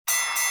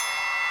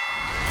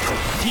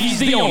He's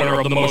the owner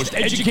of the most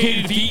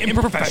educated feet in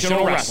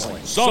professional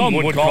wrestling. Some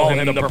would call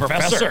him the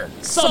professor.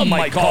 Some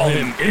might call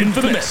him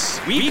infamous.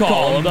 We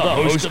call him the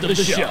host of the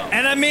show.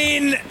 And I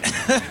mean,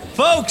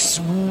 folks,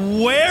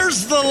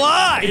 where's the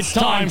lie? It's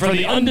time for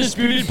the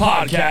Undisputed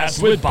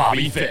Podcast with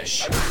Bobby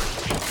Fish.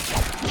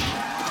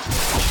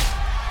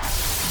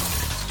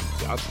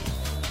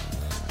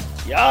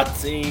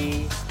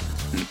 Yahtzee.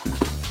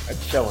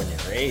 That's showing your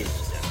age.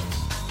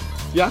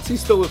 Yahtzee's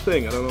still a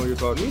thing. I don't know what you're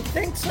talking You about.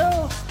 think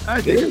so? I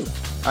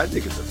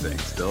think it's a thing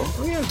still.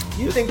 Oh, yeah.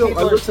 You think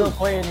people are still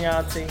playing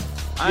Yahtzee?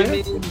 I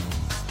mean,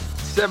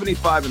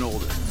 75 and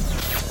older.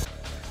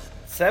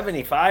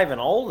 75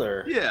 and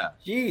older? Yeah.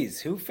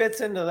 Jeez, who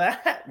fits into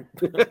that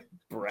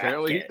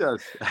Apparently he bracket?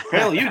 does.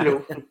 Apparently you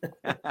do.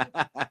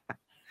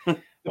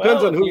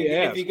 Depends on who you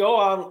ask. If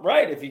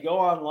you go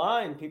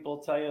online, people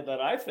tell you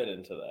that I fit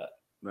into that.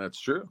 That's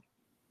true.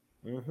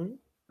 Mm-hmm.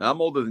 I'm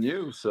older than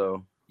you,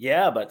 so.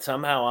 Yeah, but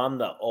somehow I'm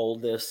the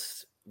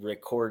oldest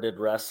recorded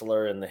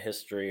wrestler in the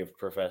history of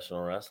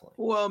professional wrestling.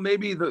 Well,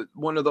 maybe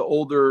one of the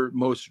older,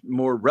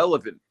 more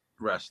relevant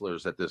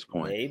wrestlers at this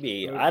point.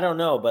 Maybe. I don't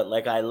know, but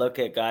like I look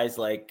at guys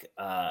like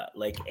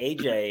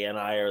AJ and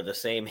I are the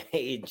same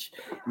age.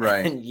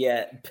 Right. And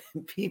yet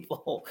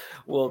people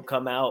will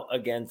come out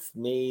against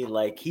me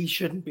like he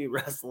shouldn't be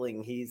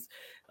wrestling. He's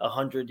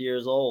 100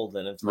 years old.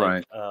 And it's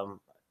like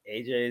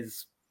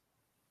AJ's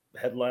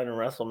headliner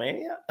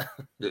WrestleMania.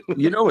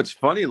 You know, it's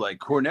funny, like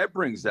Cornette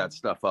brings that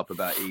stuff up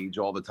about age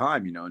all the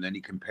time, you know, and then he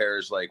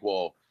compares like,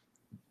 well,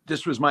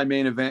 this was my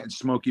main event in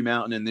Smoky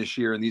Mountain in this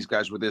year, and these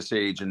guys were this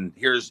age, and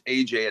here's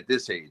AJ at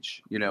this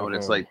age, you know, and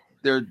it's like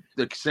they're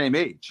the same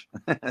age.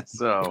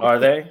 So Are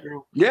they?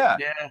 Yeah.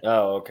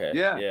 Oh, okay.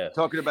 Yeah.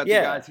 Talking about the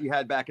guys he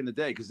had back in the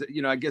day, because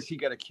you know, I guess he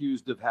got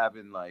accused of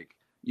having like,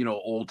 you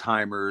know, old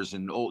timers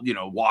and old, you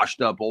know,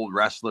 washed up old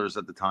wrestlers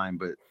at the time,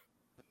 but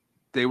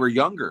they were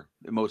younger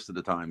most of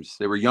the times.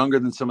 They were younger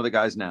than some of the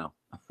guys now.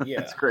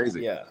 Yeah. It's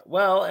crazy. Yeah.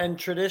 Well, and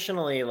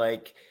traditionally,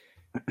 like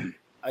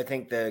I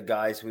think the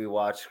guys we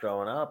watched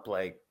growing up,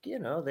 like, you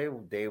know,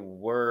 they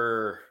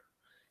were,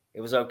 it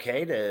was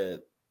okay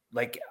to,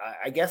 like,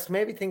 I guess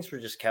maybe things were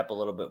just kept a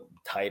little bit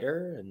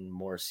tighter and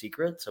more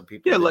secret. So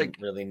people didn't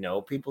really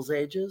know people's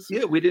ages.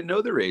 Yeah, we didn't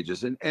know their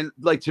ages. And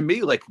like, to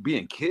me, like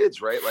being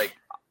kids, right? Like,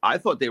 I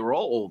thought they were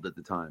all old at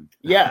the time.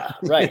 Yeah,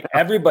 right.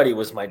 Everybody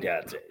was my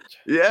dad's age.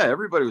 Yeah,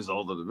 everybody was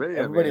older than me.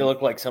 Everybody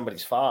looked like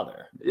somebody's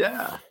father.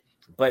 Yeah.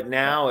 But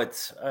now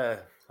it's, I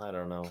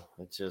don't know.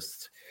 It's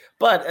just,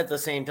 but at the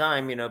same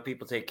time, you know,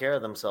 people take care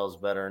of themselves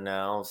better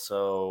now.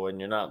 So, and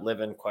you're not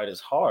living quite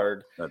as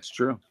hard. That's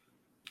true.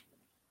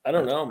 I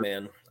don't know,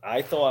 man.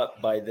 I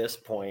thought by this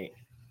point,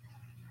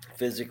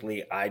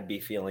 physically, I'd be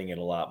feeling it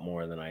a lot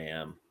more than I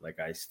am. Like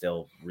I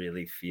still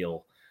really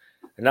feel,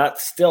 not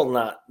saying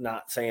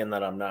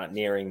that I'm not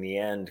nearing the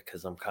end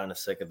because I'm kind of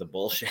sick of the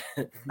bullshit,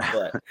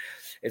 but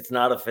it's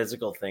not a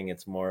physical thing.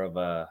 It's more of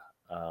a,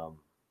 I'm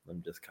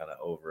just kind of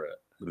over it.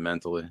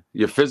 Mentally,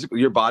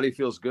 your body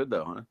feels good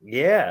though, huh?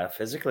 Yeah,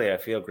 physically I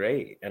feel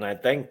great, and I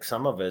think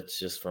some of it's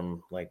just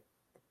from like,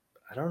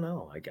 I don't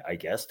know. I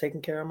guess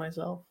taking care of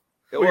myself.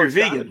 Well, you're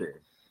vegan.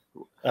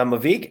 I'm a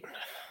vegan.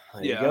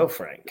 There you go,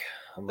 Frank.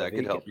 That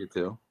could help you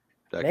too.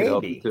 That Maybe. could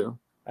help you too.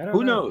 I don't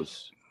Who know.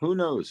 knows? Who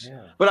knows?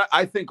 Yeah. But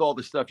I think all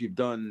the stuff you've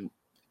done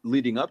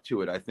leading up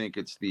to it, I think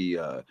it's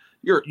the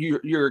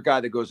you're a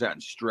guy that goes out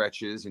and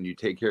stretches and you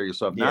take care of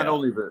yourself. Not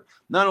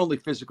only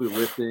physically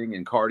lifting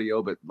and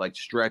cardio, but like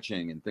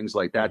stretching and things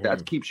like that.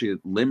 That keeps you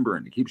limber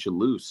and it keeps you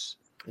loose.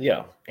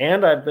 Yeah,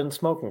 and I've been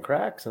smoking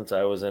crack since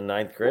I was in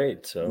 9th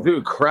grade. So,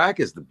 dude, crack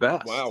is the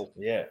best. Wow.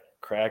 Yeah,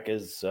 crack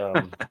is, you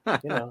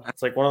know,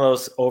 it's like one of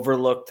those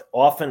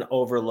often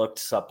overlooked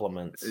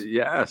supplements.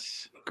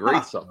 Yes,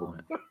 great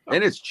supplement,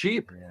 and it's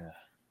cheap. Yeah.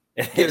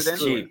 It's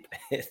cheap.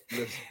 It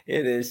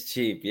is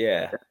cheap.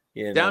 Yeah.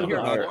 You Down know, here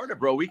in Florida,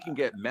 bro, we can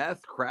get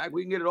meth, crack.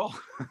 We can get it all.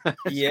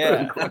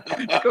 Yeah.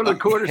 Let's go to the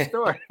corner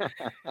store.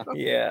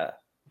 Yeah.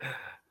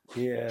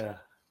 Yeah.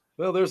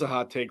 Well, there's a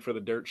hot take for the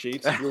dirt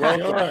sheets. You're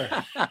Sure.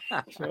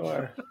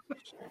 Sure.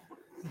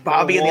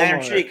 Bobby and the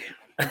Iron Sheik.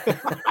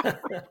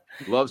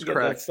 Loves You get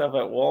crack. that stuff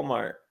at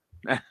Walmart.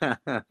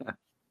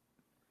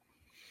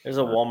 There's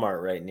a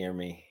Walmart right near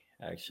me,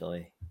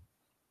 actually.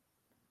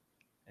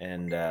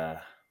 And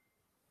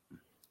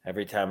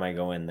every time I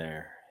go in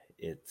there,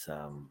 it's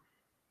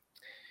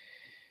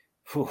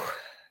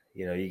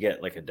you know, you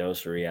get like a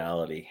dose of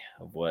reality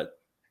of what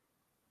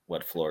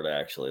Florida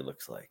actually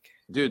looks like.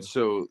 Dude,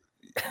 so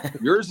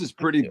yours is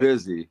pretty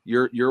busy.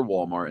 Your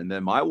Walmart, and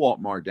then my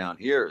Walmart down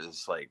here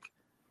is like,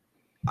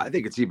 I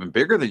think it's even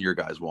bigger than your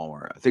guys'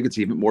 Walmart. I think it's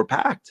even more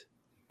packed.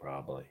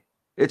 Probably.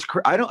 It's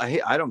I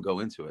don't go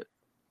into it.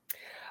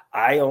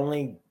 I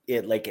only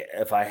like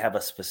if I have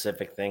a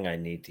specific thing I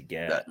need to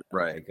get,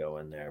 right. I go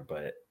in there.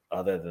 But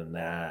other than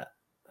that,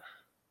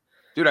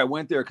 dude, I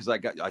went there because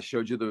I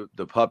showed you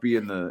the puppy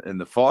and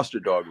the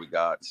foster dog we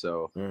got.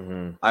 So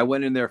I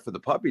went in there for the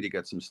puppy to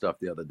get some stuff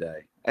the other day.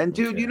 And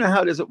dude, you know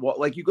how it is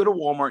like you go to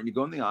Walmart and you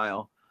go in the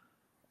aisle,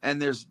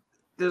 and there's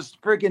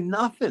friggin'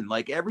 nothing.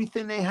 Like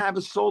everything they have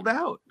is sold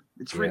out.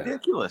 It's Yeah.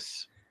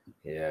 ridiculous.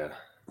 Yeah.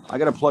 I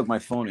got to plug my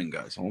phone in,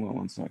 guys. Hold on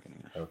 1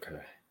 second. Okay.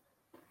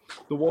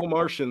 The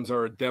Walmartians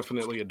are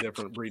definitely a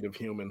different breed of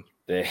human.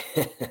 They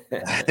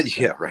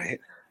Yeah, right.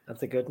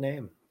 That's a good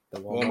name. The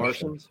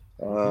Walmartians.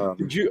 Um,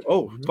 Did you?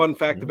 Oh, fun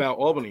fact about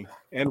Albany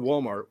and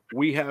Walmart.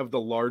 We have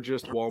the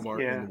largest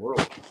Walmart in the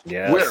world.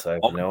 Yes, Where?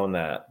 I've known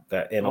that.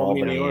 That in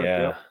Albany, Albany, New York,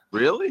 yeah. yep.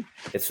 Really?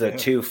 It's the Yeah.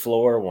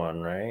 2-floor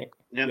one, right?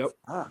 Yep.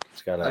 Ah,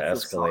 It's got an I feel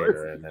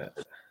escalator in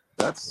it.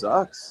 that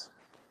sucks.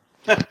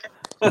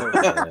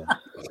 Yeah.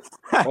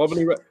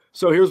 Albany.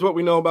 So here's what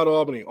we know about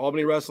Albany.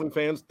 Albany wrestling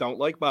fans don't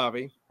like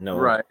Bobby, No.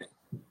 Right.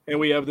 and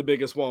we have the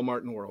biggest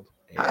Walmart in the world.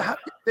 Yeah.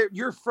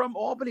 You're from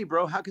Albany,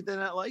 bro. How could they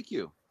not like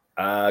you?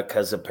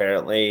 Because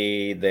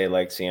apparently they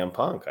like CM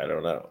Punk. I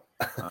don't know.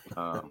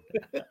 Um,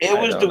 It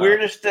was don't the know.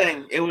 weirdest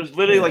thing. It was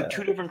literally Yeah. like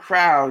two different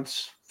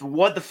crowds.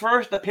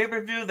 The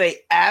pay-per-view, they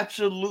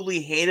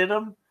absolutely hated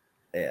him.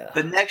 Yeah.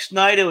 The next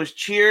night, it was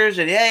cheers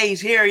and hey,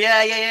 he's here,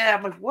 yeah.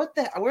 I'm like, what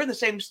the? We're in the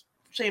same city.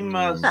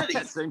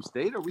 same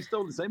state? Are we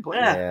still in the same place?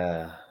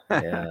 Yeah.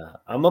 Yeah.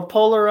 I'm a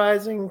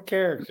polarizing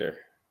character.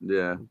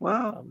 Yeah.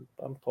 Well,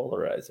 I'm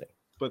polarizing.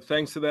 But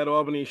thanks to that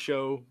Albany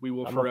show, we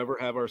will I'm forever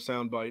have our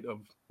soundbite of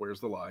 "Where's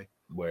the Lie."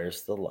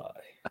 Where's the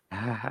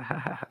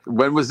lie?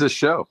 when was this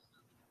show?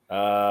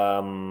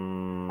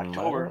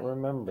 October. I don't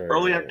remember.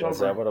 Early Was October.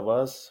 that what it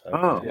was?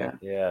 Oh. Okay.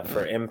 Yeah,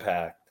 for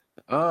Impact.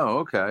 Oh,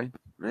 okay.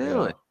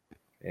 Really?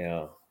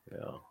 Yeah.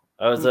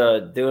 I was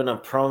doing a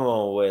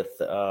promo with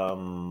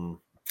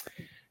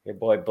your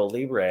boy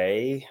Bully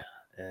Ray,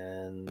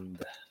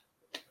 and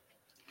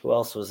who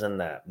else was in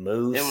that?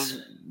 Moose. It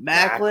was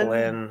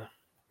Macklin,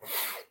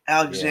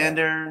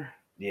 Alexander.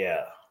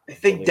 Yeah. I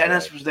think Bully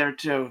Dennis Ray. was there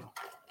too.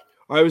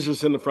 I was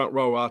just in the front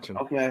row watching.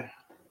 Okay.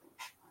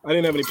 I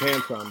didn't have any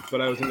pants on,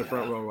 but I was in the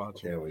front row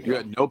watching. There we You go.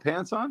 had no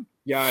pants on?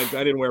 Yeah, I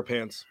didn't wear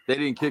pants. They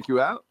didn't kick you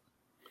out?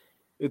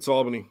 It's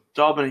Albany. It's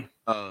Albany.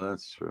 Oh,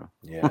 that's true.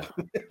 Yeah.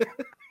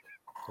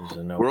 There's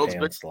a no World's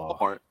pants biggest law.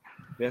 Walmart.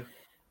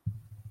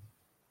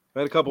 I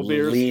had a couple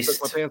beers,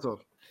 Least- took my pants off.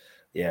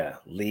 Yeah,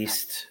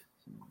 least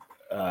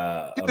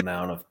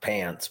amount of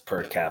pants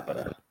per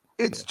capita.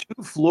 It's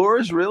 2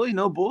 floors, really?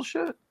 No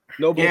bullshit?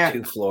 No bull. Yeah.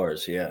 2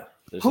 floors, yeah.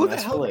 There's Who an the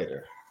hell-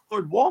 escalator.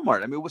 Lord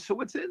Walmart. I mean, so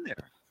what's in there?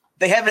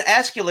 They have an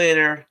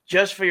escalator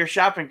just for your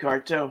shopping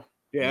cart too.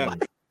 Yeah.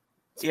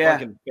 It's Yeah.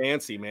 fucking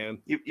fancy, man.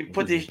 You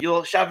put your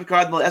little shopping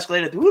cart in the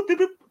escalator. Whoop, whoop,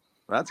 whoop.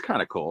 That's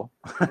kind of cool.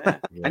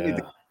 Yeah.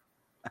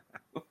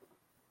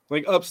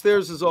 Like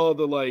upstairs is all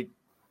the like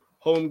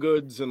home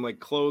goods and like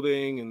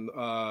clothing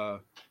and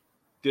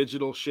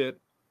digital shit.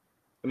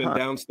 And then Huh.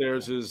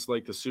 downstairs is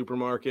like the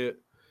supermarket.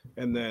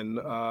 And then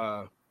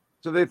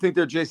So they think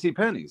they're J.C.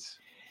 Penney's.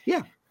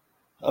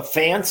 A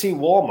fancy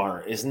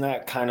Walmart, isn't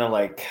that kind of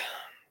like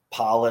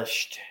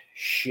polished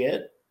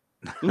shit?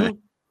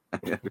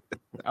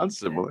 Sounds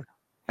similar.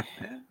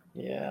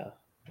 Yeah.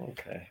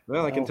 Okay.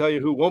 well, I can tell you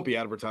who won't be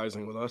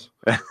advertising with us.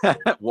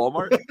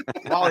 Walmart?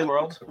 Wally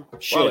World.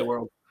 Shit. Wally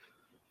World.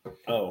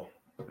 Oh.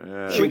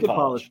 We could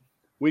polish.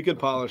 We could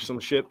polish some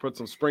shit, put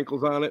some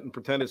sprinkles on it, and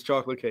pretend it's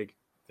chocolate cake.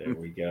 There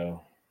we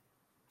go.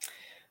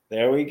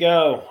 There we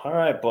go. All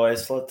right,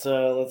 boys. Let's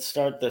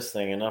start this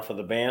thing. Enough of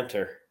the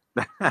banter.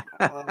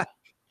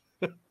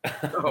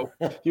 Oh,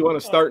 you want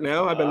to start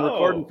now? I've been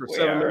recording for we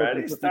 7 minutes. already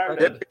and 50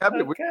 started. Yeah,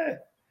 Okay.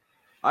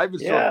 I even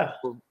Yeah.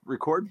 saw the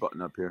record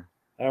button up here.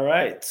 All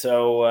right.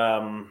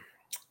 So,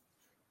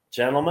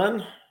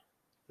 gentlemen,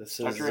 this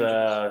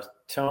is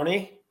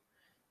Tony.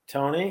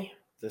 Tony,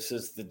 this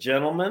is the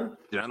gentleman.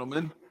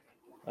 Gentlemen.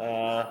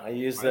 I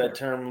use that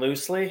term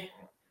loosely.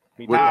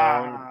 Me What- too.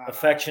 Ah.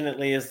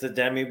 Affectionately as the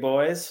Demi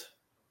Boys.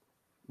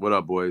 What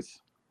up,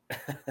 boys?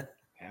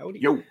 Howdy.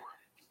 Yo.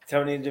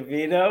 Tony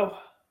DeVito,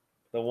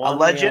 the one,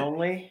 legend? the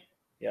only.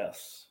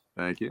 Yes.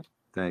 Thank you.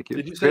 Thank you.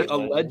 Did you say a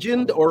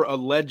legend or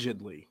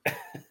allegedly?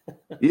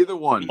 Either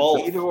one?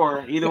 Both. Either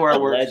or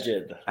works.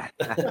 Alleged.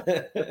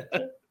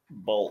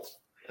 Both.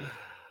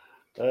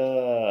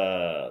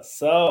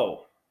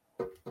 So,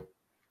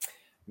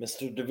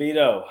 Mr.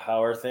 DeVito,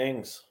 how are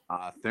things?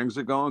 Things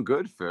are going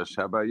good, Fish.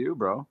 How about you,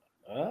 bro?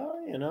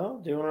 Doing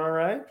all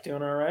right.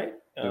 Doing all right.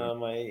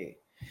 I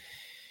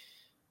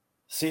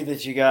see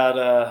that you got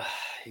a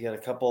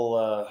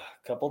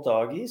couple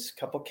doggies,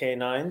 couple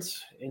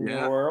canines in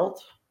Yeah. your world.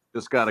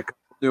 Just got a couple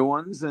new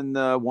ones, and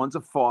one's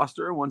a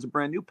foster, and one's a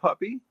brand new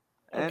puppy.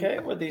 And, Okay,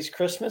 were these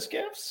Christmas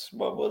gifts?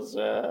 What was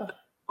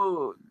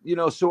oh,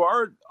 so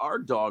our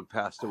dog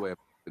passed away a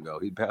month ago.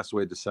 He passed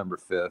away December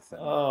 5th.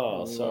 And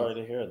Oh, sorry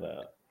to hear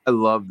that. I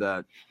love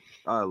that.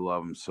 I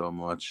love him so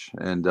much.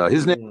 And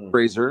his name is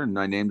Razor, and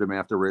I named him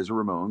after Razor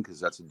Ramon because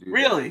that's a dude.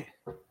 Really?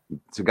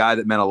 It's a guy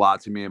that meant a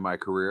lot to me in my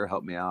career,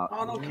 helped me out.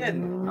 Oh, no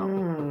kidding.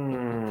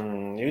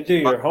 You do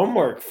your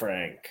homework,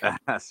 Frank.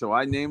 So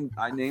I named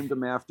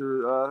him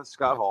after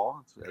Scott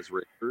Hall as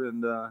Razor,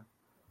 and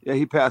yeah,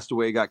 he passed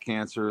away, got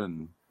cancer,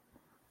 and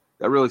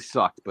that really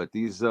sucked. But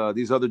these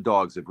other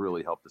dogs have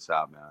really helped us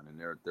out, man, and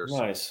they're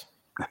Nice.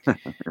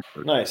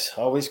 Nice.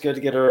 Always good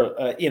to get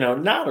a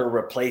not a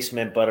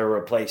replacement, but a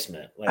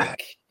replacement.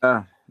 Like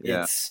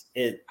Yeah.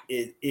 it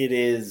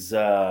is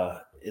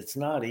it's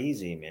not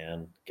easy,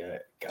 man. God,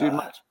 Dude,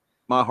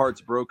 my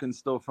heart's broken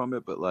still from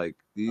it, but like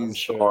I'm these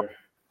sure.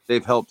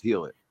 they've helped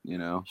heal it, you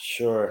know.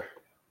 Sure.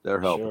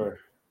 They're helping. Sure.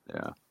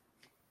 Yeah.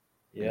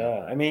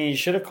 Yeah. I mean, you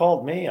should have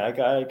called me. I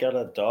got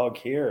a dog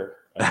here.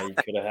 You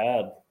could have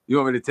had. You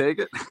want me to take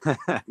it?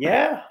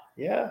 Yeah.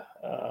 Yeah.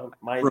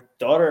 My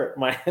daughter,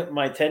 my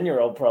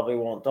 10-year-old probably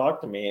won't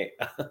talk to me,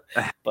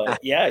 but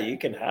yeah, you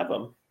can have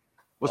him.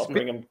 Well,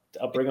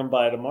 I'll bring him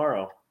by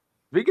tomorrow.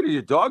 Speaking of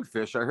your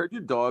dogfish, I heard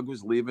your dog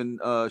was leaving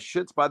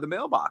shits by the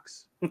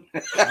mailbox.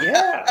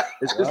 Yeah.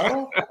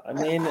 Well, I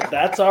mean,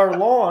 that's our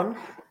lawn,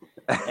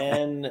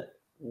 and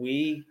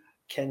we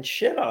can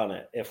shit on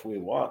it if we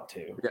want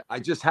to. Yeah, I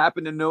just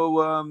happen to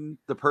know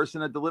the person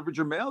that delivered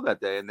your mail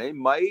that day, and they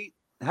might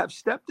have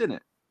stepped in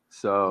it.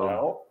 So,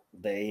 Well,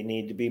 they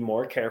need to be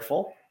more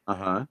careful,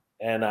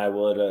 and I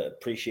would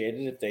appreciate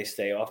it if they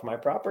stay off my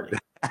property.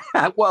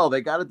 Well,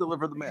 they got to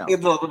deliver the mail.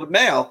 Deliver the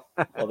mail.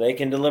 Well, they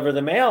can deliver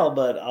the mail,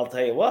 but I'll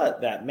tell you what,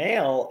 that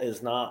mail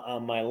is not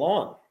on my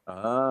lawn.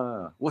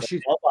 Well,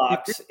 The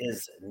mailbox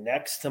is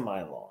next to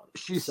my lawn.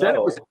 She said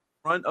it was in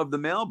front of the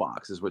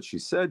mailbox, is what she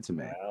said to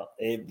me. Well,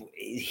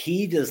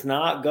 he does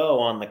not go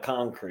on the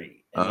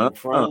concrete. And in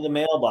front of the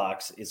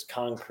mailbox is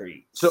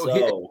concrete.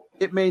 So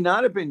it may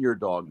not have been your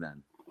dog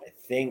then. I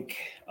think.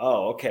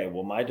 Oh, okay.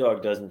 Well, my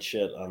dog doesn't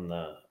shit on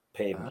the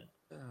pavement.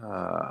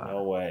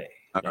 No way.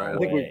 No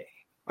way.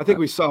 I think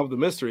we solved the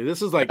mystery.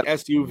 This is like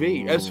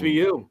SUV,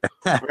 SVU.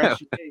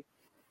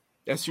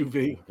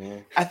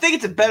 SUV. I think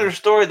it's a better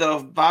story though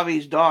if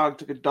Bobby's dog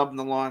took a dump in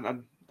the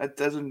lawn. That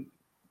doesn't.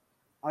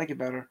 I like it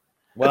better.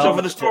 Well, so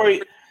for the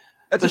story,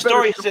 the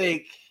story's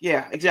sake,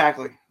 yeah,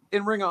 exactly.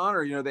 In Ring of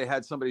Honor, you know, they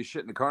had somebody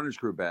shit in the Carnage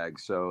Crew bag,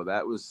 so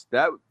that was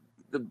that.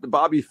 The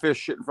Bobby Fish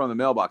shit in front of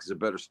the mailbox is a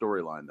better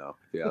storyline, though.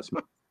 If you ask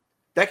me.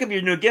 That could be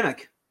your new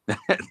gimmick.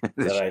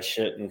 That I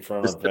shit in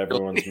front of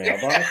everyone's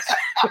mailbox.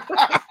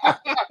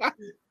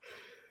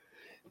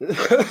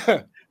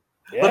 The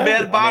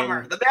Mad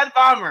Bomber. The Mad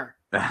Bomber.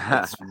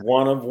 It's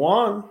one of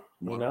one.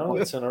 You know,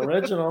 it's an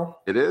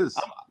original. It is.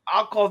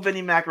 I'll call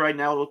Vinnie Mac right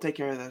now. We'll take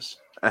care of this.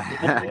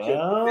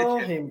 Well,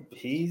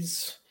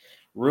 he's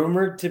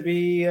rumored to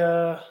be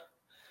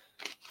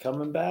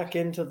coming back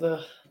into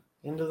the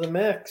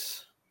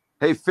mix.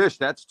 Hey, Fish,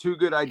 that's two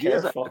good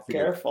ideas.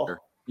 Careful.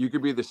 You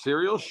could be the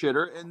serial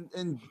shitter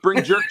and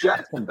bring Jerk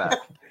Jackson back.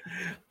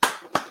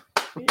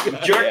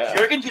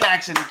 Jerkin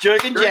Jackson.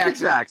 Jerkin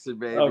Jackson,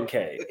 baby.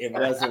 Okay, it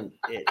wasn't.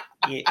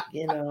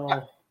 You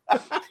know.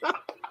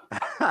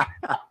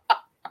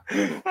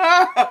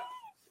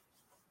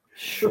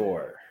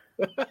 Sure.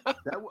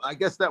 I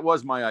guess that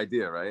was my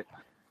idea, right?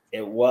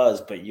 It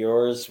was, but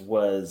yours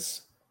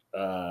was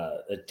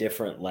a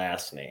different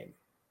last name.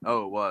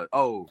 Oh, it was.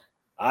 Oh.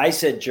 I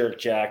said Jerk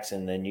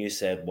Jackson, then you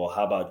said, well,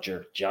 how about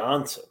Jerk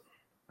Johnson?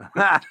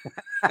 And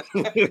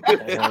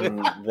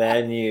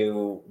then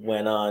you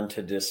went on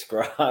to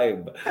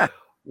describe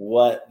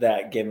what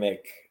that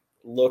gimmick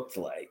looked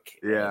like.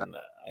 Yeah. And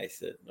I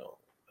said, no.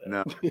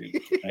 No.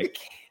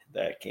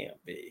 That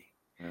can't be.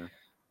 Yeah.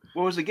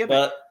 What was the gimmick?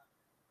 But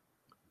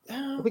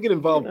I think it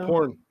involved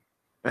porn.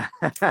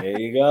 There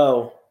you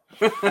go.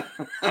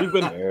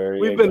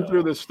 We've been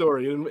through this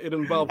story. It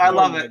involved. I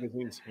love it.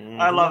 Magazines.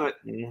 I love it.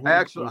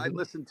 I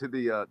listened to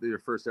your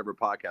first ever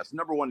podcast.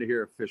 Number one to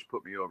hear if Fish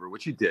put me over,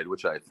 which he did,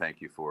 which I thank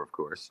you for, of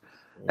course.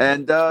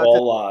 And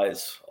all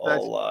lies.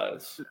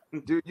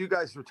 Dude, you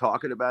guys were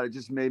talking about it.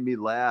 Just made me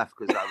laugh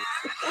because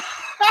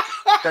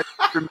I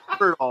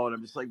remember it all, and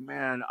I'm just like,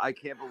 man, I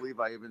can't believe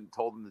I even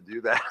told him to do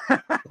that.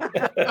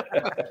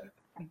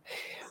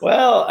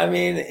 Well, I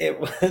mean, it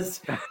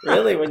was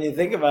really, when you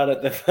think about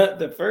it,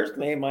 the first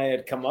name I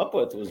had come up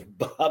with was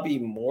Bobby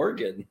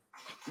Morgan.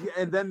 Yeah,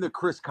 and then the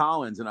Chris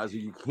Collins, and I was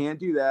like, you can't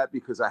do that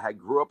because I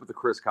grew up with the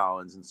Chris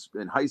Collins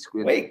in high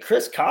school. Wait,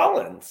 Chris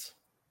Collins?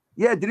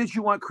 Yeah, didn't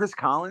you want Chris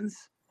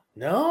Collins?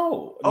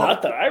 No,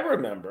 not that I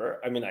remember.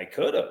 I mean, I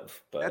could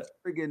have, but that's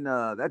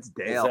friggin' that's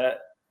Dale. Is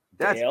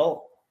that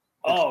Dale?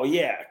 Oh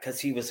yeah, because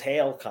he was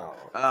Hale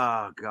Collins.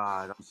 Oh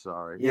God, I'm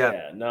sorry.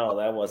 Yeah, no,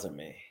 that wasn't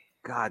me.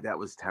 God, that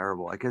was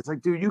terrible. I guess,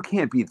 like, dude, you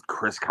can't be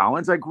Chris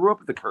Collins. I grew up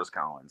with the Chris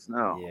Collins.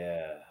 No.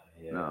 Yeah.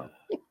 No.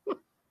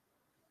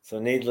 So,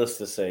 needless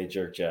to say,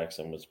 Jerk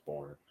Jackson was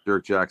born.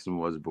 Jerk Jackson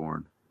was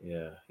born.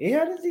 Yeah, he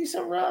had a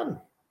decent run.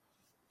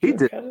 He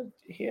did.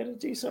 He had a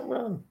decent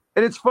run.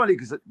 And it's funny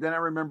because then I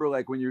remember,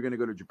 like, when you were going to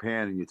go to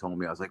Japan and you told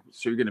me, I was like,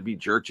 so you're going to be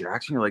Jerk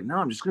Jackson? You're like, no,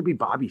 I'm just going to be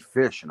Bobby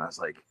Fish. And I was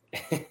like,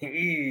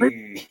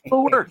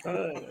 work.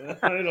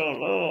 I don't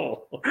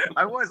know.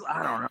 I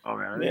don't know,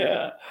 man.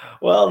 Yeah.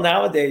 Well,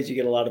 nowadays you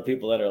get a lot of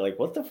people that are like,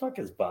 what the fuck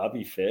is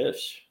Bobby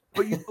Fish?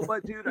 But you know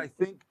what, dude? I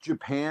think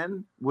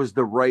Japan was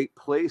the right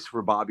place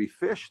for Bobby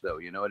Fish, though.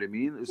 You know what I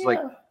mean? It's like,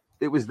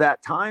 it was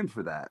that time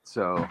for that.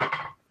 So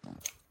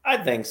I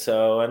think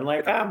so. And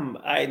like,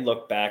 I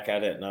look back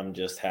at it and I'm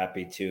just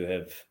happy to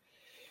have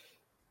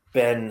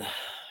been,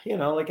 you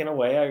know, like, in a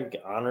way I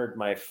honored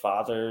my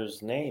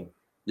father's name.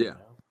 Yeah. You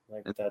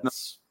know? Like,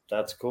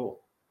 that's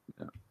cool.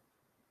 Yeah.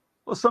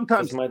 Well,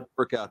 sometimes my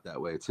work out that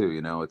way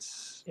too.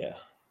 It's yeah.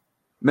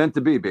 meant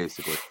to be,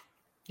 basically.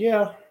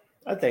 Yeah,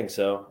 I think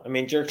so. I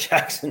mean, Jerk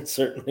Jackson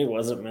certainly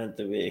wasn't meant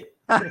to be,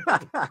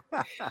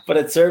 but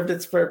it served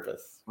its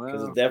purpose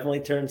because it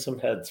definitely turned some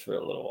heads for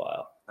a little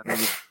while. I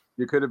mean,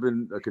 you could have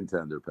been a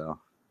contender, pal.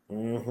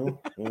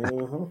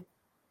 All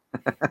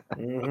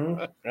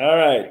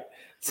right.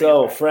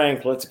 So,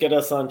 Frank, let's get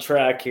us on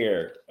track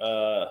here.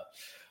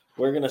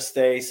 We're going to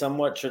stay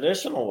somewhat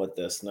traditional with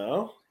this,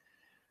 no?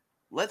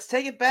 Let's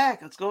take it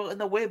back. Let's go in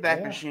the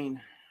Wayback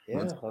Machine.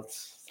 Yeah,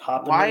 let's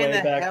hop Why in the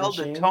in the Wayback hell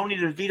Machine. did Tony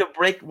DeVito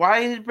break? Why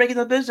is he breaking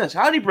the business?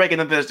 How did he break in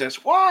the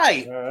business?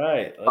 Why? All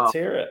right, let's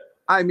hear it.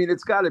 I mean,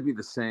 it's got to be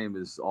the same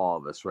as all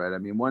of us, right? I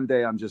mean, one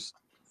day I'm just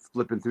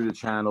flipping through the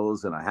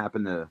channels and I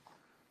happen to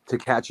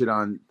catch it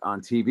on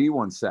TV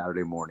one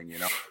Saturday morning,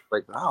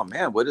 like, oh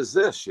man, what is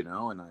this? And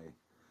I,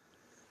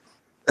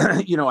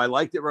 I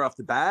liked it right off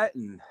the bat.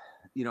 And,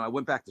 I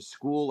went back to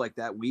school like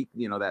that week,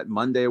 that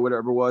Monday or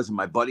whatever it was. And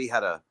my buddy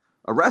had a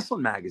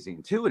wrestling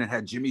magazine too. And it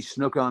had Jimmy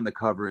Snuka on the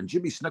cover. And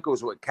Jimmy Snuka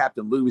was what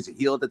Captain Lou was a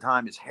heel at the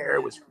time. His hair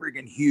was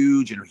friggin'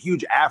 huge and a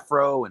huge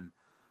afro. And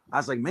I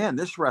was like, man,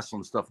 this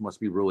wrestling stuff must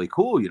be really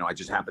cool. I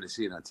just happened to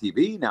see it on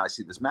TV. Now I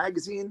see this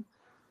magazine.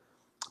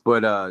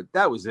 But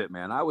that was it,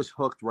 man. I was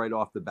hooked right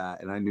off the bat,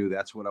 and I knew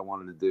that's what I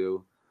wanted to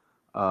do.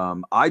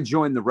 I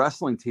joined the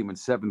wrestling team in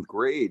 7th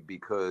grade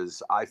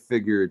because I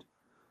figured,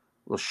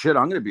 well, shit,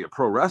 I'm going to be a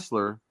pro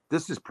wrestler.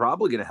 This is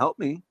probably going to help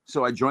me.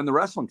 So I joined the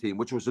wrestling team,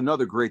 which was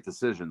another great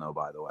decision, though,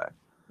 by the way.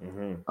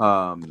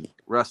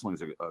 Wrestling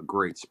is a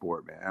great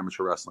sport, man.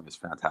 Amateur wrestling is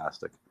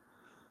fantastic.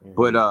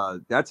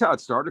 But that's how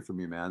it started for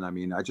me, man. I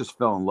mean, I just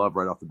fell in love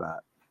right off the bat.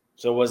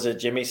 So was it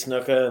Jimmy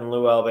Snuka and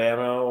Lou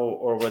Albano,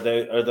 or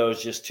are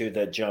those just two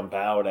that jump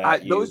out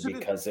at you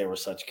because they were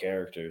such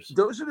characters?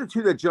 Those are the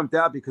two that jumped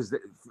out because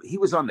he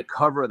was on the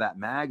cover of that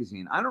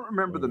magazine. I don't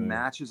remember the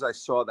matches I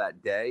saw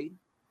that day,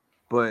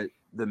 but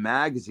the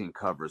magazine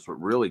covers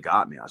what really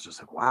got me. I was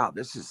just like, wow,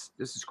 this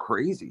is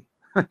crazy.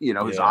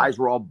 His eyes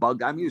were all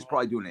bugged. I mean, he was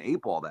probably doing an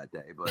 8-ball that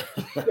day, but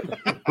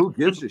who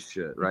gives a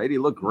shit, right? He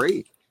looked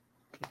great.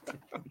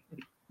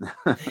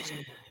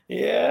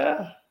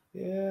 Yeah.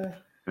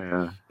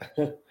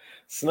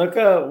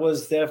 Snuka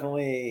was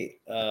definitely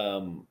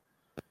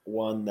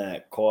one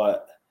that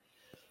caught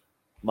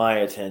my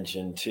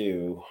attention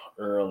too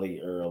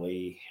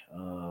early.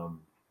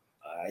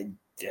 I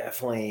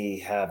definitely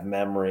have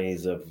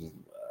memories of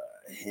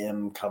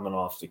him coming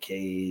off the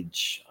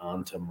cage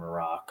onto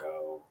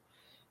Morocco.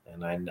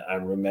 And I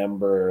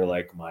remember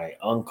like my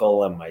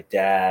uncle and my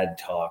dad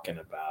talking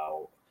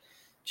about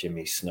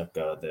Jimmy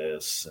Snuka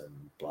this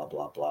and blah,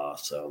 blah, blah.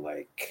 So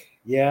like,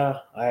 yeah,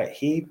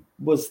 he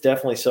was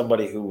definitely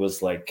somebody who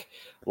was like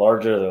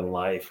larger than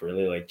life,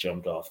 really like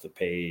jumped off the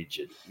page.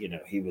 And,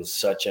 he was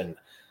such an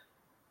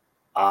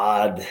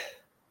odd,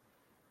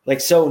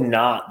 like so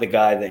not the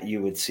guy that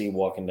you would see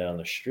walking down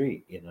the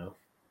street,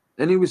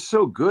 And he was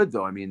so good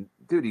though. I mean,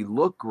 dude, he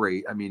looked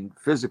great. I mean,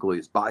 physically,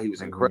 his body, he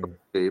was in incredible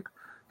shape.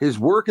 His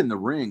work in the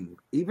ring,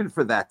 even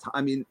for that time,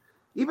 I mean,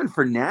 even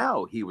for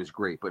now, he was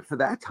great. But for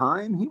that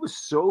time, he was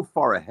so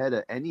far ahead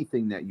of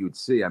anything that you'd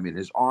see. I mean,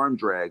 his arm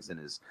drags and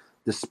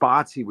the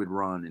spots he would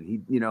run. And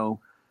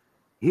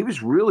he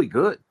was really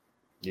good.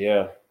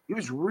 Yeah. He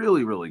was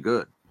really, really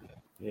good.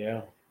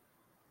 Yeah.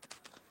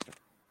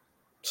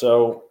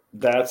 So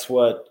that's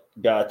what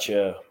got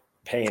you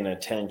paying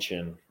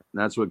attention.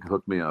 That's what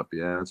hooked me up.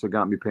 Yeah. That's what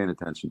got me paying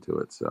attention to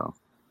it.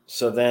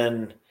 So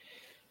then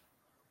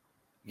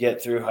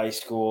get through high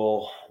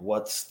school.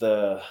 What's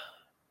the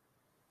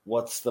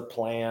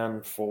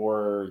plan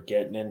for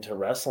getting into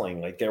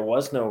wrestling? Like there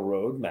was no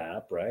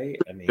roadmap, right?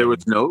 I mean, there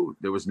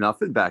was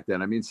nothing back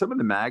then. I mean, some of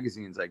the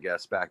magazines, I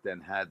guess, back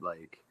then had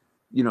like,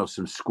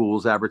 some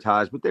schools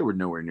advertised, but they were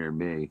nowhere near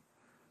me.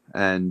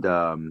 And,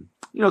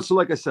 so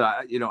like I said,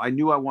 I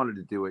knew I wanted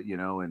to do it,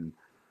 and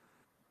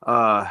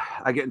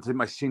I get into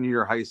my senior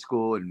year of high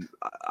school and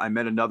I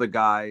met another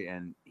guy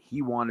and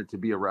he wanted to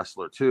be a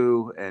wrestler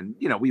too. And,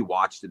 we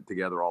watched it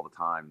together all the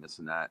time, this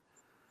and that.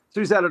 So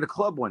he's out at a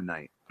club one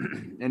night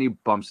and he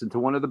bumps into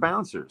one of the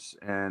bouncers.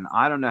 And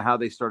I don't know how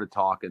they started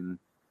talking.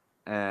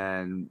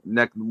 And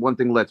one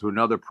thing led to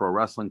another. Pro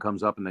wrestling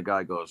comes up and the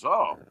guy goes,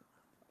 "Oh,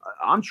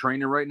 I'm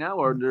training right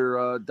now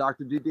under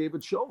Dr. D.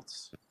 David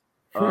Schultz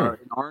in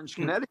Orange,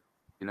 Connecticut."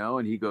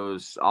 And he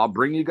goes, "I'll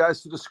bring you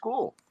guys to the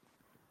school."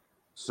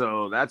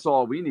 So that's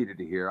all we needed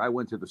to hear. I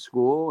went to the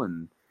school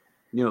and,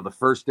 the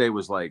first day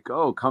was like,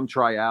 "Oh, come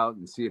try out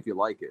and see if you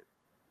like it."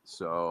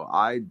 So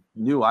I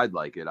knew I'd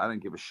like it. I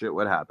didn't give a shit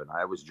what happened.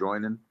 I was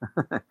joining.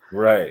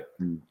 Right.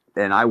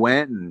 And I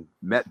went and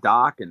met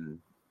Doc and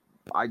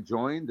I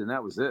joined and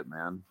that was it,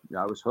 man.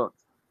 Yeah, I was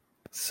hooked.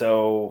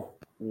 So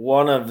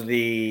one of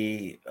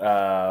the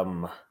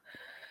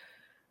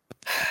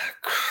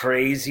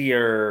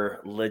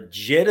crazier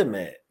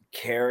legitimate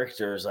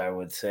characters, I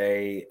would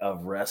say,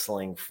 of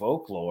wrestling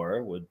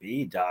folklore would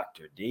be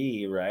Dr.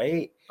 D,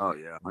 right? Oh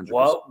yeah. 100%.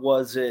 What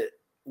was it?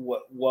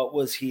 What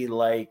was he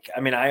like? I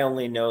mean, I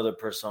only know the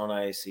persona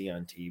I see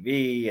on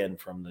TV and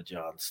from the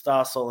John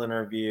Stossel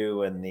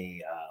interview and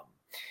the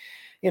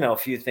a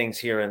few things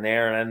here and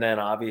there. And then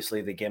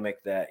obviously the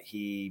gimmick that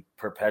he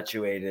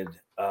perpetuated,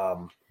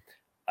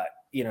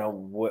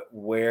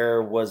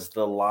 where was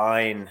the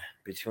line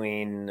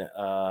between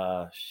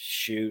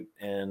shoot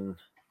and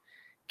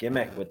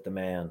gimmick with the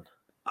man?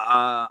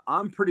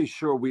 I'm pretty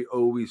sure we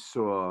always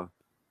saw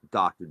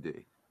Dr.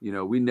 D.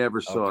 We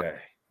never saw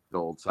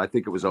adults. I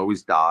think it was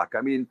always Doc.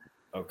 I mean,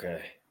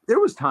 there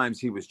was times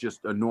he was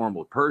just a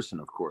normal person,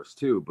 of course,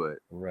 too. But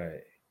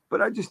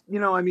But I just,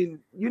 I mean,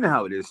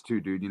 how it is too,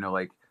 dude.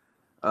 The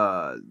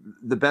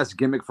best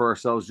gimmick for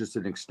ourselves is just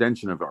an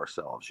extension of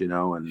ourselves,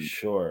 and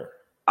sure.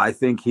 I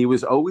think he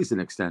was always an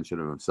extension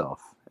of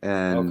himself.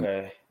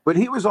 And but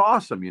he was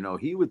awesome,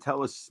 he would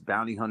tell us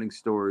bounty hunting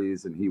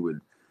stories, and he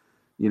would,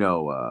 he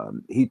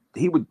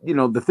would,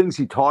 the things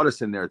he taught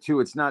us in there too.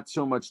 It's not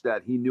so much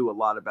that he knew a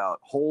lot about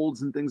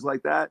holds and things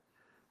like that,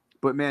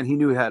 but man, he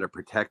knew how to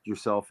protect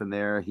yourself in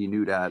there. He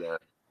knew how to,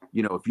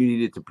 if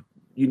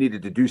you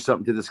needed to do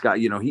something to this guy,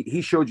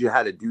 he showed you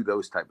how to do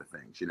those type of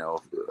things,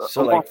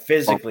 So like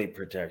physically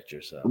protect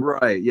yourself.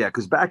 Right. Yeah.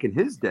 Because back in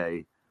his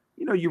day,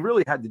 you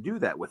really had to do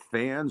that with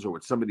fans or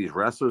with some of these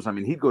wrestlers. I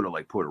mean, he'd go to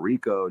like Puerto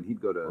Rico and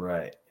he'd go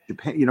to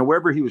Japan,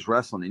 wherever he was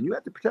wrestling, and you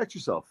had to protect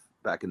yourself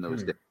back in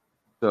those days.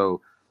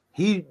 So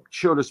he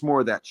showed us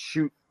more of that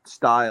shoot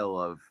style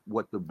of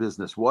what the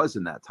business was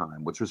in that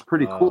time, which was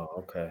pretty cool.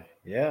 Okay.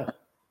 Yeah.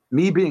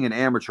 Me being an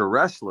amateur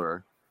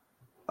wrestler,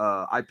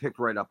 I picked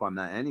right up on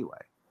that anyway.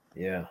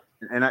 Yeah.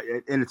 And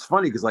it's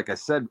funny because, like I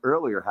said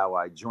earlier, how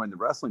I joined the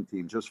wrestling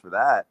team just for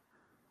that.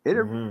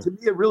 To me,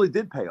 it really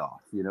did pay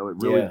off. It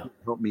really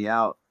helped me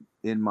out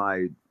in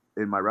my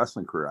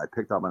wrestling career. I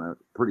picked up on it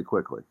pretty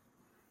quickly.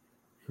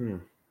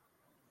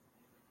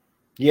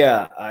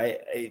 Yeah,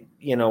 I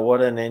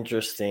what an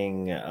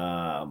interesting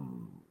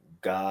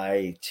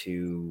guy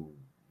to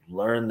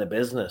learn the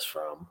business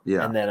from.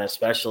 Yeah, and then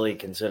especially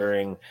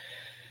considering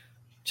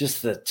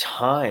just the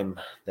time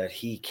that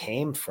he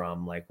came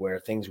from, like where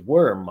things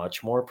were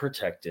much more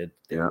protected.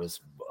 There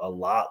was a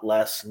lot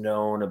less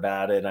known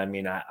about it. I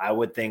mean, I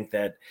would think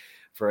that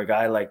for a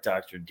guy like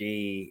Dr.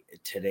 D,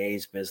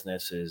 today's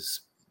business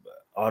is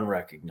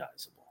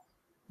unrecognizable.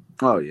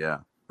 Oh, yeah.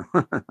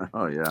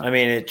 Oh, yeah. I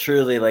mean, it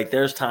truly, like,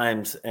 there's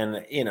times,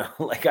 and,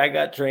 like I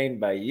got trained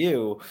by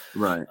you.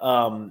 Right.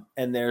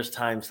 And there's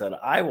times that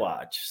I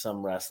watch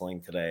some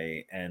wrestling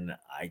today and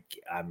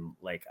I'm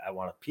like, I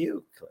want to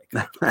puke.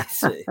 Like,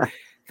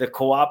 the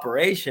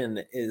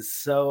cooperation is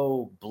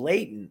so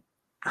blatant.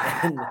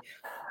 And,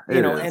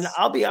 and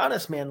I'll be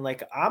honest, man,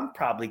 like I'm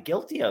probably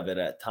guilty of it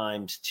at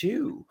times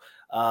too.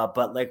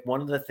 But like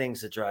one of the things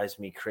that drives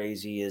me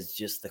crazy is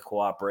just the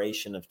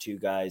cooperation of two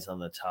guys on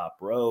the top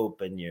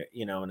rope. And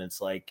and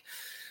it's like,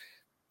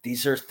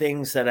 these are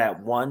things that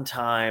at one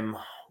time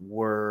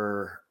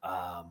were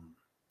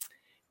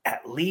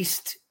at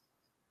least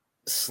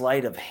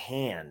sleight of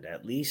hand.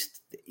 At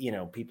least,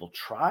 people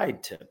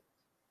tried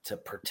to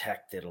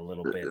protect it a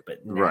little bit,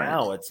 but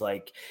now it's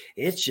like,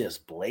 it's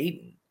just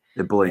blatant.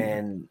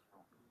 And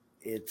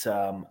it's,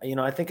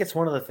 I think it's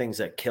one of the things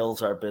that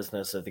kills our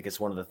business. I think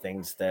it's one of the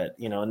things that,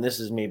 and this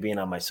is me being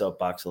on my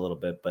soapbox a little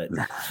bit, but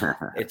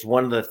it's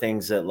one of the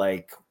things that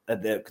like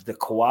the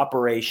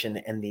cooperation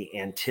and the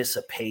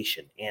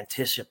anticipation is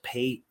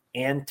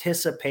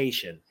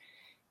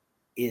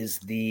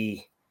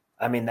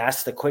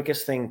that's the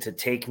quickest thing to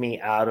take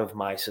me out of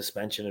my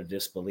suspension of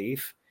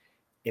disbelief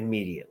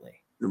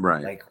immediately.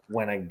 Right. Like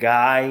when a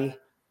guy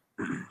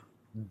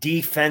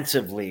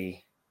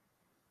defensively,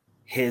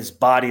 his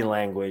body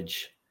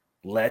language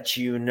lets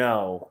you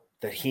know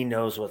that he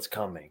knows what's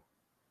coming.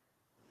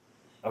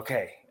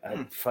 Okay,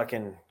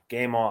 fucking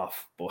game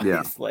off, boys.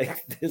 Yeah.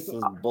 Like, this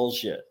is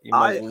bullshit.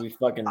 I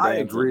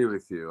agree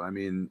with you. I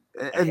mean,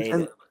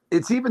 and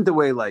it's even the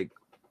way, like,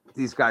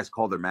 these guys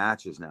call their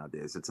matches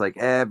nowadays. It's like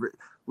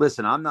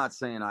listen, I'm not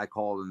saying I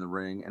called in the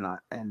ring,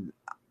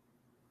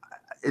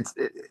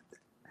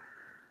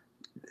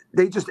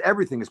 they just,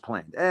 everything is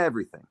planned,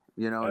 everything.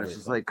 And it's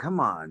just like, come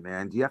on,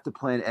 man. Do you have to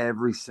plan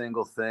every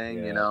single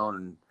thing,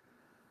 And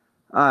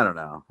I don't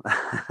know.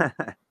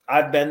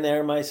 I've been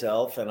there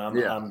myself, and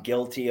I'm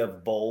guilty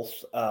of both.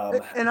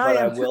 And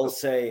I will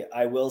say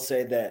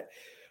that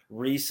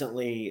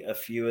recently, a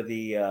few of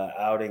the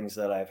outings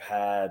that I've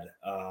had,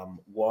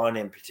 one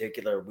in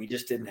particular, we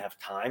just didn't have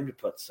time to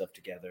put stuff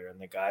together. And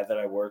the guy that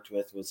I worked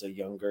with was a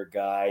younger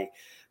guy,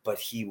 but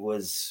he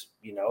was,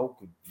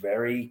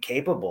 very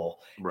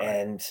capable. Right.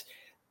 And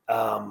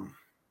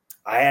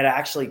I had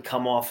actually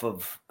come off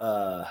of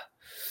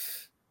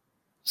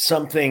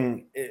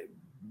something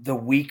the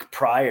week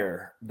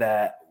prior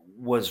that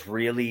was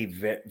really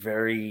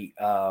very,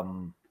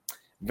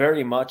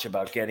 very much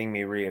about getting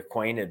me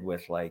reacquainted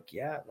with, like,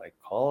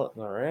 call it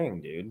in the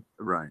ring, dude.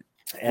 Right.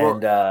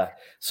 And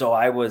so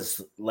I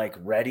was like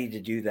ready to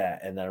do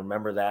that. And I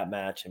remember that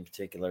match in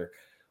particular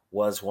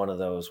was one of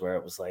those where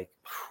it was like,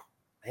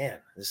 man,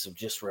 this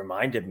just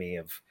reminded me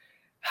of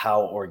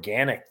how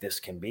organic this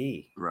can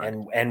be. Right.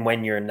 And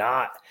when you're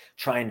not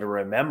trying to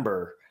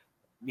remember,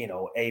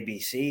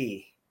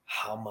 ABC,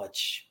 how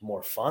much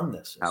more fun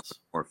this is. How much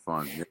more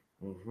fun. Yeah.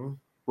 Mm-hmm.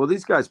 Well,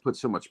 these guys put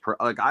so much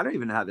like I don't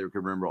even know how they can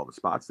remember all the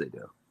spots they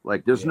do.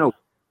 Like there's no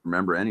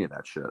remember any of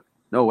that shit.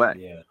 No way.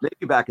 Yeah.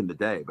 Maybe back in the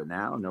day, but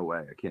now no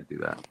way. I can't do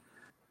that.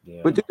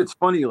 Yeah. But dude, it's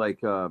funny. Like,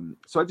 so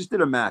I just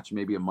did a match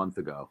maybe a month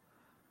ago,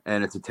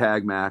 and it's a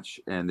tag match,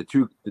 and the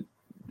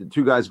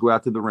two guys go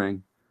out to the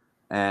ring,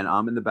 and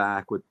I'm in the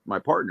back with my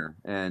partner,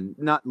 and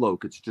not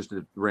Loke. It's just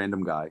a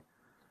random guy,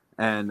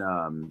 and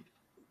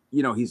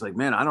he's like,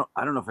 man, I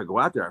don't know if I go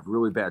out there. I have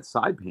really bad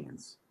side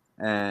pains,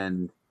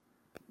 and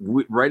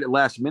right at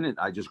last minute,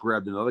 I just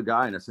grabbed another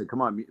guy and I said,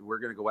 come on, we're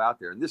going to go out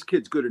there. And this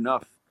kid's good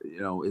enough,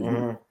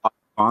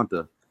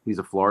 Ponta, he's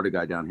a Florida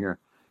guy down here.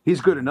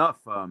 He's good enough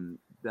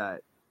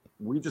that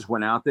we just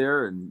went out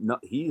there and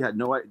he had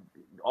no idea.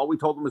 All we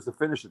told him was to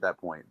finish at that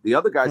point. The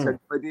other guys had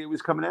no idea he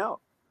was coming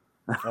out.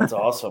 That's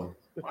awesome.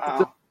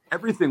 Wow.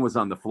 Everything was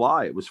on the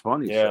fly. It was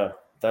funny. Yeah, so,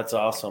 that's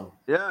awesome.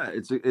 Yeah,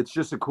 it's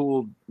just a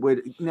cool way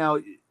to, now,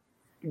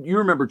 you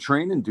remember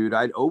training, dude.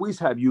 I'd always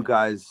have you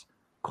guys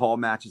call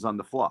matches on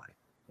the fly.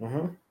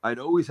 Mm-hmm. I'd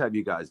always have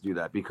you guys do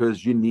that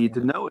because you need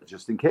to know it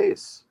just in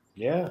case.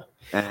 Yeah.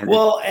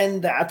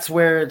 And that's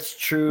where it's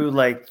true.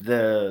 Like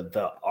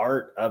the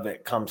art of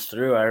it comes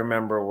through. I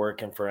remember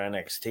working for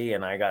NXT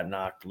and I got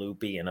knocked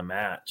loopy in a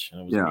match, and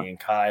it was me and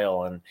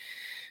Kyle, and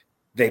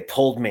they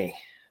pulled me.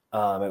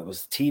 It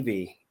was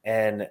TV,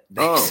 and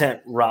they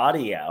sent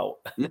Roddy out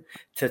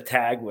to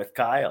tag with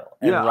Kyle,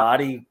 and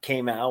Roddy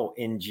came out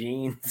in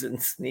jeans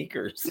and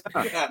sneakers,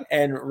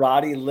 and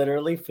Roddy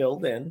literally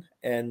filled in,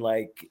 and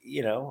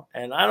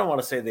and I don't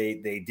want to say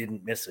they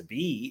didn't miss a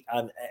beat.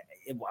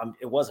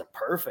 It wasn't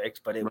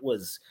perfect, but it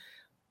was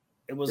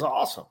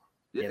awesome,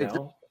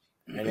 and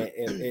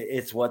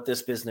it's what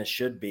this business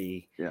should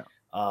be. Yeah.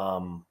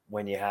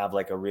 When you have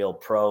like a real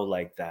pro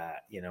like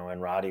that,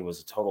 and Roddy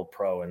was a total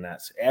pro, and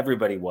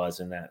everybody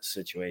was in that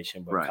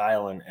situation, but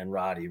Kyle and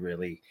Roddy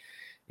really,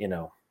 they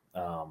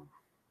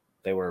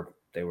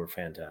were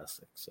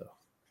fantastic. So,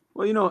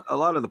 well, a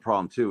lot of the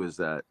problem too is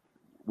that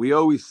we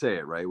always say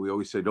it, right? We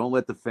always say, don't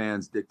let the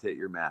fans dictate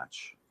your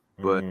match.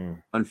 But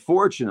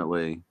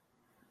unfortunately,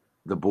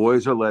 the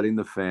boys are letting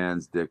the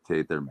fans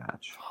dictate their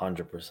match.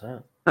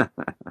 100%. 100%.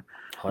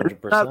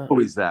 It's not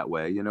always that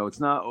way. It's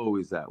not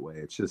always that way.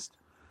 It's just,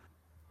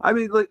 I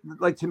mean,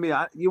 like to me,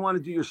 you want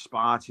to do your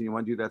spots and you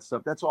want to do that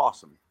stuff. That's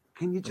awesome.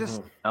 Can you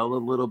just sell a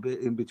little bit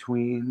in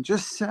between?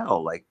 Just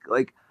sell. Like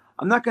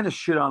I'm not going to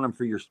shit on them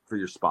for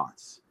your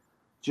spots.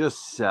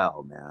 Just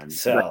sell, man.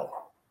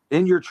 Sell.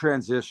 In your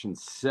transition,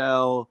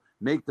 sell.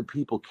 Make the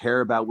people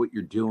care about what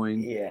you're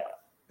doing. Yeah.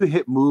 You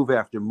hit move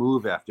after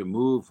move after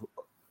move.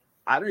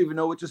 I don't even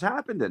know what just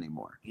happened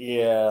anymore.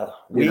 Yeah,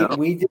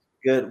 we did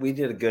good. We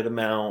did a good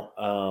amount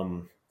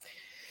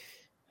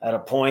at a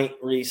point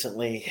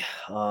recently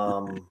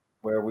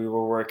where we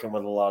were working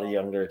with a lot of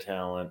younger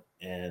talent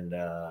and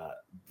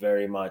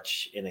very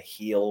much in a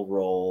heel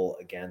role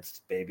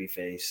against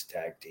babyface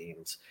tag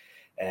teams.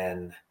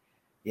 And,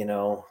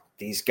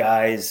 these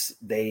guys,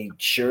 they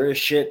sure as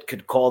shit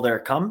could call their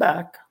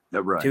comeback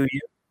to you.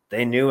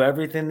 They knew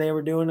everything they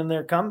were doing in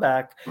their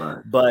comeback.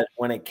 Right. But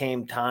when it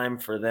came time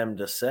for them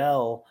to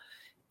sell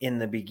in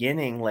the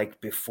beginning,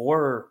 like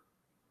before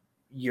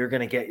you're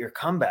going to get your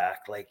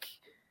comeback, like,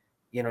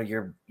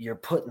 you're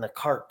putting the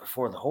cart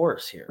before the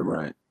horse here.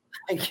 Right.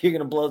 Like you're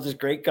going to blow this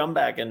great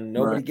comeback and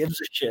nobody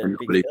gives a shit.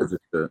 Nobody gives a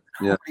shit.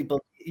 Yeah.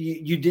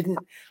 You didn't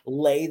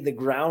lay the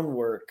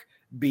groundwork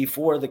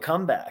before the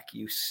comeback,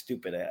 you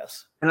stupid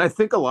ass. And I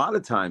think a lot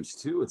of times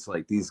too, it's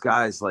like these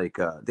guys, like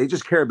they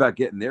just care about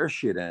getting their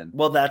shit in.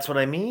 Well, that's what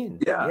I mean.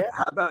 Yeah.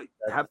 How about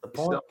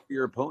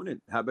your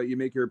opponent? How about you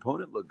make your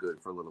opponent look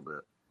good for a little bit?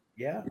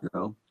 Yeah.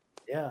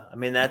 Yeah. I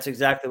mean, that's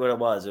exactly what it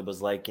was. It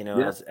was like,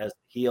 as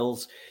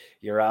heels,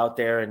 you're out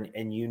there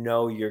and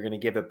you're going to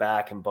give it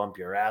back and bump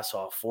your ass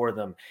off for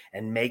them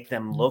and make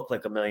them look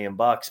like $1 million.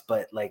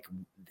 But like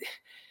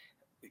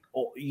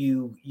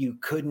you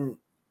couldn't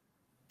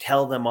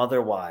tell them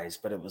otherwise,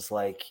 but it was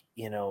like,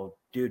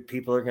 dude,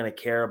 people are going to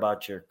care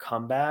about your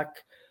comeback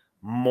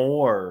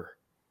more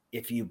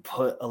if you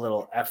put a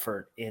little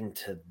effort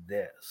into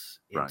this,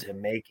 into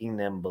making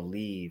them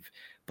believe.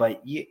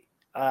 But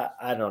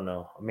I don't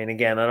know. I mean,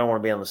 again, I don't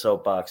want to be on the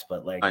soapbox,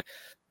 but like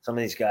some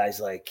of these guys,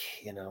 like,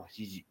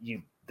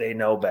 they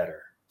know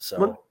better.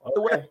 So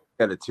the way I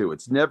get it too,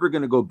 it's never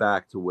going to go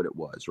back to what it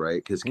was,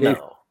 right? Because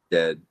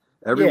dead.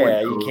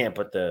 Everyone you can't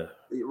put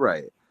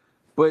right.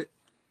 But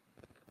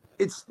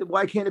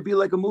why can't it be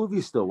like a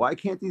movie still? Why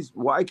can't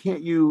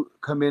you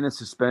come in and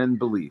suspend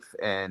belief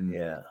and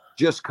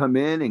just come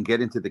in and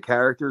get into the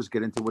characters,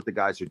 get into what the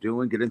guys are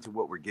doing, get into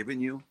what we're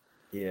giving you?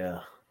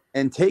 Yeah.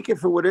 And take it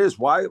for what it is.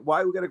 Why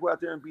we got to go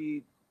out there and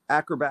be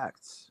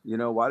acrobats?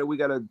 Why do we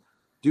got to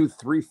do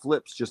 3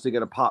 flips just to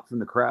get a pop from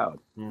the crowd?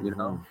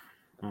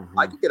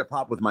 I can get a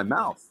pop with my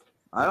mouth.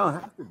 I don't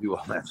have to do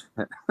all that.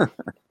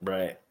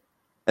 Right.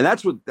 And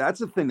that's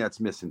the thing that's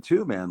missing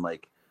too, man.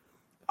 Like,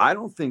 I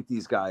don't think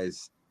these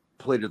guys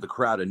play to the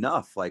crowd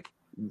enough. Like,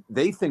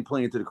 they think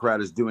playing to the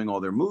crowd is doing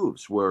all their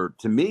moves, where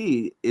to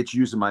me, it's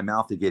using my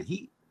mouth to get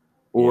heat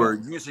or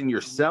using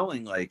your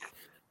selling. Like,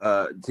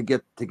 to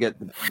get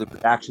the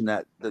reaction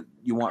that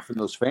you want from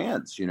those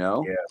fans. You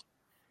know,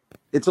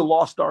 it's a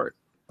lost art.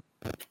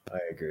 I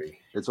agree.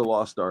 It's a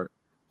lost art.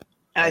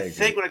 And I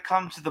think when it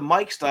comes to the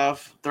mic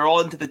stuff, they're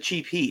all into the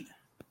cheap heat.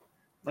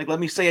 Like, let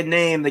me say a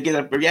name, they get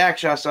a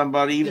reaction out of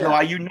somebody, even though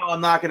I'm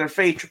not going to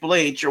fade Triple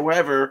H or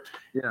whatever.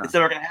 Yeah. It's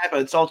never going to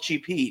happen. It's all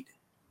cheap heat.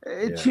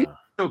 Cheap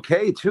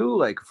okay too,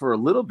 like for a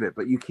little bit,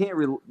 but you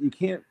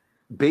can't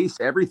base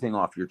everything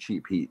off your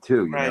cheap heat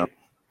too. You know,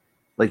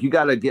 like you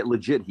got to get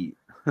legit heat.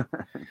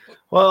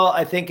 Well,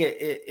 I think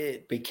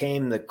it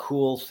became the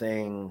cool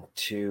thing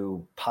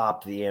to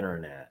pop the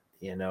internet,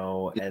 you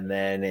know, and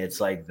then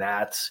it's like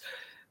that's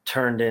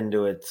turned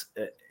into its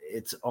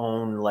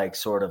own like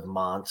sort of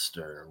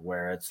monster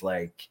where it's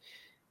like,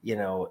 you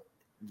know,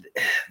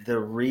 the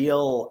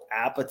real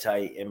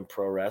appetite in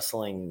pro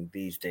wrestling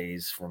these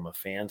days from a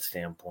fan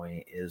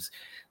standpoint is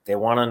they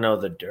want to know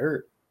the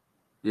dirt.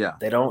 Yeah.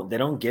 They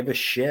don't give a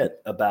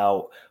shit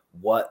about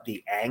what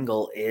the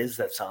angle is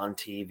that's on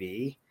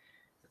TV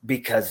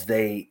because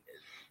they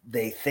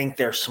think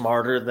they're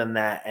smarter than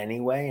that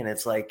anyway. And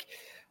it's like,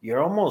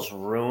 you're almost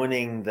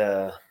ruining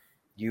the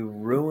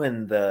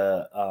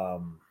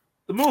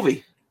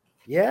movie.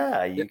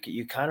 Yeah,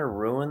 you kind of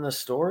ruin the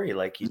story.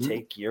 Like you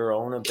take your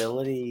own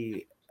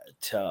ability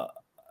to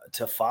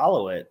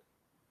follow it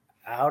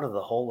out of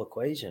the whole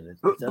equation.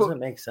 It doesn't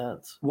make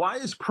sense. Why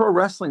is pro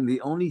wrestling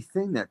the only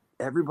thing that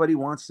everybody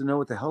wants to know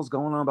what the hell's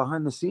going on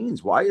behind the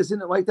scenes? Why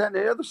isn't it like that in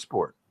any other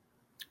sport?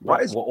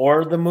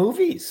 Or the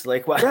movies?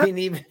 Like, I mean,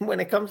 even when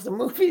it comes to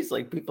movies,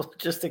 like people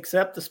just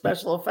accept the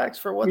special effects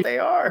for what they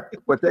are.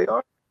 What they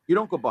are. You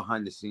don't go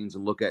behind the scenes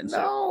and look at it and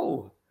say,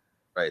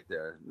 right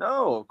there.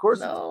 No, of course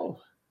no.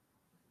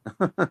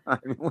 I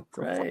mean,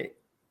 right.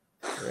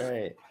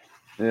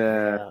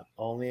 Yeah.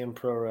 Only in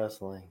pro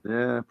wrestling.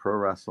 Yeah, pro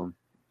wrestling.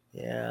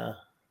 Yeah,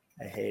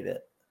 I hate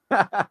it.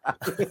 I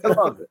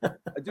love it.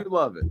 I do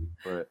love it,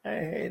 but I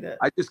hate it.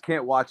 I just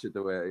can't watch it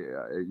the way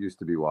it used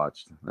to be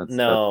watched.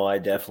 I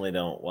definitely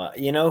don't watch.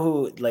 You know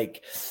who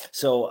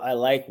so I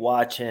like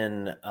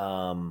watching.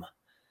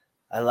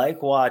 I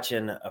like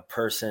watching a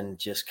person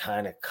just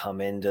kind of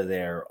come into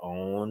their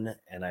own,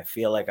 and I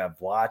feel like I've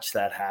watched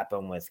that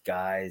happen with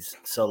guys.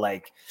 So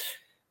like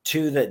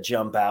two that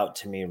jump out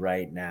to me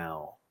right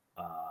now.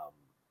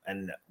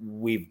 And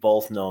we've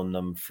both known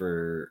them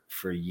for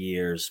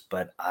years,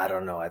 but I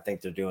don't know. I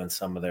think they're doing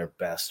some of their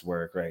best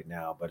work right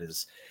now. But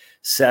is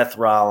Seth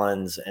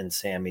Rollins and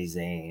Sami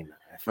Zayn?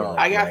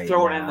 I got to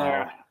throw it in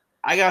there.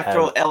 I got to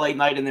throw LA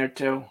Knight in there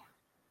too.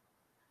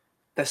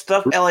 The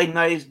stuff LA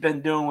Knight's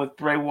been doing with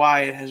Bray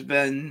Wyatt has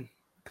been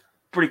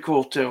pretty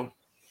cool too.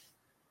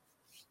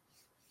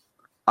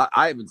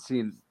 I haven't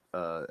seen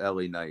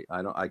LA Knight.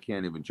 I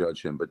can't even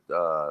judge him, but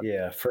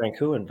Frank,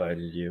 who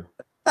invited you?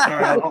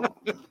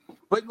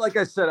 But like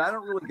I said, I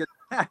don't really get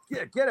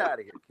out of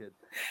here, kid.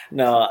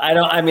 No, I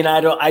don't. I mean,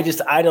 I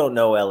don't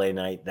know LA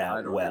Knight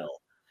that well.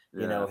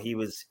 Yeah. You know, he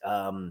was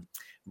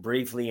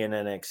briefly in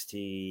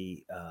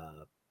NXT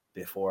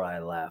before I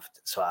left,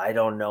 so I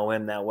don't know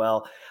him that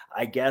well.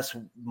 I guess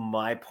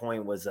my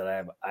point was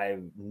that I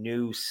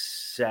knew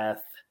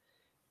Seth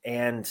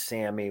and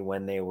Sammy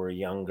when they were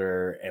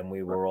younger, and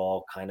we were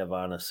all kind of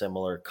on a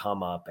similar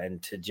come up,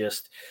 and to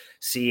just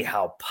see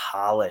how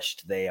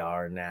polished they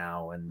are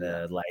now and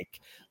the like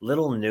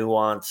little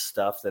nuanced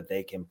stuff that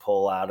they can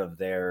pull out of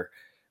their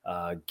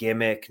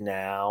gimmick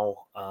now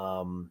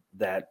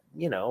that,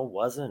 you know,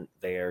 wasn't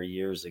there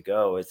years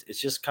ago.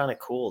 It's just kind of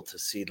cool to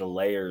see the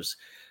layers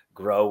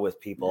grow with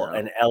people.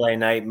 And LA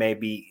Knight may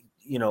be,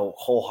 you know,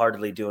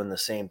 wholeheartedly doing the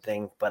same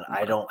thing, but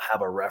I don't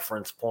have a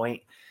reference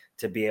point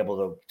to be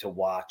able to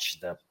watch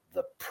the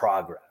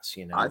progress,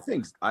 you know. I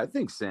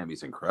think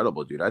Sammy's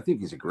incredible, dude. I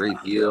think he's a great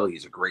heel.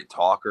 He's a great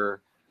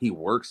talker. He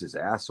works his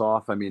ass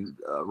off. I mean,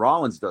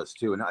 Rollins does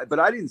too. But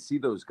I didn't see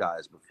those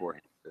guys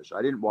beforehand.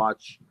 I didn't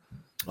watch.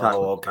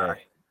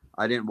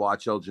 I didn't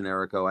watch El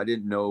Generico. I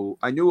didn't know.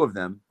 I knew of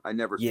them. I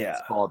never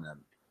saw them.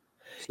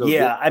 So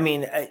I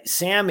mean,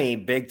 Sammy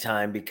big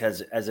time,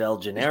 because as El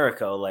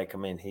Generico, like, I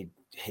mean,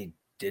 he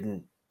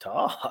didn't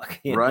talk,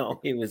 you know.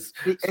 He was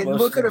and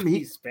look at him,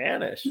 he's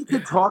Spanish. He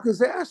could talk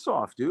his ass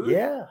off, dude.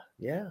 Yeah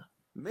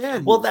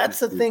Man, well, that's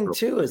the thing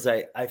too, is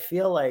I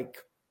feel like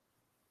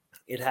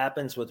it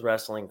happens with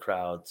wrestling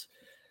crowds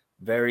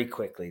very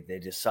quickly. They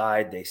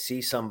decide, they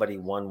see somebody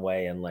one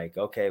way and like,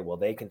 okay, well,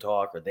 they can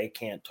talk or they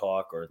can't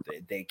talk, or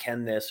they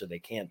can this or they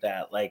can't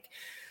that. Like,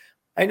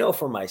 I know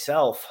for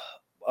myself,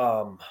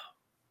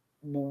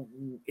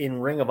 in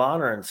Ring of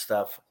Honor and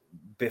stuff,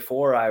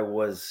 before I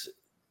was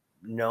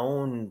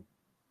known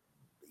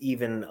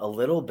even a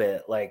little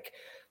bit, like,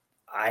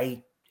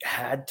 I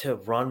had to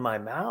run my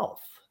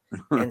mouth.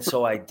 And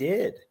so I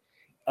did.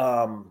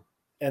 And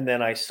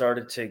then I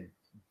started to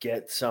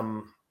get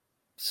some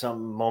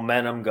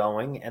momentum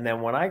going. And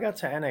then when I got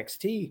to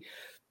NXT,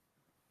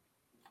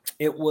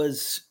 it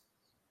was,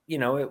 you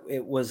know,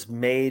 it was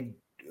made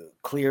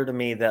clear to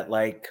me that,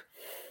 like,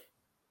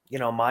 you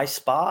know, my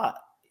spot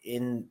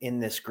in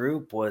this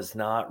group was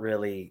not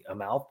really a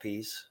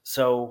mouthpiece.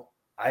 So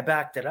I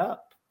backed it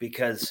up,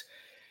 because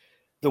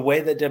the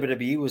way that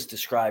WWE was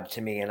described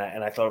to me, and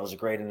I thought it was a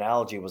great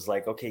analogy, was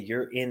like, okay,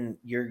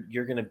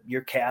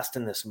 you're cast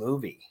in this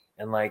movie,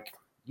 and like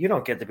you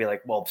don't get to be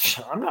like, well,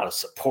 I'm not a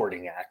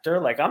supporting actor,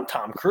 like I'm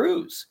Tom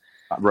Cruise.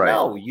 Right.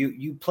 No,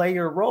 you play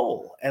your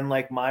role, and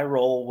like my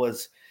role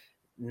was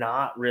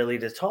not really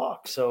to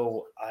talk.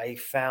 So I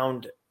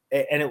found,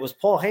 and it was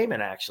Paul Heyman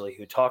actually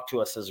who talked to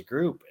us as a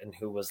group, and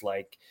who was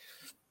like,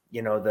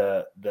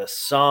 the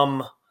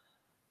sum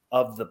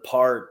of the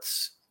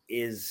parts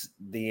is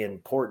the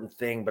important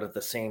thing, but at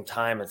the same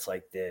time, it's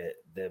like the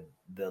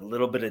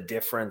little bit of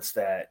difference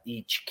that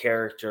each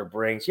character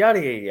brings, yada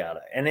yada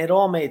yada, and it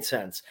all made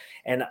sense,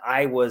 and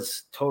I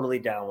was totally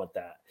down with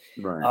that.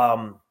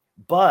 Right.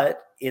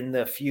 But in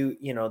the few,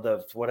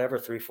 the whatever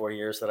 3-4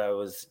 years that I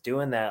was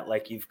doing that,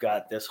 like you've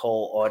got this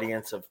whole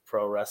audience of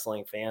pro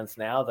wrestling fans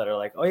now that are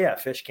like, oh yeah,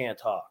 fish can't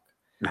talk,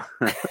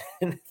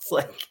 and it's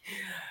like,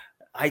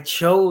 I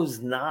chose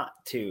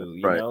not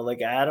to, Right.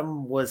 like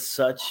Adam was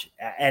such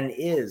and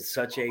is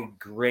such a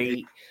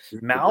great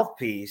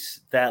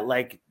mouthpiece that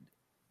like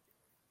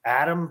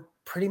Adam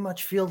pretty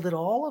much fielded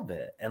all of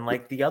it. And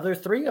like the other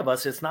three of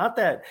us, it's not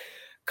that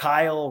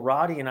Kyle,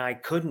 Roddy, and I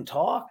couldn't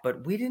talk,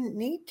 but we didn't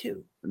need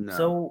to. No.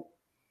 So,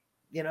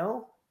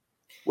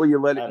 well, you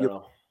let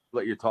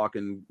your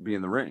talking be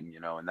in the ring,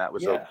 and that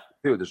was okay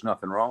too. There's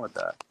nothing wrong with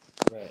that.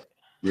 Right.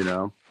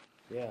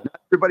 Yeah. Not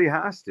everybody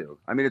has to.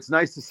 I mean, it's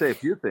nice to say a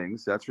few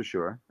things, that's for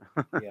sure.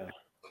 Yeah.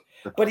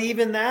 But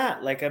even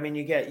that, like, I mean,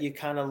 you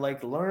kind of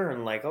like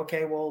learn, like,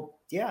 okay, well,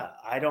 yeah,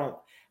 I don't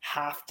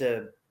have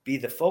to be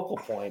the focal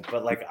point,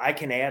 but like I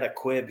can add a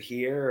quib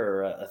here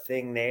or a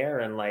thing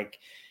there, and like,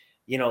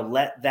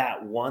 let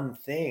that one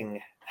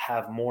thing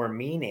have more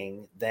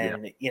meaning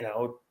than,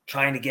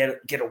 trying to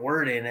get a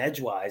word in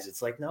edgewise.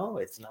 It's like, no,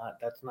 it's not.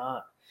 That's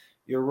not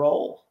your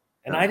role.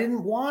 And I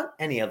didn't want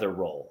any other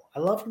role. I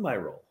loved my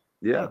role.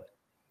 Yeah. But,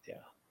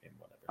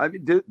 whatever. I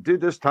mean,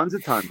 dude, there's tons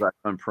of times I've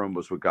done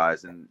promos with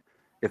guys, and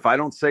if I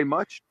don't say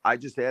much, I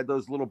just add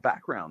those little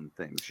background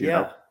things. You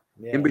know?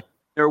 In between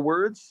their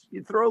words,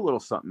 you throw a little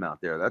something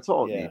out there. That's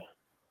all it needs.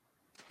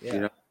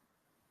 Yeah.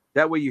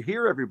 That way you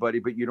hear everybody,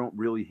 but you don't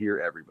really hear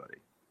everybody.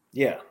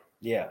 Yeah.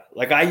 Yeah.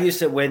 Like I used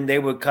to, when they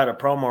would cut a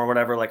promo or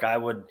whatever, like I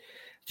would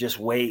just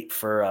wait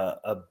for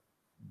a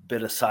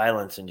bit of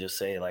silence and just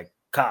say like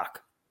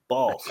cock,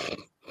 balls,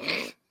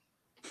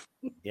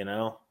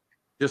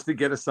 just to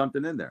get us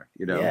something in there,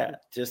 Yeah.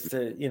 Just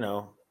to,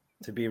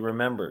 to be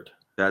remembered.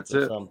 That's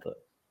it. Something.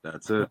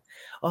 That's it.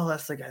 Oh,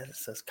 that's the guy that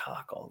says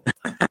cock all the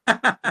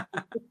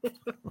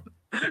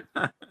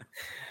time.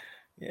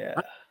 Yeah.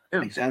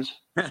 Makes sense.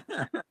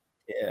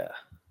 Yeah.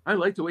 I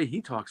like the way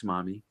he talks,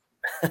 mommy.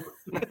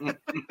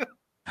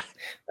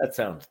 That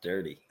sounds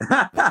dirty.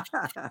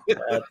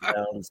 That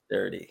sounds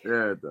dirty.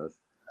 Yeah, it does.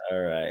 All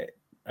right,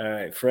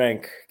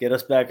 Frank, get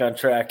us back on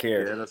track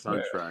here. Get us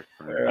on track,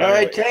 Frank. All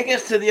right, take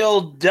us to the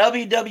old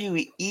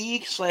WWE/F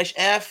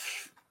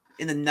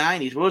in the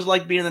 90s. What was it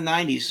like being in the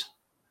 90s?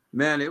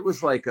 Man, it was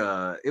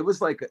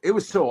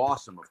so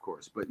awesome, of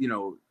course. But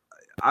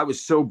I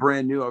was so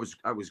brand new.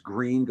 I was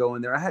green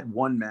going there. I had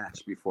one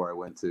match before I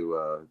went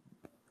to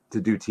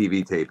do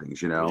TV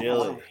tapings.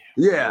 Really?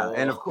 Yeah,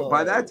 and of course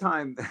by that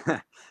time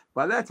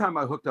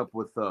I hooked up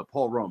with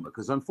Paul Roma,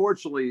 because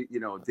unfortunately,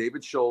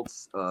 David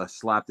Schultz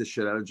slapped the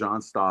shit out of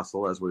John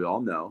Stossel, as we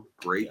all know.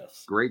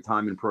 Great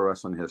time in pro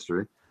wrestling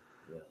history.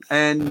 Yes.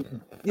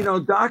 And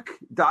Doc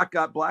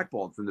got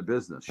blackballed from the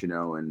business,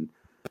 and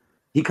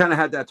he kind of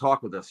had that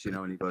talk with us,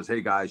 and he goes,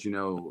 "Hey guys,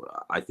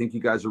 I think you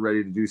guys are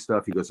ready to do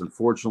stuff." He goes,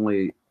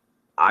 "Unfortunately,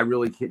 I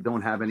really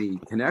don't have any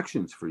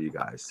connections for you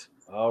guys."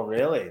 Oh,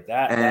 really?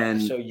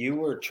 So you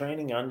were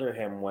training under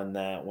him when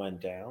that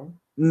went down?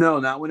 No,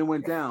 not when it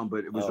went down,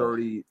 but it was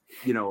already,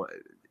 he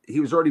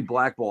was already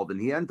blackballed, and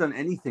he hadn't done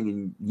anything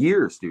in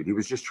years, dude. He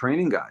was just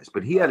training guys,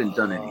 but he hadn't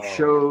done any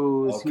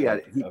shows.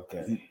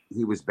 Okay,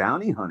 he was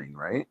bounty hunting,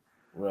 right?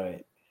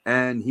 Right.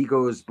 And he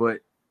goes,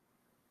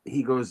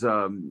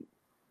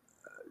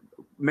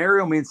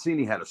 Mario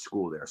Mancini had a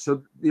school there.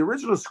 So the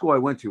original school I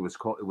went to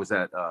was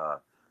at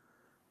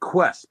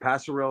Quest,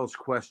 Passarella's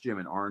Quest Gym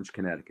in Orange,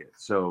 Connecticut.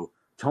 So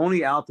Tony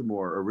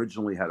Altimore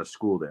originally had a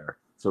school there.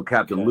 So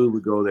Captain Lou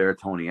would go there.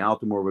 Tony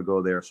Altimore would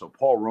go there. So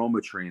Paul Roma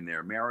trained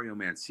there. Mario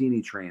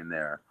Mancini trained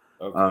there.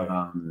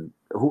 Okay.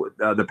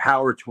 The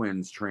Power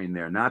Twins trained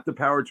there. Not the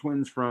Power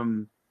Twins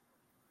from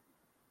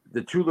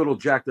the two little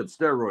jacked up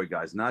steroid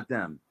guys. Not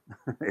them.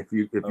 if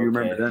you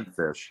remember them,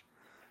 fish.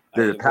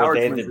 The Power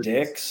Twins. The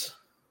Dicks?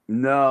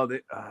 No, the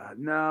Did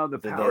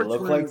Power they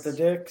look Twins, like the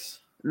Dicks?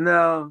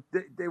 No,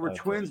 they were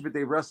twins, but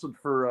they wrestled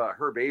for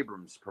Herb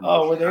Abrams promotion.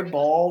 Oh, were they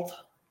bald?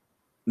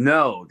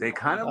 No, they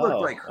kind of looked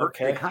like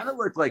they kind of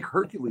looked like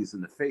Hercules in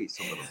the face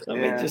a little bit. I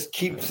mean, just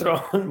keep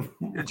throwing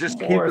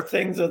more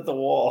things at the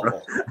wall,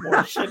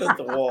 more shit at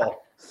the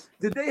wall.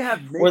 Did they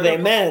have makeup? Were they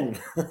men?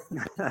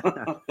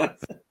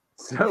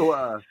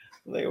 So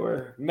they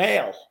were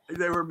male.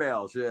 They were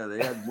males. Yeah,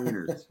 they had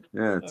wieners.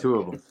 Yeah, two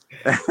of them.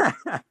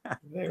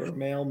 They were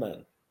male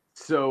men.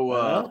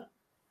 So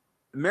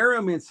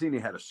Mario Mancini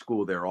had a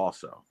school there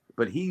also,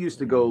 but he used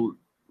to go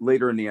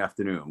later in the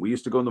afternoon. We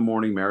used to go in the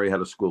morning. Mary had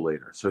a school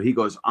later. So he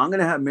goes, I'm going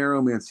to have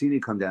Mario Mancini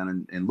come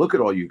down and look at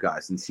all you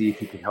guys and see if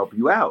he can help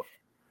you out.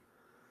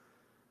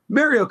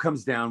 Mario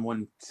comes down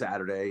one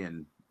Saturday,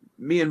 and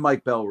me and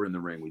Mike Bell were in the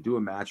ring. We do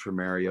a match for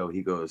Mario.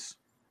 He goes,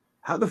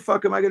 how the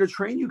fuck am I going to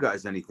train you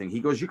guys anything? He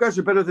goes, you guys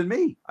are better than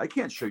me. I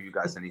can't show you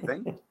guys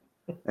anything.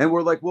 And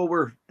we're like, well,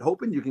 we're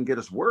hoping you can get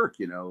us work,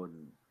 you know,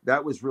 and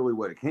that was really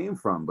what it came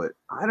from. But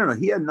I don't know.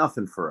 He had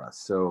nothing for us.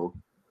 So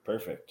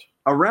perfect.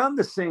 Around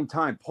the same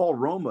time, Paul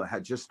Roma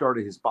had just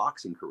started his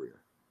boxing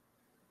career.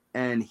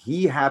 And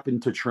he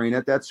happened to train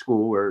at that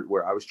school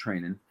where I was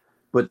training.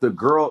 But the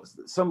girl,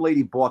 some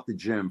lady bought the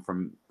gym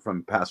from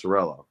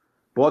Passarello,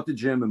 bought the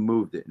gym and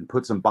moved it and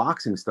put some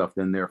boxing stuff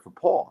in there for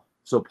Paul.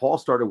 So Paul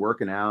started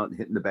working out and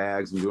hitting the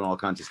bags and doing all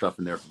kinds of stuff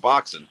in there for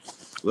boxing.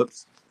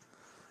 Whoops.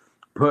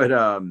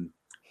 But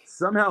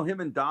somehow him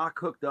and Doc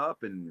hooked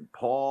up, and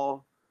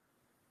Paul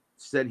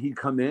said he'd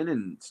come in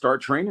and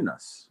start training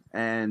us.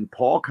 And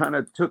Paul kind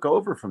of took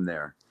over from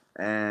there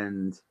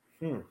and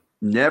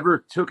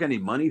never took any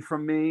money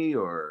from me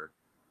or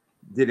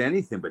did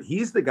anything. But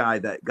he's the guy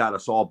that got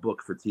us all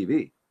booked for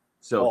TV.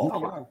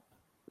 So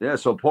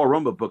so Paul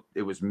Roma booked.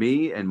 It was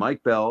me and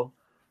Mike Bell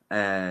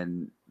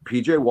and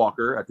PJ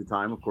Walker at the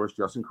time, of course,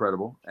 just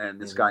incredible, and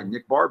this guy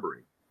Nick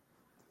Barbary.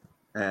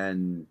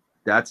 And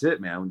that's it,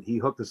 man. He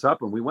hooked us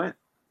up and we went.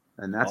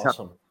 And that's how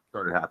it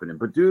started happening.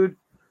 But dude,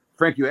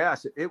 Frank, you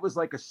asked, it was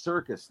like a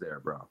circus there,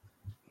 bro.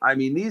 I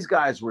mean, these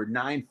guys were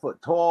 9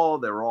 foot tall.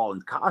 They were all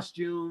in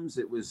costumes.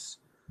 It was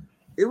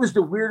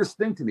the weirdest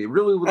thing to me. It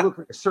really would look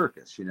like a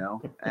circus, you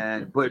know?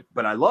 And but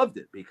I loved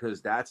it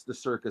because that's the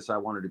circus I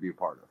wanted to be a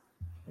part of.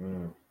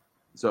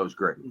 So it was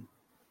great.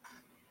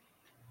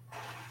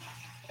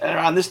 And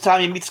around this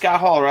time, you meet Scott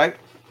Hall, right?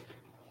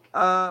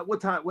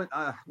 What time?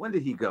 When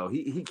did he go?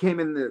 He came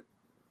in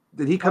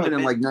did he come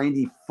in like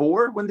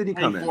 94? When did he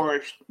come in?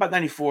 About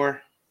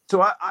 94.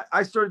 So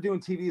I started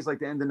doing TVs like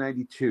the end of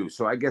 92.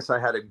 So I guess I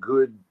had a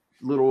good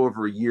little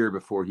over a year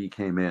before he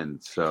came in.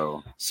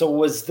 So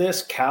was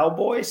this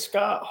Cowboy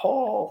Scott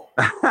Hall?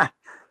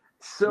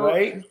 So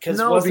right?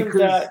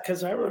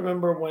 Because I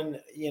remember when,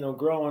 you know,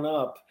 growing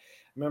up,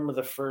 I remember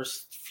the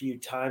first few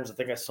times I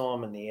think I saw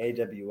him in the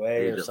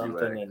AWA or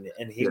something,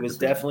 and he was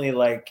definitely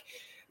like,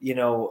 you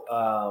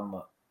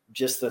know,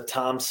 just the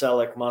Tom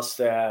Selleck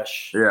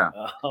mustache.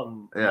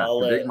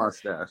 The big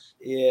mustache.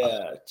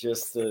 Yeah,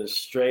 just the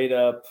straight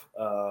up,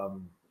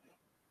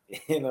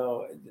 you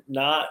know,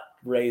 not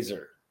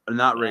razor.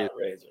 Not razor.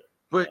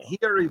 But he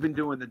had already been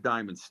doing the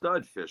Diamond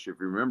Stud fish. If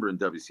you remember in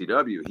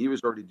WCW, he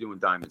was already doing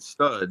Diamond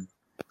Stud.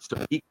 So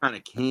he kind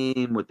of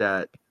came with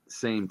that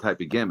same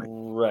type of gimmick.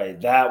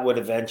 Right. That would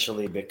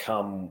eventually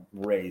become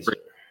razor.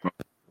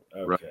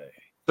 Okay. Right.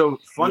 So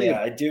funny.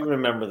 Yeah, I do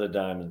remember the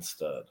Diamond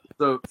Stud.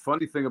 So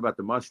funny thing about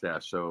the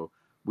mustache. So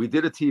we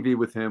did a TV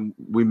with him.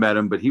 We met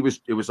him, but it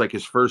was like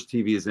his first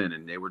TV is in,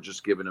 and they were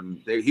just giving him.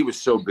 He was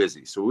so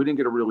busy, so we didn't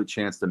get a really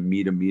chance to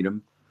meet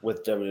him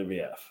with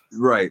WWF.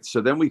 Right.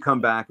 So then we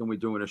come back and we're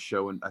doing a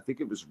show, and I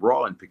think it was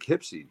Raw in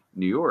Poughkeepsie,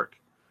 New York,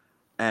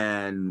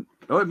 and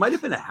it might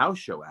have been a house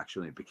show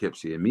actually in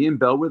Poughkeepsie, and me and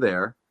Bell were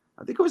there.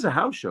 I think it was a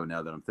house show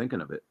now that I'm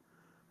thinking of it.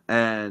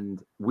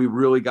 And we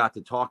really got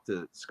to talk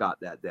to Scott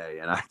that day.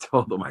 And I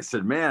told him, I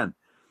said, man,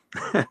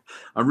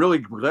 I'm really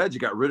glad you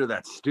got rid of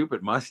that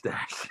stupid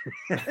mustache.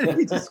 And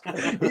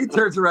he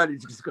turns around and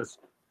he just goes,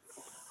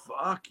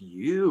 fuck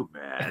you,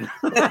 man.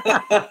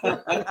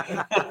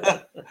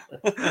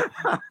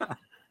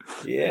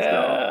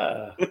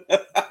 Yeah.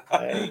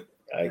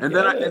 And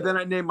then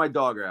I named my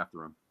dog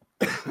after him.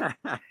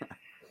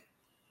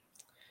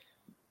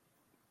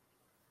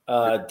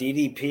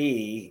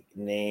 DDP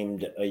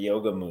named a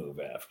yoga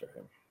move after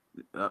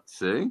him.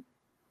 See?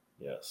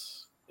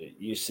 Yes. It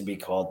used to be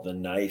called the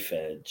knife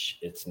edge.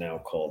 It's now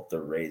called the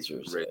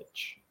razor's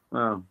edge.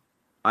 Well,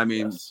 I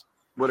mean,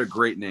 what a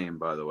great name,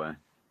 by the way.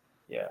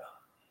 Yeah.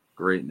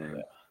 Great name.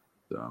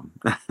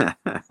 Yeah. So.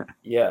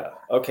 Yeah.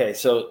 Okay.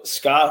 So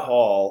Scott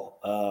Hall.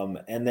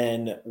 And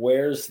then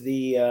where's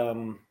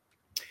the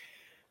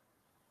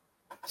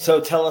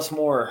so tell us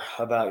more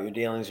about your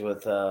dealings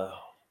with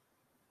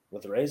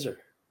Razor.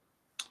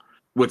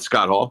 With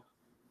Scott Hall?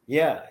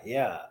 Yeah.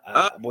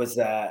 Was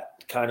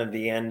that kind of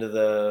the end of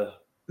the?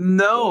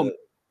 No,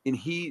 and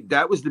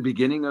that was the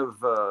beginning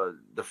of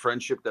the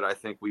friendship that I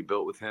think we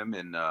built with him.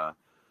 And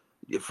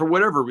for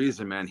whatever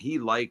reason, man, he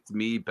liked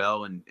me,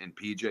 Bell, and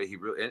PJ. He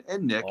really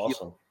and Nick,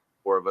 awesome.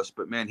 Four of us,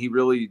 but man, he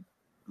really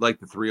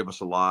liked the three of us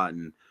a lot.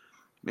 And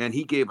man,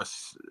 he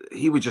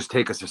would just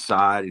take us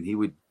aside and he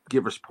would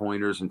give us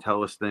pointers and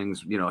tell us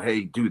things, you know,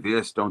 hey, do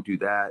this, don't do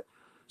that.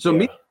 So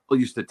me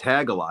used to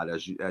tag a lot,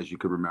 as you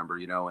could remember,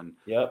 you know, and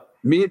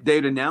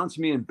they'd announce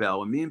me and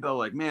Bell,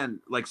 like, man,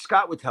 like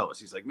Scott would tell us,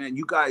 he's like, man,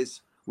 you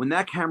guys, when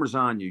that camera's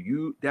on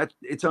you,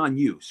 it's on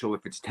you. So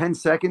if it's 10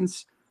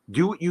 seconds,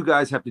 do what you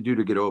guys have to do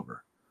to get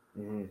over.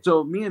 Mm-hmm.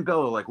 So me and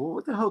Bell are like, well,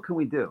 what the hell can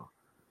we do?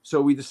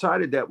 So we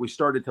decided that we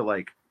started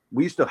to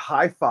we used to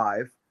high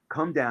five,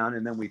 come down,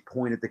 and then we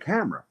point at the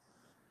camera.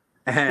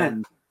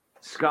 And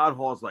Scott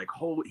Hall's like,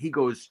 he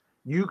goes,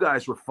 you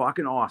guys were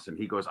fucking awesome.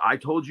 He goes, I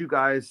told you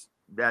guys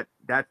that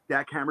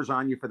camera's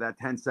on you for that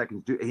 10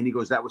 seconds. And he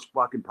goes, that was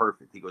fucking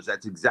perfect. He goes,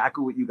 that's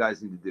exactly what you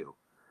guys need to do.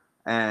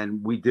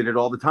 And we did it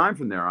all the time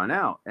from there on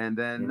out. And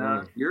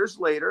then years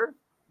later,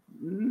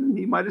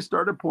 he might have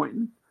started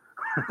pointing.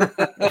 They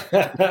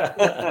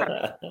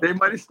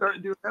might have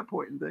started doing that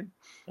pointing thing.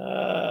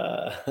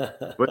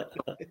 But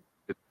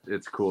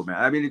it's cool, man.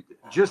 I mean,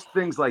 just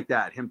things like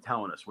that. Him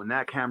telling us when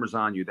that camera's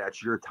on you,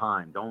 that's your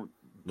time. Don't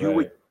do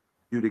what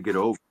you do to get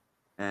over.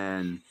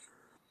 And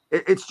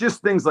it's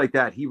just things like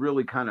that. He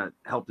really kind of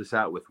helped us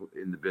out with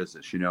in the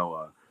business.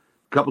 A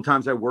couple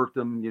times I worked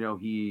him.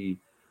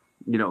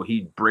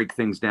 He'd break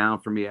things down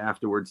for me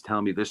afterwards,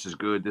 tell me this is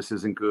good, this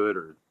isn't good,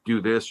 or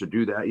do this or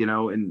do that.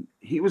 And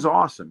he was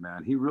awesome,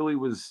 man. He really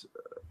was.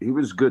 He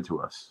was good to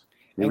us.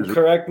 And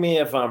correct me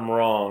if I'm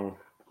wrong.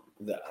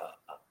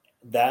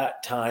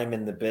 That time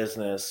in the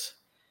business,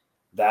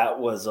 that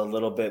was a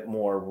little bit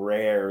more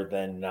rare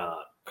than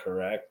not.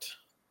 Correct?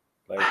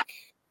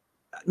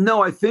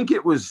 No, I think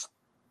it was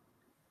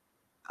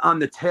on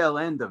the tail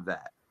end of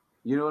that.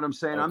 You know what I'm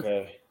saying?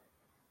 Okay.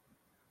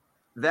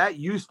 That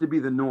used to be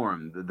the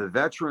norm. The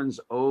veterans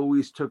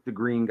always took the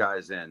green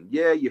guys in.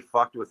 Yeah, you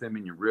fucked with him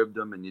and you ribbed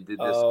them and you did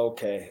this.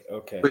 Okay.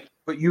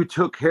 But you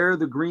took care of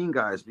the green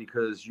guys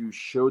because you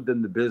showed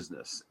them the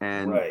business.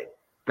 And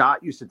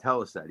Scott used to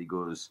tell us that. He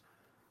goes,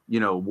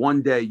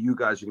 one day you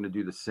guys are going to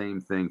do the same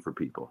thing for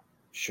people.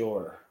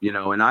 Sure.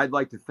 And I'd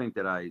like to think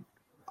that I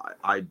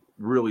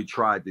really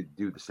tried to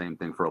do the same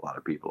thing for a lot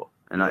of people.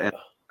 And I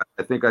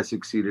think I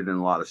succeeded in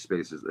a lot of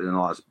spaces, in a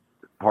lot of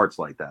parts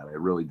like that. I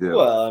really do.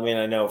 Well, I mean,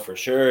 I know for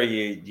sure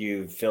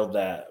you filled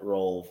that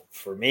role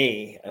for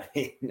me. I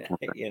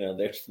mean,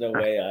 there's no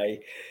way I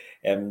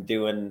am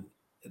doing.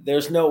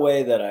 There's no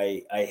way that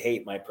I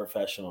hate my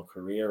professional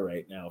career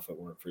right now if it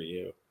weren't for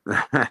you.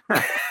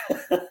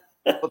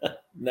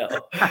 No,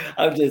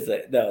 I'm just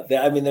saying. No,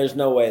 I mean, there's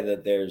no way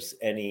that there's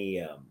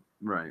any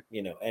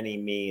any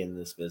me in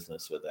this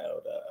business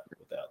without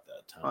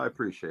that time. I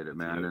appreciate it,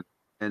 man.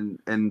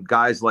 And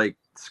guys like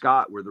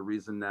Scott were the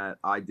reason that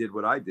I did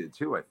what I did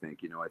too. I think,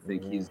 I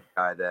think he's the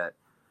guy that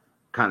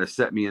kind of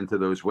set me into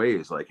those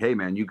ways. Like, hey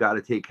man, you got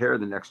to take care of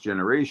the next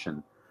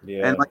generation.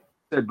 Yeah. And like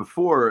I said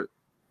before,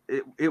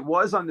 it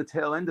was on the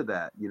tail end of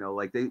that,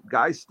 like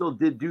guys still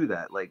did do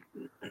that. Like,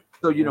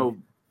 so,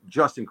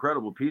 Just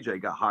Incredible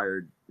PJ got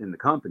hired in the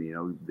company,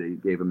 they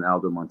gave him the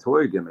Aldo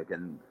Montoya gimmick,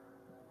 and,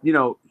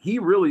 he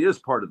really is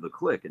part of the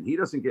clique and he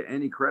doesn't get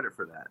any credit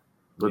for that.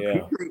 But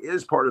PJ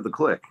is part of the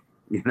clique.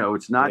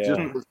 It's not just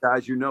those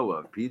guys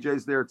of.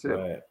 PJ's there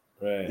too.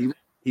 Right.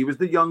 He was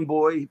the young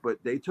boy, but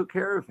they took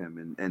care of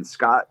him, and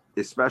Scott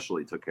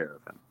especially took care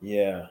of him.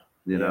 Yeah.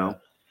 You know?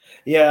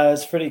 Yeah,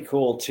 it's pretty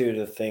cool too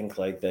to think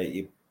like that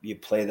you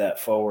play that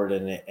forward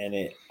and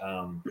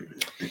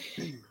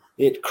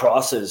it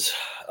crosses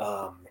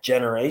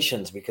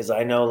generations, because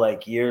I know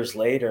like years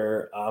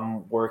later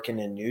I'm working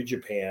in New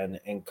Japan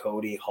and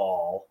Cody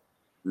Hall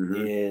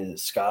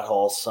is Scott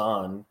Hall's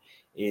son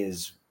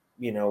is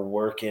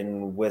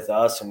working with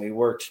us, and we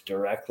worked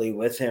directly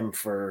with him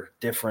for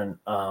different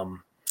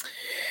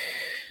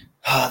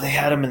they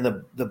had him in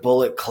the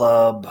Bullet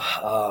Club,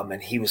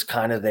 and he was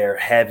kind of there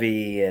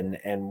heavy,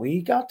 and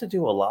we got to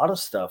do a lot of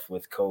stuff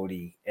with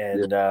Cody,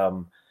 and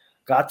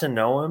got to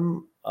know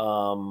him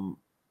on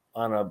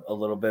a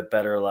little bit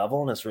better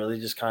level. And it's really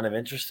just kind of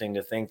interesting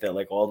to think that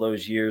like all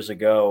those years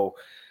ago,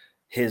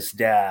 his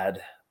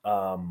dad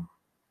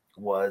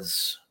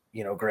was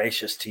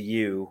gracious to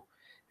you,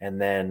 and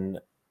then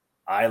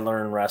I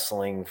learned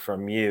wrestling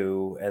from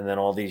you. And then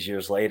all these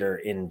years later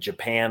in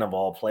Japan, of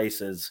all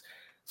places,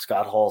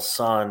 Scott Hall's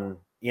son,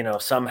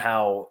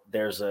 somehow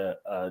there's a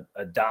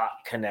dot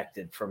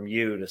connected from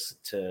you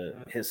to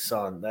his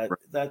son.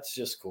 That's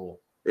just cool.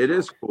 It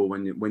is cool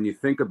when you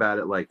think about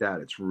it like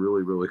that. It's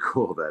really, really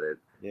cool that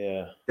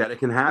it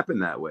can happen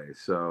that way.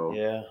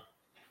 So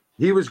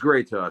he was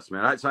great to us,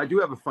 man. So I do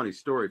have a funny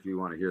story if you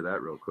want to hear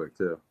that real quick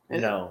too.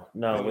 No,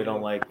 we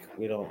don't,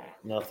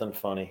 nothing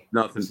funny.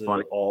 Nothing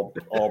funny. All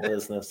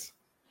business.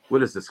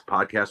 What is this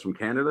podcast from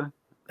Canada?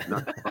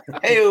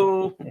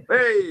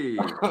 Hey.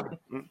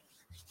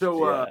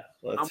 So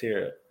let's hear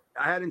it.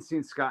 I hadn't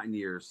seen Scott in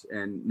years,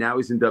 and now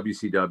he's in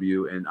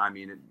WCW, and I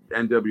mean,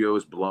 NWO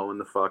is blowing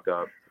the fuck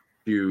up,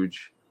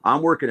 huge.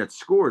 I'm working at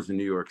Scores in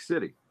New York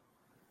City,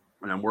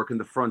 and I'm working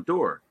the front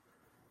door.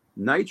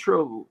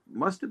 Nitro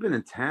must have been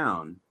in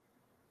town,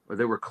 or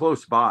they were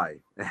close by,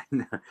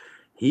 and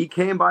he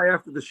came by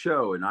after the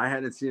show, and I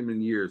hadn't seen him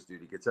in years,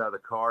 dude. He gets out of the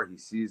car, he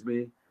sees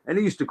me, and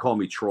he used to call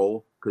me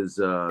Troll, because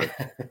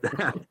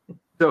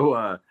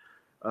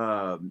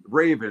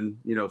Raven,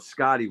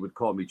 Scotty would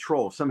call me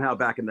Troll. Somehow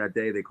back in that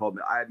day, they called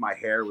me, my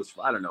hair was,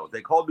 I don't know,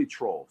 they called me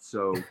Troll.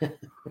 So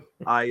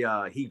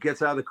he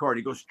gets out of the car and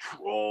he goes,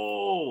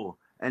 Troll.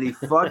 And he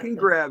fucking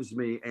grabs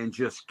me and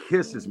just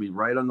kisses me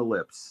right on the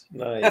lips.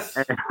 Nice.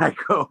 And I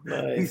go,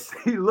 nice.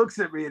 He looks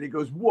at me and he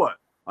goes, what?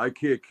 I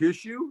can't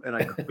kiss you? And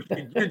I go,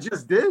 you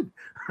just did.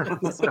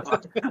 So,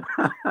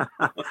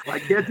 I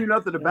can't do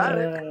nothing about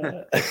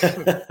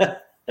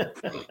it.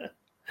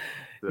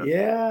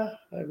 Yeah,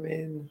 I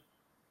mean,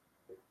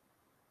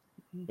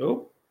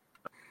 oh,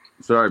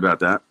 Sorry about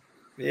that.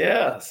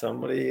 yeah,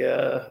 somebody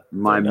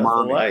My turned out the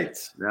mommy.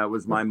 lights. That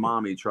was my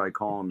mommy. Try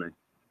calling me.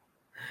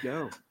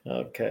 No.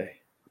 Okay.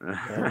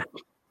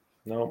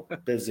 No,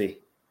 busy.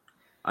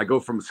 I go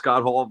from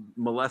Scott Hall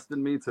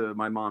molesting me to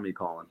my mommy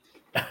calling.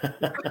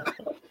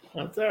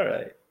 That's all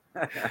right.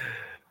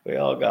 We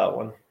all got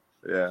one.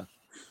 Yeah.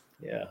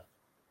 Yeah.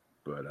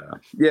 But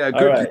yeah, All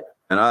good. right.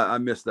 And I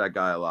miss that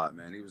guy a lot,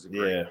 man. He was a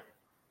great. Yeah.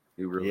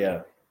 He really.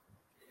 Yeah.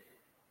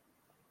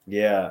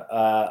 Yeah.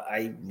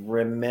 I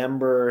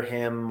remember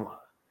him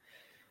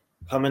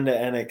coming to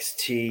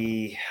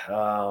NXT.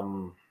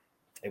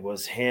 It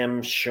was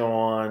him,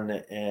 Sean,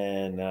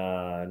 and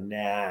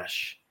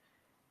Nash.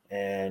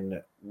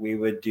 And we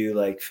would do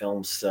like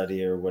film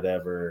study or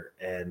whatever.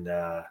 And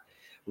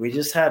we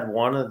just had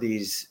one of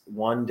these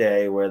one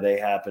day where they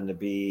happened to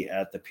be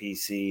at the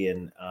PC,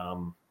 and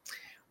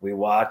we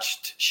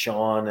watched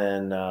Sean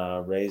and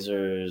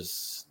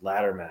Razor's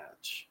ladder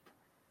match.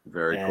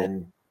 Very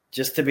and cool.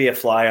 Just to be a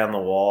fly on the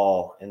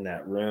wall in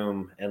that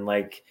room, and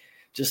like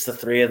just the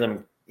three of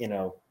them,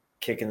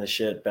 kicking the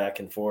shit back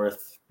and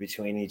forth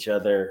between each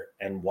other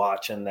and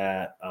watching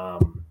that.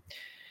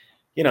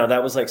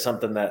 That was like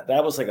something that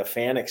was like a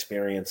fan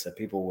experience that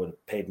people would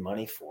have paid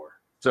money for.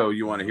 So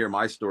you want to hear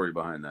my story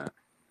behind that?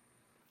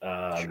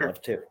 I'd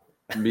love to.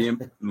 Me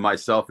and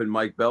myself and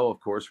Mike Bell,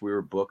 of course, we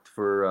were booked at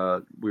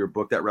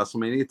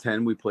WrestleMania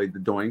 10. We played the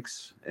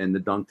Doinks and the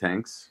Dunk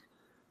Tanks,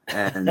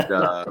 and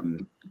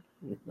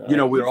Nice.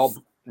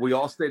 we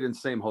all stayed in the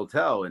same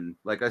hotel. And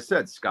like I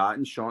said, Scott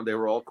and Sean, they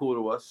were all cool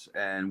to us,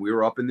 and we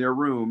were up in their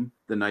room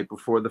the night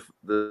before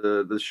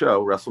the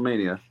show,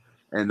 WrestleMania.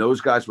 And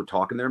those guys were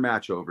talking their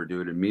match over,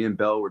 dude. And me and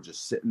Bell were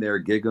just sitting there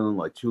giggling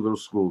like two little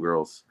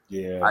schoolgirls.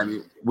 Yeah. I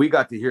mean, we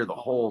got to hear the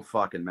whole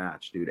fucking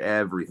match, dude.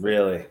 Everything.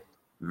 Really?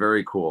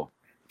 Very cool.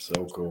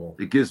 So cool.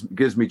 It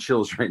gives me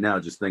chills right now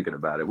just thinking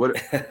about it. What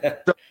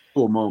a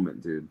cool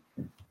moment, dude.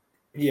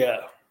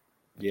 Yeah.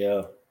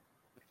 Yeah.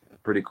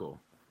 Pretty cool.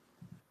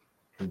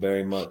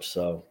 Very much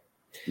so.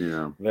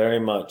 Very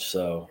much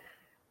so.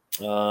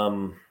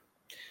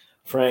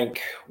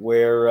 Frank,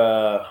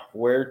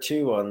 where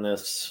to on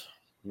this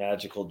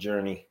magical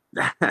journey?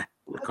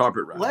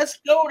 Carpet ride. Let's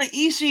go to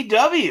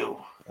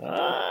ECW.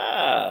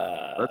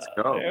 Let's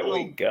go. There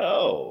we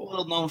go.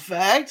 Little known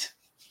fact.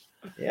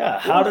 Yeah.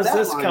 How does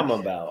this like? come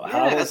about?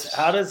 Yes.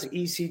 How does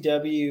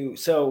ECW?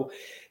 So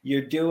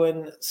you're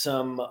doing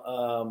some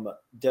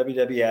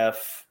WWF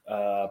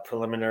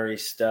preliminary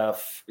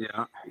stuff.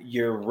 Yeah.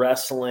 You're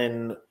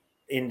wrestling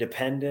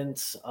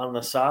independents on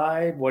the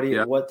side. What do you?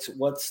 Yeah. What's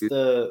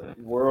the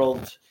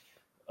world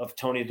of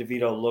Tony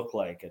DeVito look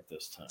like at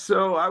this time?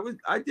 So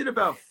I did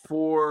about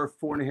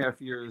 4.5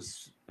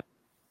 years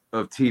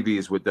of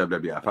TVs with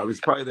WWF. I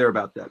was probably there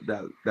about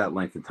that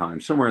length of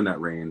time, somewhere in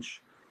that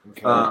range.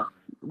 Okay.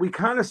 We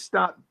kind of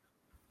stopped.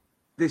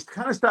 They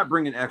kind of stopped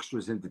bringing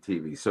extras into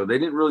TV, so they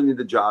didn't really need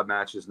the job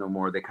matches no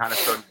more. They kind of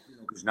started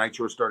because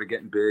Nitro started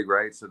getting big,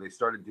 right? So they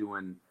started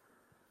doing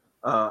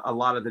a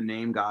lot of the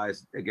name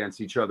guys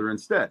against each other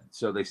instead.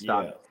 So they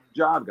stopped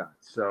job guys.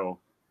 So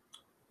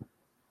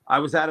I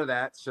was out of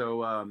that.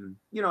 So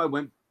I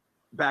went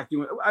back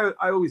doing. I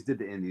always did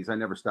the indies. I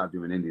never stopped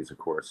doing indies, of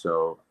course.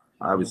 So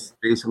I was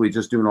basically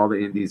just doing all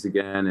the indies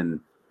again. And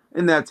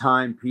in that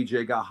time,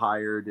 PJ got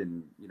hired,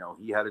 and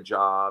he had a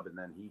job, and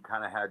then he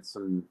kind of had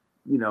some.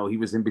 He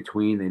was in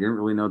between. They didn't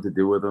really know what to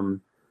do with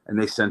him, and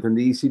they sent him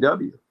to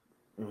ECW.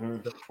 Mm-hmm.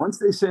 Once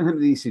they sent him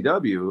to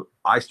ECW,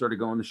 I started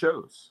going to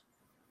shows.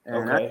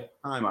 And at the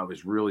time, I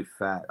was really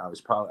fat. I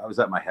was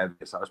at my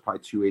heaviest. I was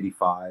probably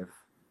 285,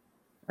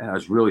 and I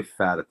was really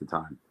fat at the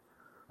time.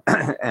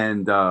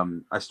 And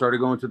I started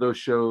going to those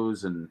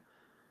shows, and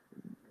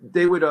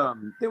they would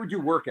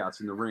do workouts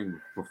in the ring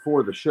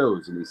before the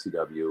shows in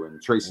ECW,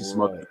 and Tracy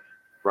Smoke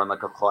run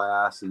like a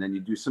class, and then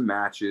you do some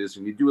matches,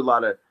 and you do a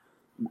lot of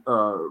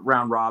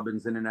round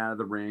robins in and out of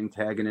the ring,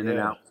 tagging in and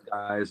out with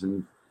guys,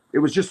 and it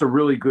was just a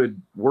really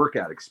good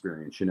workout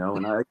experience, and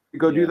I could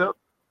go do those.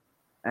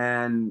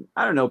 And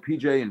I don't know,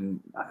 PJ and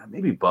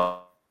maybe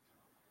Bub.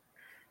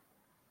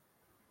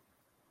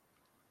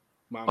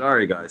 Mom.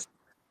 Sorry, guys.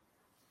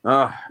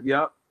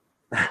 Yep.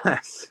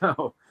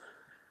 So,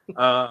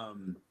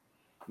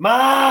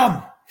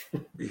 Mom.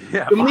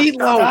 Yeah. The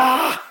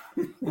meatloaf.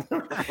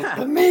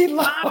 The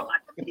meatloaf.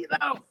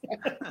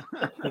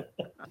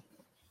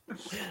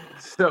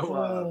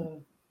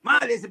 So, Mom,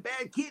 there's a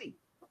bad kitty.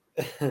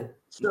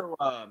 So,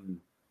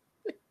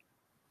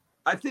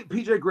 I think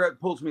PJ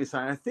pulls me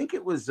aside. I think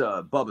it was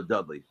Bubba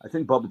Dudley. I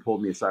think Bubba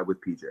pulled me aside with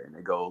PJ, and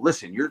they go,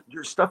 "Listen, your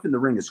stuff in the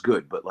ring is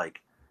good, but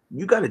like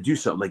you got to do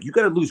something. Like you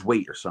got to lose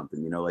weight or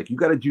something. Like you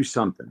got to do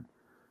something."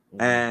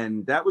 Mm-hmm.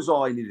 And that was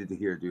all I needed to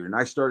hear, dude. And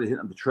I started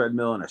hitting the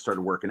treadmill, and I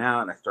started working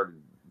out, and I started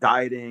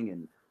dieting,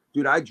 and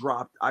dude, I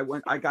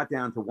got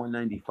down to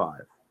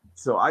 195.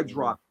 So I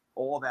dropped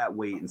all that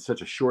weight in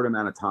such a short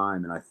amount of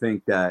time, and I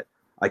think that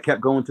I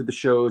kept going to the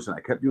shows, and I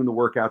kept doing the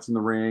workouts in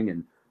the ring,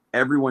 and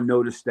everyone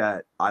noticed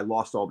that I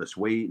lost all this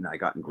weight and I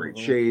got in great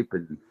shape.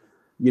 And,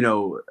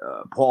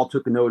 Paul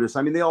took notice.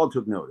 I mean, they all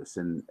took notice,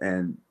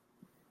 and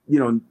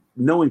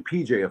knowing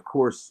PJ, of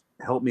course,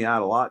 helped me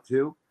out a lot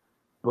too.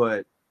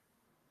 But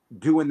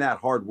doing that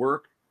hard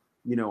work,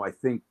 I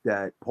think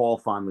that Paul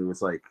finally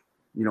was like,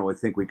 I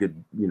think we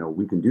could,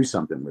 we can do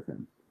something with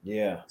him.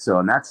 Yeah. So,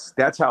 and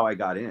that's how I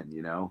got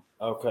in,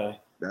 Okay.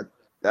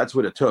 That's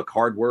what it took.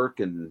 Hard work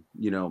and,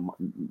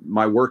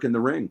 my work in the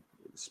ring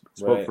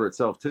spoke for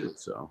itself too.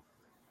 So,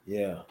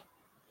 yeah.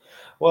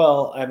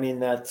 Well, I mean,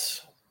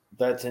 that's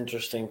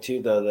interesting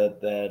too, though,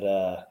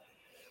 that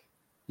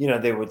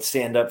they would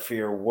stand up for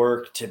your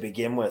work to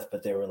begin with,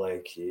 but they were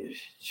like,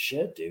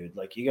 shit, dude,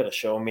 like, you got to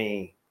show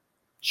me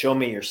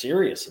you're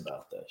serious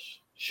about this.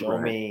 Show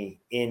me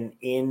in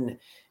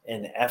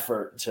an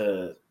effort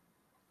to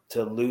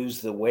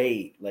lose the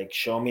weight. Like,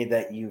 show me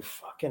that you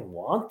fucking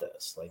want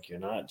this. Like, you're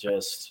not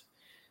just,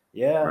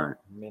 I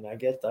mean, I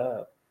get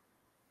that.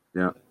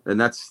 Yeah. And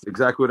that's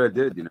exactly what I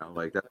did,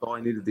 like that's all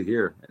I needed to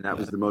hear. And that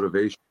was the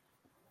motivation.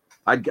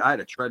 I had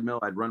a treadmill.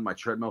 I'd run my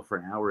treadmill for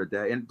an hour a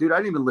day. And dude, I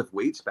didn't even lift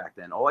weights back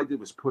then. All I did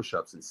was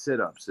push-ups and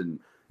sit-ups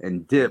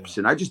and dips.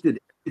 And I just did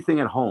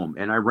everything at home.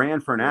 And I ran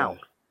for an hour.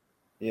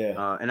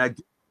 Yeah. And I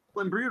did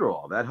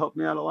Limbrito. That helped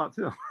me out a lot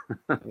too.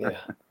 Yeah.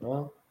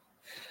 Well,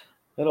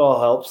 it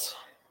all helps.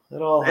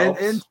 It all helps.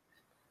 And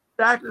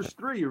Stackers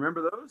 3, you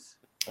remember those?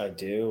 I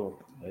do.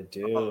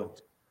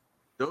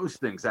 Those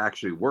things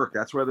actually work.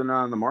 That's why they're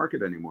not on the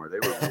market anymore. They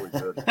were really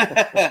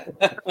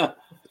good.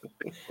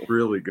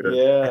 Really good.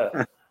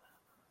 Yeah.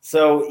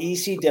 So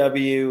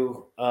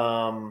ECW,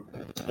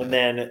 and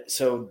then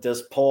so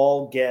does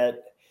Paul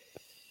get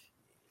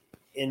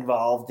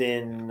involved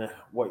in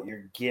what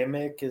your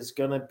gimmick is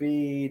going to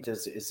be?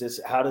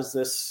 How does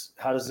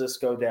this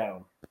go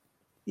down?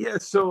 Yeah.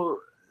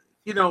 So,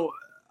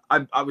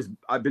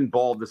 I've been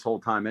bald this whole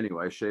time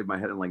anyway. I shaved my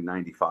head in like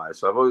 95.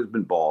 So I've always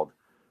been bald,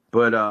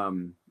 but,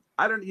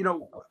 I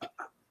don't,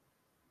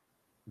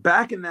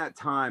 back in that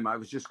time, I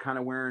was just kind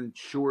of wearing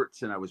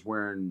shorts and I was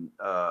wearing,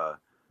 a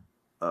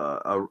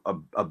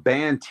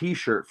band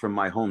T-shirt from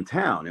my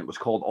hometown. It was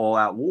called All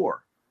Out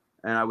War,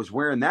 and I was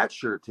wearing that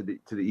shirt to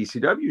the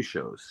ECW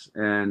shows.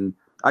 And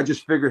I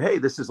just figured, hey,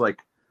 this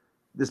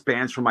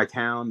band's from my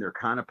town. They're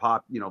kind of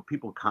pop.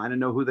 People kind of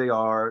know who they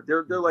are.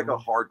 They're like a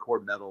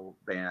hardcore metal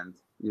band.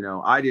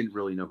 I didn't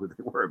really know who they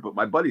were, but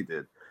my buddy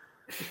did.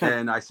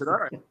 And I said, all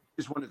right,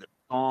 just one of their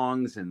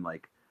songs, and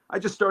like I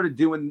just started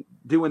doing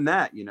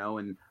that,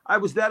 And I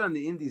was that on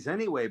the indies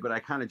anyway, but I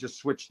kind of just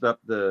switched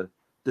up the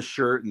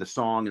shirt and the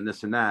song and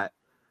this and that.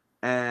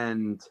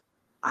 And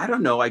I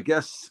don't know, I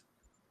guess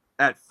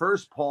at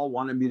first Paul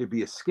wanted me to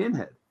be a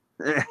skinhead.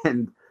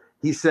 And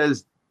he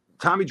says,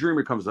 Tommy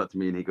Dreamer comes up to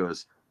me and he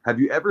goes, have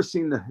you ever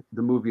seen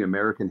the movie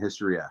American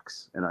History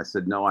X? And I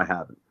said, no, I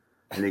haven't.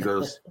 And he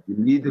goes, you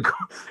need to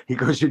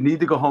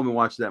go home and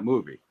watch that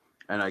movie.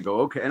 And I go,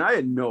 okay. And I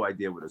had no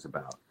idea what it was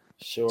about.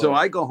 Sure. So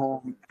I go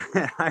home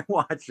and I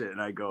watch it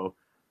and I go,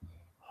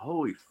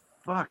 holy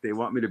fuck, they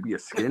want me to be a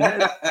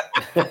skinhead?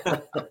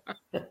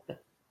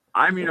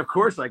 I mean, of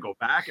course I go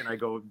back and I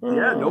go,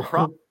 yeah, no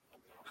problem.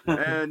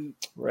 And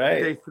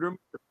they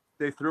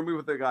threw me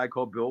with a guy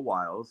called Bill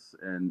Wiles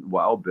and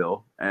Wild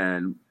Bill,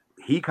 and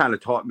he kind of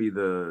taught me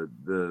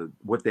the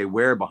what they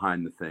wear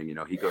behind the thing.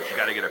 He goes, you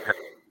got to get a pair of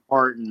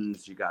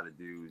Spartans, you got to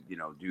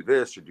do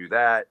this or do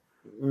that.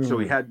 So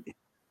he had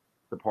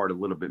the part a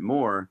little bit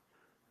more.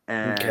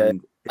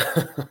 And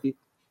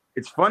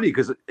it's funny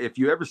because if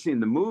you ever seen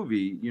the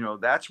movie,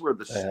 that's where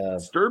the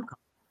Sturb,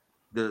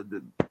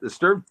 the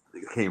Sturb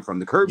came from,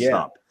 the curb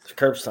stomp.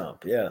 Curb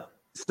stomp, yeah.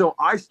 So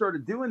I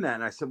started doing that,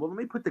 and I said, well, let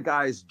me put the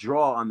guy's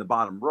jaw on the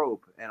bottom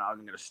rope, and I'm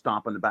going to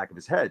stomp on the back of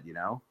his head,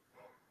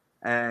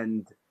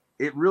 And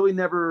it really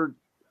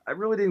I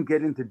really didn't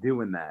get into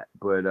doing that,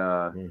 but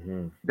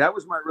that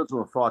was my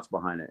original thoughts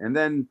behind it. And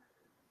then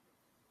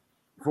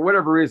for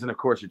whatever reason, of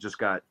course, it just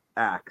got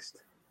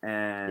axed,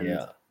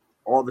 and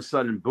all of a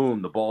sudden,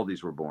 boom, the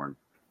Baldies were born.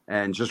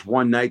 And just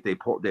one night, they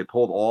pulled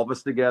all of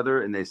us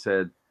together, and they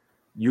said,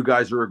 you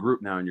guys are a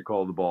group now, and you're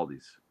called the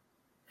Baldies.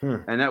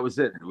 And that was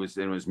it. It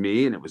was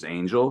me, and it was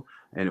Angel,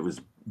 and it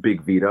was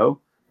Big Vito,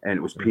 and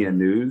it was PN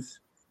News,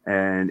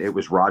 and it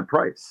was Rod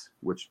Price,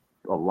 which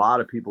a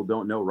lot of people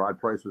don't know. Rod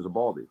Price was a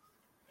Baldy.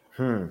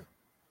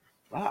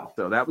 Wow.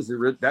 So that's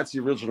the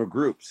original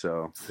group.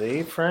 So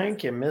see,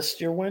 Frank, you missed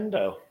your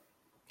window.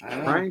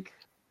 Frank,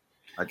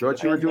 I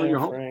thought you were doing your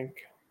homework.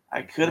 Frank.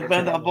 I could have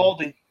been a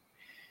Baldy.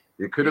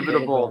 You could have been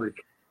a Baldy.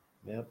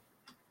 Yep.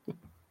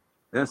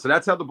 Yeah, so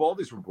that's how the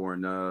Baldies were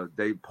born.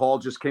 Paul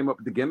just came up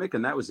with the gimmick,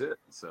 and that was it.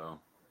 So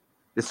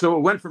it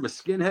went from a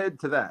skinhead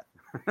to that.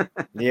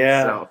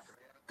 Yeah. So,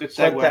 good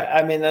segue.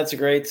 I mean, that's a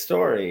great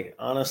story.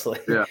 Honestly,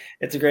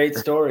 it's a great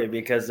story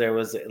because there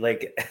was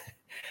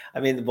I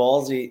mean, the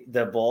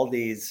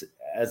Baldies,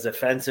 as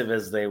offensive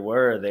as they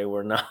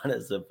were not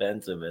as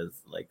offensive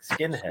as like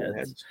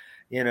skinheads,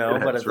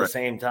 But at the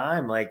same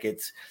time,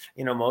 it's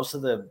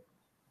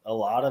a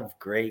lot of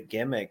great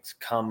gimmicks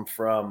come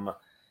from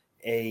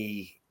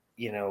a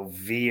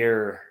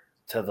veer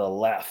to the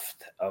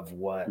left of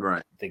what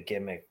the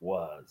gimmick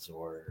was,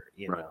 or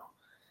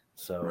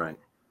so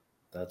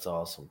That's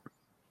awesome.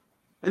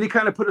 And he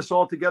kind of put us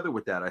all together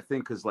with that, I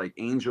think, because like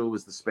Angel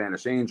was the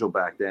Spanish Angel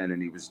back then,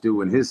 and he was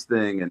doing his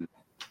thing, and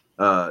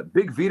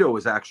Big Vito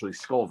was actually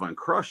Skull Von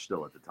Crush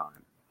still at the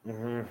time.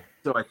 Mm-hmm.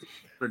 So I think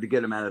we wanted to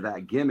get him out of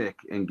that gimmick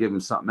and give him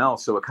something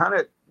else. So it kind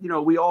of,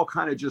 we all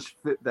kind of just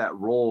fit that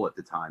role at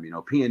the time.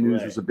 P and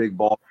News was a big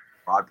ball.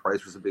 Rod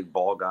Price was a big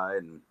ball guy,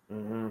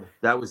 and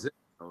that was it.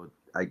 So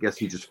I guess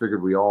he just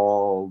figured we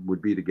all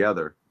would be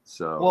together.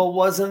 So well,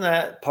 wasn't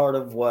that part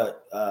of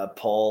what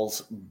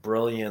Paul's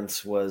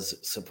brilliance was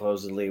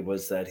supposedly,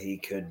 was that he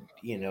could,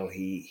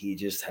 he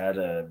just had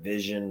a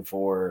vision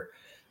for,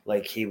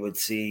 like, he would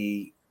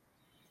see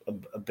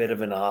a bit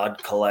of an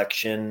odd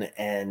collection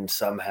and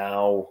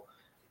somehow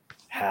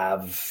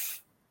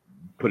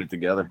put it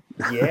together.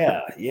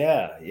 yeah.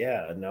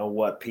 Know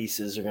what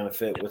pieces are going to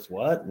fit with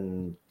what.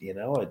 And,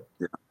 it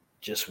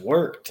just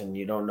worked, and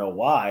you don't know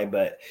why,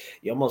 but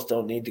you almost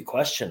don't need to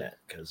question it,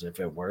 because if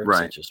it works,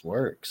 it just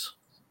works.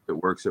 It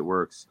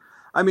works.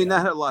 I mean,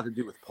 that had a lot to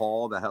do with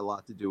Paul. That had a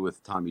lot to do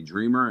with Tommy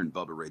Dreamer and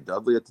Bubba Ray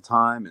Dudley at the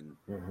time. And,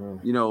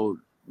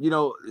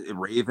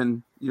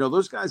 Raven,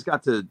 those guys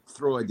got to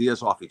throw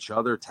ideas off each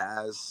other.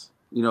 Taz,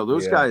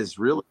 those guys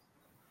really,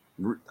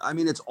 I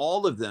mean, it's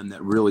all of them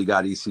that really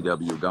got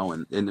ECW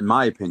going. And in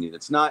my opinion,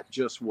 it's not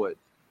just what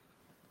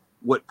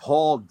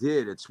Paul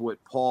did. It's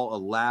what Paul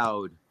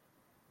allowed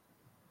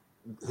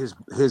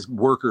his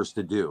workers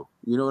to do.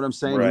 You know what I'm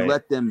saying? Right. He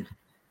let them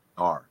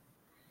are.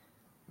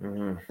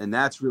 And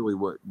that's really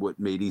what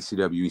made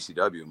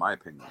ECW, in my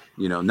opinion.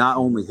 Not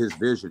only his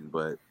vision,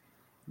 but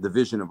the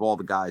vision of all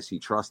the guys he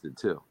trusted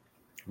too.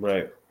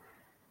 Right.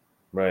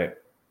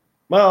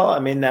 Well, I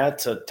mean,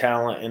 that's a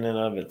talent in and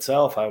of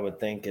itself, I would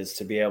think, is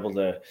to be able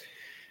to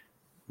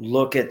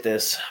look at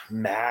this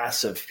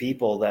mass of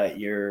people that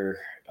you're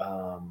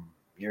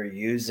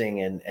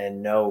using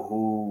and know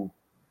who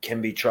can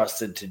be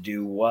trusted to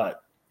do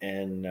what,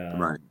 and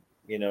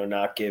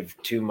not give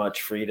too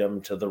much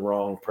freedom to the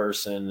wrong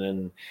person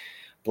and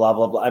blah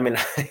blah blah. I mean,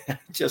 I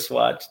just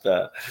watched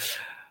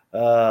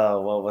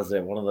what was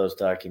it? One of those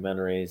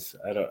documentaries.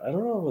 I don't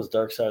know if it was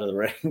Dark Side of the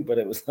Ring, but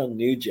it was on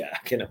New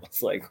Jack, and it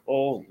was like,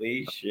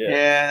 holy shit.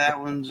 Yeah,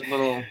 that one's a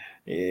little.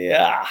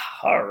 Yeah.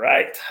 All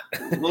right.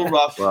 A little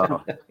rough.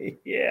 Wow.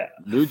 Yeah.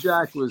 New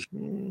Jack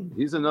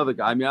he's another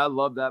guy. I mean, I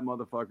love that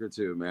motherfucker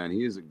too, man.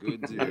 He is a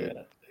good dude.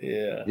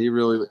 Yeah. He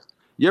really.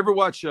 You ever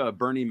watch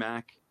Bernie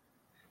Mac?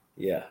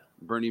 Yeah.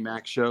 Bernie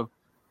Mac show?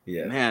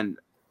 Yeah. Man,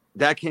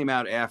 that came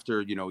out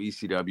after,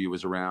 ECW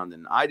was around,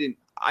 and I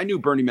knew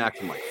Bernie Mac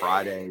from like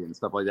Friday and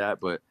stuff like that,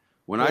 but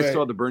when I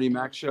saw the Bernie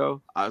Mac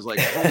show, I was like,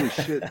 holy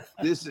shit,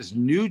 this is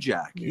New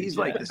Jack. He's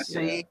like the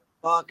same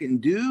fucking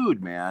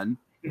dude, man.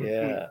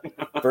 Yeah.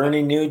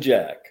 Bernie New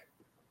Jack.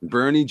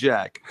 Bernie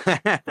Jack.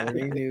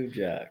 Bernie New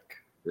Jack.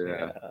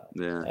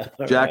 Yeah.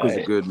 Jack was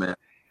a good man.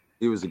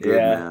 He was a good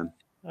man.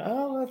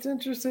 Oh, that's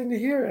interesting to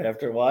hear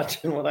after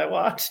watching what I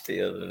watched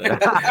the other day.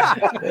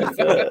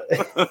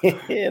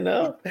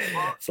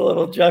 It's a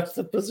little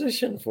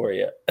juxtaposition for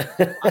you.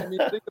 I mean,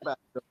 think about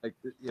it. Like,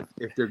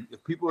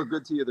 if people are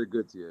good to you, they're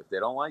good to you. If they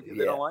don't like you,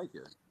 they don't like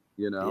you.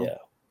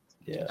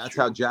 Yeah. That's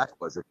how Jack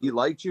was. If he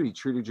liked you, he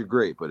treated you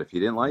great. But if he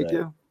didn't like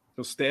you,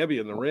 he'll stab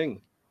you in the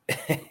ring.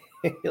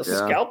 He'll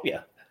scalp you.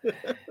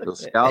 He'll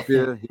scalp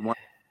you.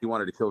 He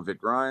wanted to kill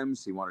Vic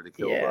Grimes. He wanted to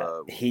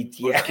kill.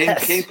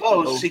 Came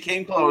close. He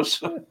came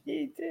close.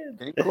 He did.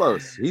 Came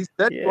close. He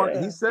said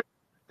he said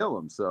kill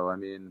him. So I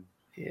mean.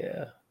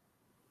 Yeah.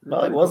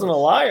 Well, he wasn't a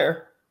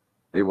liar.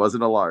 He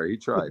wasn't a liar. He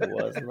tried. He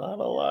was not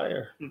a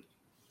liar.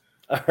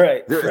 All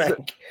right,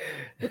 Frank.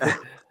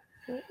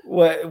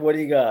 What do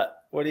you got?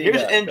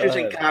 Here's an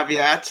interesting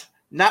caveat.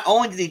 Not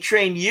only did he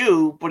train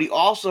you, but he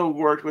also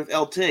worked with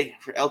LT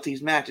for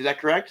LT's match. Is that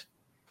correct?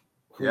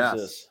 Who's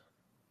this?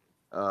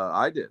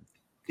 I did.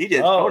 He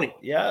did. Oh, Tony.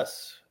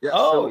 Yes.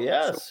 Yeah,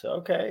 yes.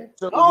 Okay.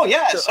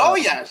 Yes.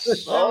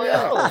 Yes.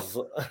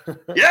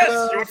 Yes.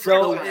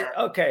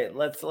 Okay.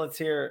 Let's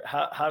hear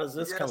how does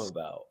this come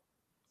about?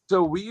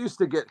 So we used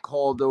to get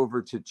called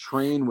over to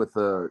train with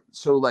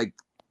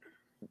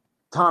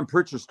Tom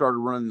Pritchard started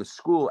running the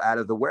school out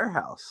of the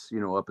warehouse,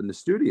 up in the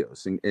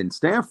studios in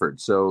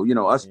Stanford. So,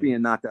 us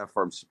being not that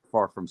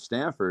far from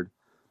Stanford,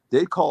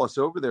 they'd call us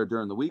over there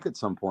during the week at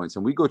some points,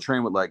 and we go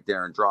train with like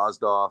Darren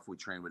Drozdoff. We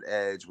train with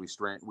Edge. We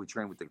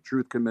train with the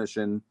Truth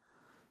Commission,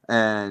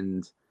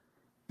 and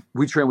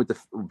we train with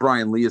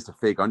Brian Lee as the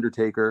fake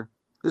Undertaker.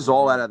 This is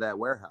all out of that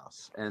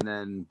warehouse. And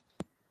then,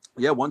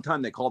 one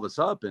time they called us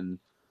up and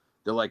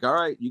they're like, "All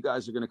right, you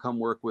guys are going to come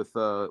work with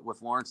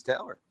Lawrence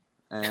Taylor."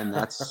 And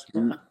that's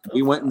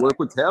we went and worked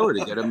with Taylor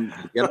to get him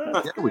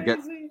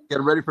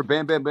ready for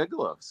Bam Bam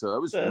Bigelow. So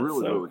that was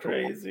really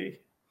crazy.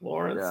 Cool.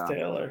 Lawrence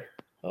Taylor.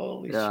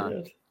 Holy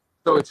shit.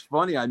 So it's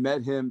funny. I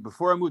met him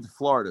before I moved to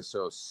Florida.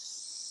 So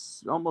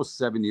almost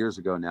 7 years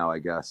ago now, I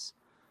guess.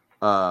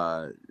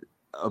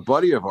 A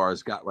buddy of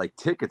ours got like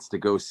tickets to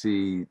go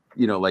see,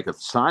 like a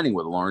signing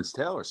with Lawrence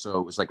Taylor. So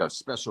it was like a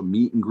special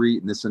meet and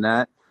greet and this and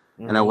that.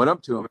 Mm-hmm. And I went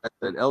up to him and I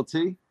said,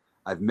 LT,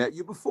 I've met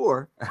you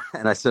before.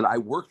 And I said, I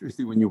worked with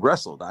you when you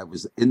wrestled. I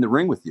was in the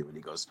ring with you. And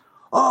he goes,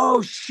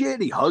 oh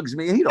shit, he hugs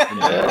me. He don't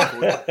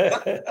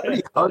know.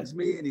 He hugs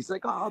me and he's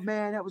like, oh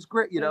man, that was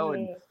great,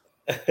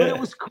 but it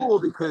was cool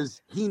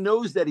because he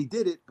knows that he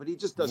did it, but he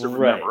just doesn't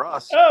remember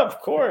us. Oh, of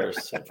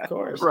course.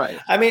 Right.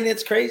 I mean,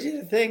 it's crazy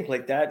to think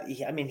like that.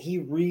 He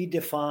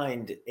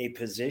redefined a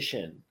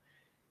position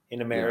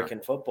in American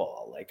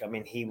football. Like, I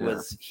mean, he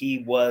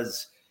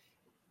was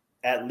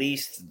at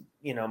least,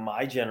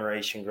 my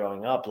generation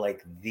growing up,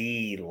 like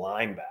the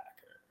linebacker.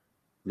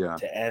 Yeah.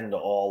 To end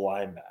all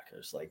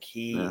linebackers. Like,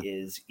 he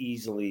is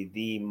easily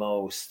the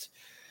most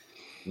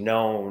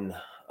known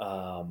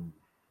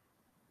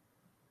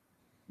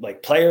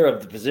like player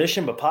of the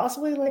position, but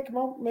possibly like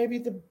maybe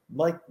the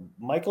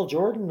Michael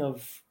Jordan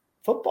of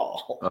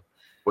football.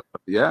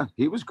 Yeah,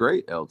 he was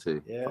great,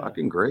 LT. Yeah.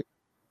 Fucking great.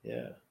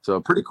 Yeah. So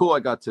pretty cool.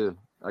 I got to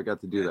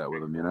do that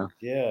with him,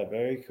 Yeah,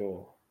 very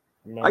cool.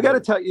 I got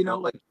to tell you,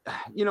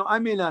 I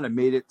may not have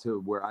made it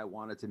to where I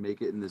wanted to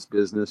make it in this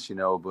business,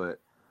 but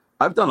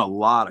I've done a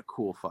lot of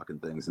cool fucking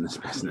things in this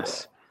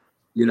business.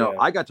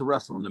 I got to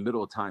wrestle in the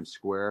middle of Times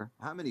Square.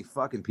 How many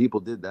fucking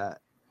people did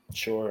that?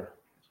 Sure.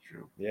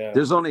 True. Yeah.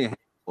 There's only a handful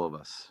of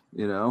us,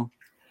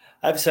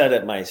 I've said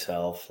it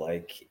myself,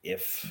 like,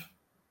 if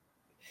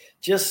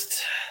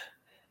just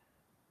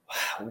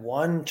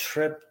one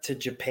trip to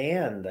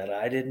Japan that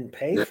I didn't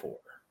pay for,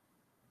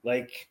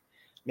 like,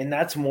 I mean,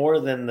 that's more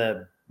than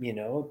the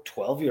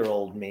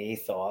 12-year-old me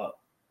thought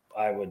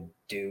I would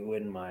do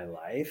in my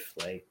life.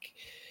 Like,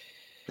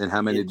 and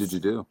how many did you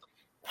do?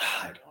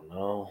 I don't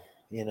know,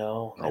 and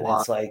lot.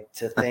 it's like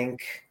to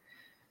think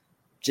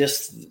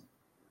just,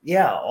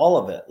 all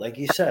of it. Like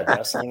you said,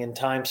 wrestling in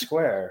Times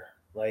Square.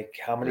 Like,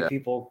 how many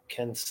people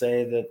can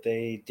say that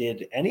they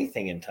did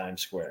anything in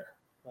Times Square?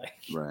 Like,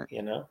 right.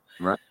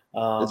 Right.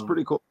 It's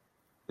pretty cool.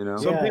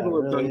 Some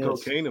people have really done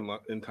cocaine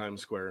in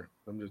Times Square.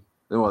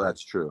 Well,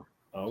 that's true.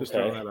 Just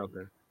throwing that out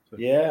there. So.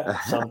 Yeah,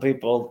 some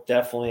people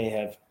definitely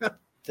have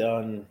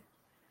done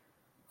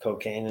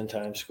cocaine in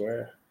Times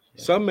Square.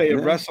 Some may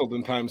have wrestled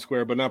in Times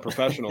Square, but not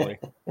professionally.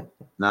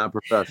 Not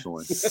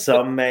professionally.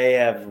 Some may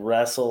have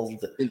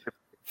wrestled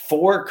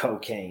for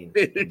cocaine.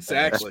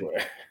 Exactly.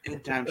 In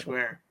Times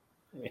Square.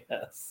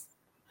 Yes.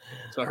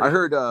 Sorry. I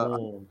heard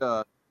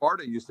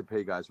Sparta used to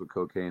pay guys with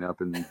cocaine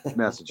up in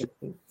Massachusetts.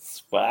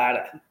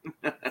 Sparta.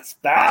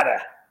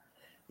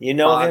 You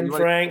know him,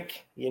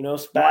 Frank? You know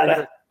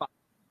Sparta?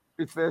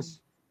 Fish?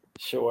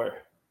 Sure.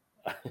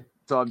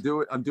 So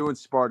I'm doing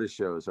Sparta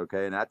shows,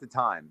 okay? And at the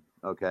time,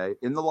 okay,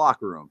 in the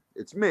locker room,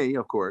 it's me,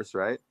 of course,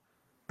 right?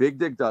 Big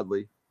Dick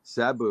Dudley,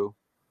 Sabu,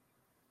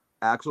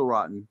 Axel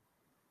Rotten,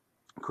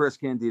 Chris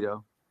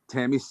Candido,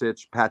 Tammy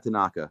Sitch, Pat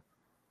Tanaka.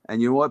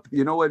 And you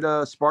know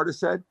what Sparta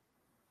said?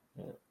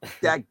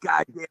 That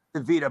goddamn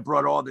Devito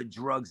brought all the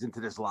drugs into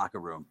this locker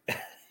room.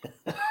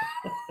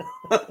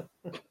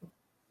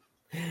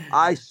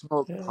 I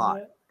smoked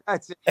pot.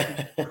 That's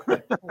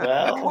it.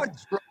 Well,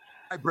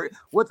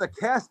 with a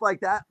cast like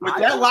that, with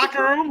that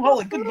locker room,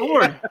 holy good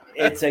lord!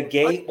 It's a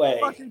gateway.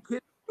 Fucking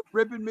kid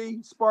ripping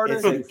me,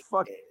 Sparta.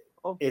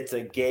 It's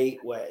a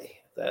gateway.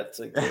 That's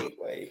a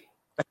gateway.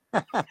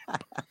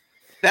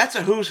 That's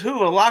a who's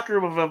who, a locker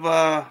room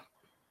of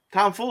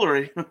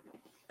tomfoolery.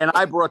 And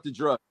I brought the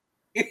drug.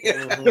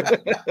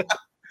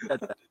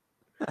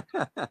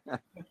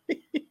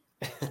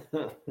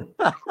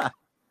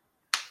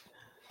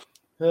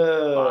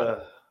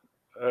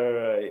 All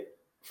right,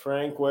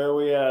 Frank, where are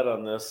we at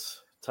on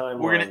this timeline?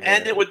 We're gonna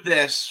end it with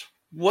this.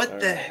 What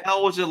the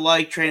hell was it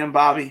like training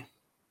Bobby?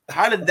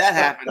 How did that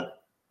happen?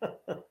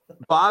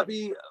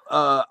 Bobby,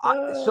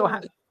 I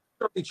started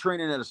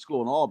training at a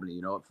school in Albany,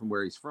 from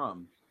where he's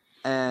from,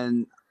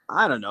 and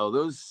I don't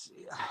know,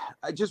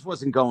 I just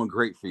wasn't going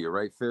great for you,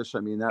 right, Fish? I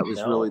mean, that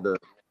was really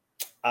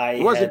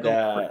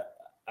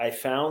I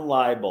found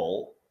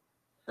Leibel.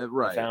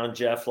 Right. I found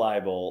Jeff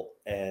Leibel,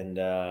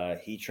 and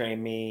he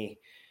trained me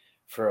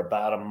for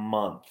about a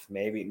month.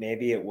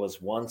 Maybe it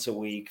was once a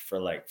week for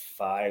like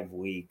 5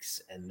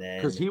 weeks, and then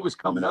because he was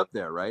coming up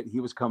there, right? He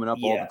was coming up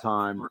all the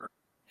time.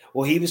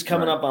 Well, he was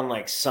coming up on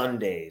like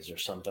Sundays or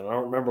something. I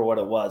don't remember what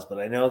it was, but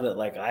I know that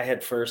like I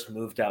had first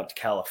moved out to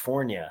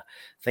California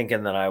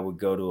thinking that I would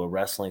go to a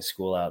wrestling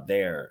school out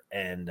there,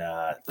 and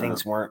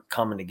things weren't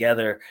coming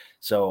together.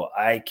 So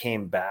I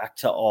came back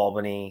to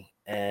Albany,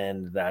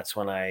 and that's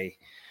when I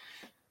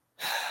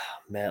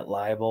met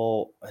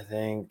Leibel, I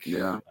think.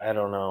 Yeah. I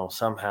don't know,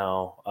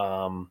 somehow.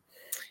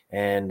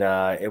 And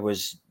it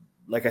was,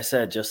 like I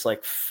said, just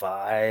like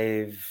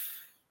 5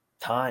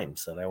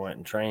 times that I went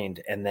and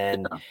trained, and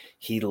then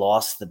he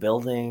lost the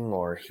building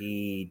or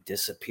he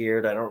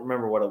disappeared. I don't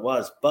remember what it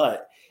was,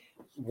 but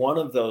one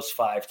of those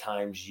 5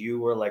 times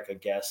you were like a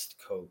guest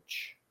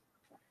coach.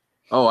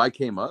 Oh, I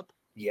came up?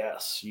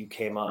 Yes, you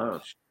came up.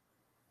 Oh,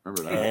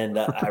 remember that. And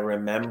I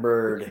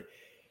remembered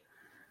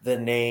the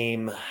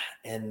name.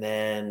 And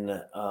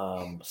then,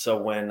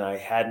 so when I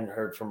hadn't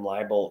heard from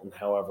Leibold in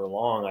however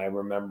long, I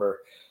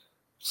remember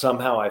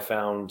somehow I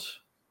found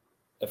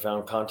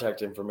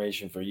contact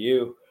information for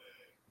you.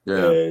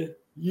 Yeah.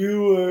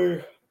 You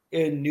were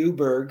in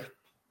Newburgh,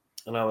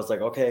 and I was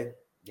like, okay,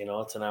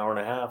 it's an hour and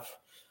a half.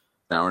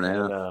 Hour and a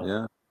half.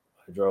 Yeah.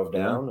 I drove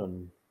down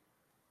and.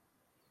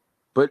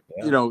 But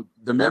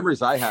the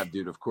memories I have,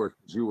 dude. Of course,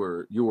 you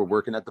were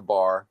working at the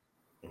bar,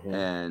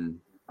 and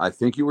I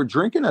think you were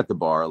drinking at the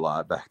bar a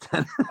lot back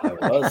then.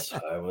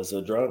 I was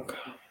a drunk.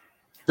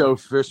 So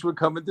Fish would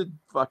come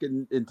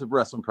into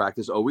wrestling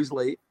practice always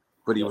late,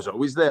 but he was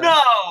always there. No,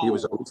 he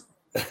was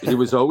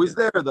always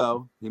there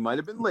though. He might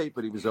have been late,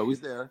 but he was always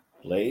there.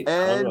 Late,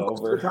 and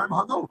most of the time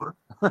hungover.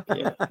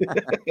 Yeah,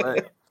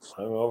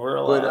 hungover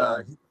a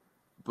lot.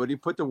 But he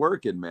put the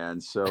work in, man.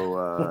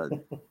 So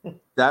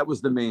that was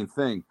the main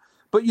thing.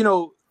 But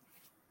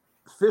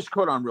Fish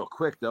caught on real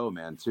quick though,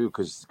 man, too,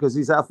 because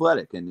he's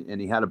athletic and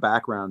he had a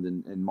background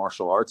in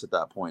martial arts at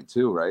that point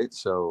too, right?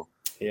 So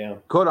yeah,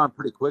 caught on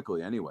pretty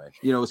quickly anyway.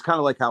 It's kind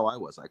of like how I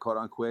was. I caught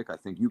on quick. I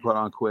think you caught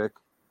on quick.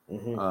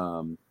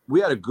 We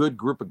had a good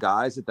group of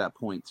guys at that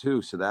point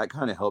too, so that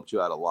kind of helped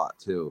you out a lot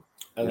too.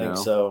 I think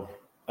so.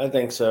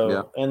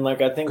 Yeah. And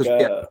like I think we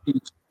had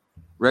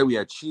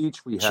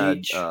Cheech, we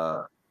had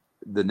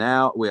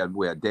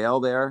we had Dale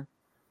there.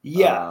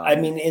 Yeah, I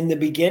mean, in the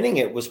beginning,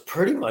 it was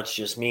pretty much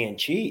just me and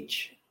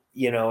Cheech.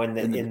 In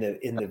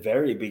the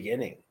very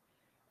beginning.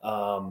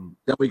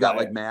 Then we got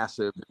like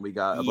Massive, and we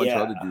got a bunch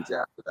of other dudes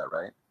after that,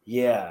 right?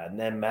 Yeah, and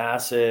then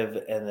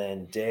Massive, and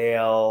then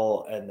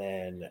Dale, and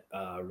then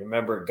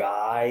remember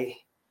Guy.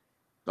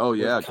 Oh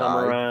yeah, come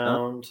Guy.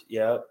 Around.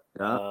 Yep.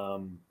 Yeah.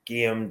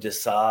 Guillaume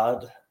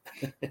Desaad.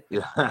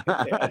 Yeah,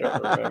 I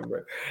don't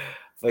remember,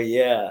 but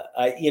yeah,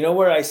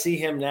 where I see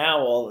him now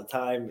all the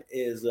time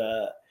is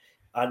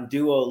on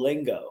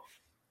Duolingo.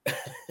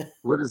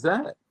 What is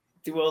that?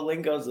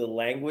 Duolingo is a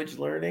language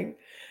learning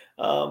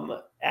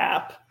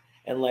app.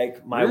 And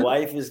like my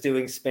wife is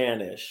doing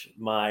Spanish.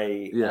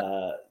 My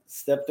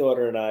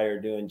stepdaughter and I are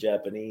doing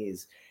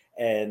Japanese.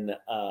 And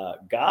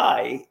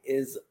Guy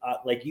is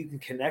like, you can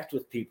connect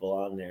with people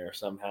on there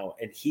somehow.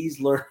 And he's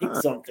learning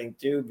something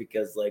too,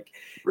 because like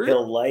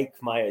he'll like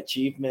my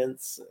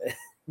achievements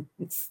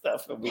and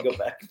stuff. And we go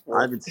back and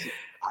forth.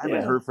 I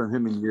haven't heard from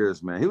him in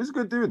years, man. He was a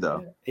good dude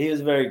though. He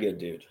was a very good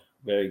dude.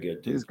 Very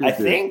good dude. I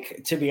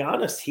think, to be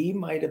honest, he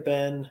might have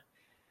been,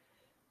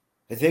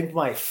 I think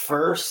my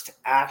first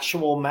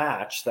actual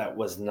match that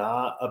was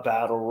not a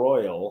battle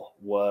royal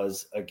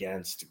was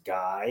against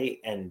Guy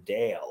and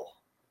Dale.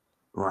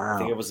 Wow. I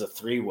think it was a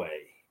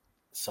 3-way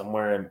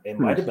somewhere. It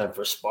might have been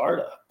for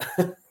Sparta.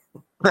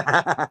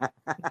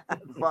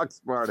 Fuck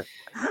Sparta.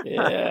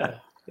 Yeah.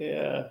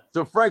 Yeah.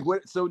 So Frank,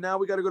 so now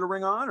we got to go to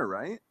Ring of Honor,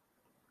 right?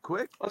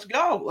 Quick. Let's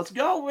go.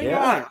 Ring of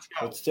Yeah. Honor.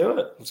 Let's do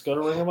it. Let's go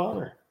to Ring of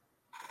Honor.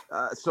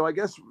 So I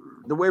guess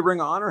the way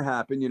Ring of Honor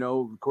happened,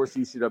 of course,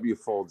 ECW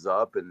folds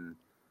up and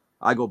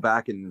I go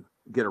back and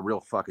get a real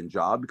fucking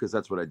job because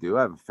that's what I do.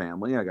 I have a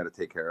family. I got to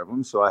take care of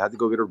them. So I had to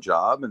go get a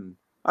job and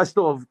I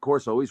still, of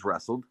course, always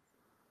wrestled.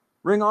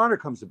 Ring of Honor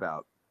comes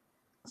about.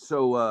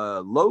 So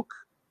Loke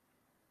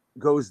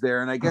goes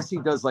there and I guess he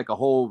does like a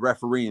whole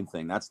refereeing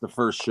thing. That's the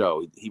first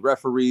show. He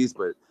referees,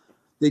 but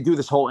they do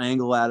this whole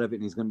angle out of it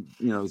and he's going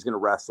to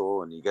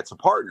wrestle and he gets a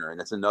partner and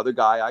it's another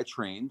guy I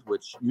trained,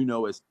 which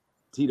as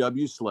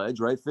TW Sledge,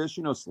 right, Fish?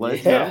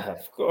 Sledge? Yeah,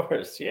 of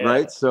course. Yeah.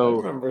 Right? So I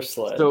remember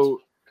Sledge. So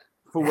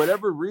for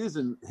whatever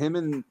reason, him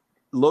and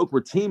Loke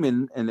were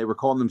teaming and they were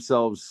calling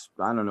themselves,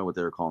 I don't know what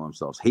they were calling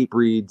themselves,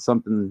 Hatebreed,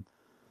 something.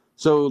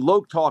 So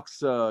Loke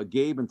talks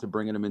Gabe into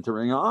bringing him into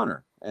Ring of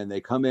Honor. And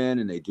they come in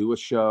and they do a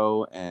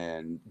show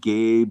and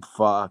Gabe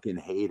fucking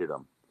hated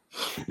him.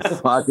 He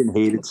fucking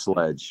hated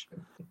Sledge.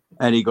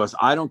 And he goes,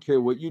 I don't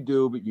care what you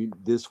do, but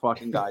this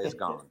fucking guy is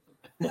gone.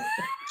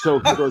 So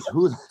he goes,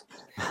 who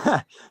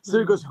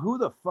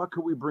the fuck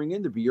could we bring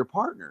in to be your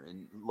partner?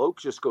 And Loke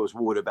just goes,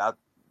 well, what about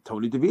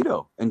Tony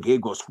DeVito? And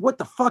Gabe goes, what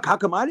the fuck? How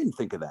come I didn't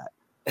think of that?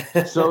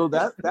 So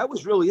that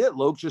was really it.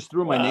 Loke just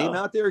threw my name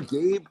out there.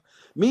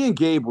 Me and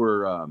Gabe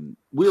were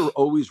we were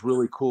always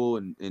really cool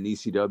in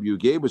ECW.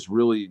 Gabe was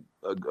really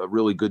a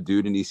really good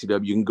dude in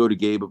ECW. You can go to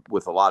Gabe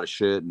with a lot of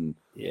shit and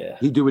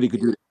he'd do what he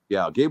could do.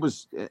 Yeah, Gabe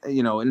was,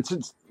 and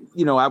since,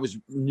 I was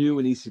new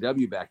in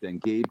ECW back then,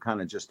 Gabe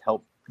kind of just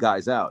helped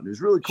guys out. And it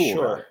was really cool.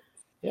 Sure. Right?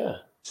 Yeah.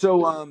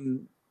 So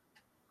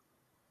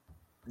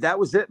that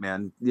was it,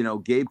 man.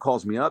 Gabe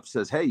calls me up,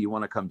 says, hey, you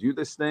want to come do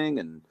this thing?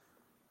 And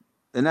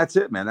that's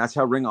it, man. That's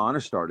how Ring of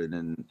Honor started.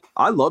 And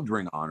I loved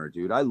Ring of Honor,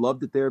 dude. I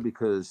loved it there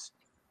because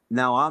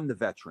now I'm the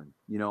veteran.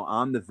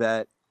 I'm the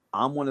vet.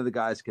 I'm one of the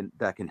guys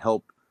that can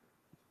help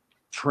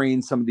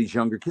train some of these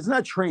younger kids,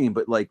 not train,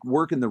 but like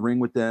work in the ring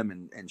with them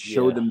and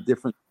show them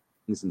different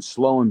things and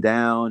slow them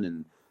down.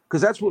 And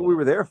because that's what we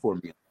were there for.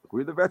 We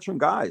were the veteran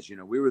guys,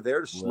 we were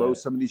there to slow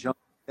some of these young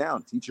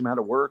down, teach them how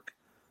to work,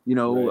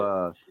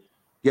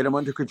 get them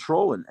under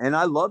control. And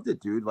I loved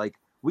it, dude. Like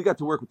we got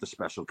to work with the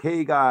Special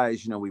K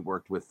guys. We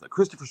worked with the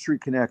Christopher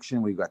Street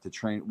Connection. We got to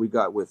train. We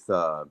got with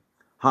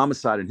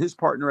Homicide and his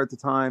partner at the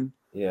time.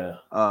 Yeah.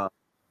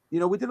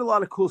 We did a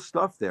lot of cool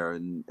stuff there.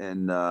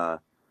 And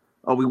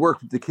we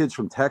worked with the kids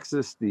from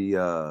Texas,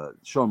 the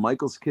Shawn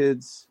Michaels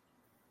kids.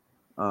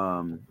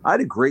 I had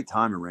a great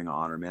time in Ring of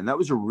Honor, man. That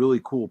was a really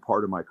cool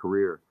part of my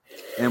career.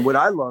 And what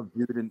I loved,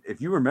 dude, and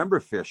if you remember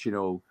Fish,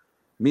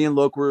 me and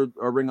Loke were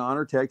our Ring of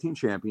Honor tag team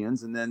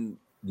champions, and then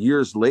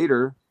years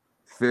later,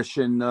 Fish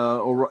and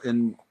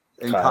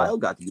Kyle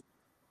got to be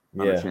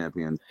Honor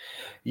champions.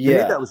 To me,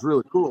 that was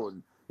really cool.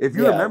 And if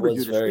you remember, it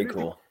was very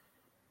cool.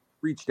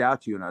 Reached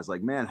out to you, and I was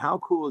like, man, how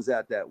cool is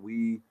that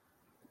we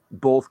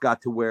both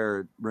got to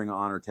wear Ring of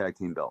Honor tag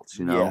team belts?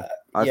 You know,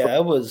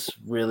 it was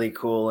really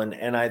cool,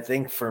 and I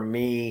think for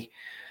me,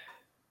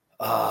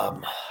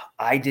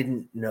 I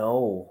didn't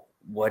know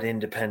what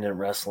independent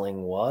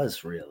wrestling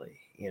was really,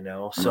 you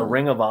know. So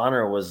Ring of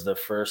Honor was the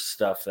first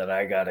stuff that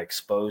I got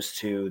exposed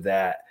to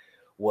that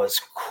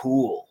was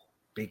cool,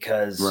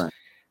 because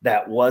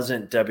that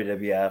wasn't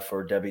WWF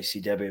or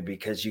WCW,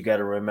 because you got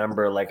to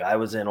remember, like, I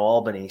was in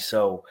Albany,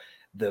 so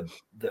the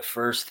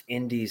first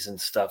indies and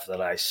stuff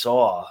that I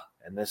saw,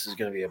 and this is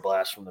going to be a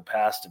blast from the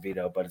past,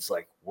 Devito, but it's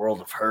like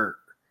World of Hurt.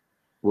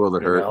 World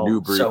of Hurt,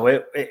 New Breed. So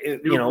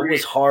it you know, it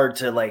was hard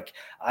to, like,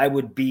 I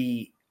would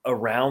be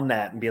around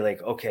that and be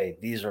like, okay,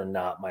 these are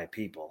not my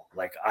people.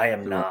 Like, I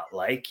am not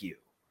like you.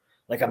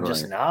 Like, I'm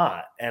just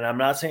not. And I'm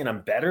not saying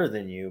I'm better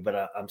than you,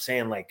 but I'm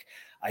saying, like,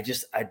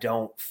 I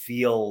don't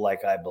feel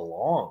like I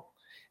belong.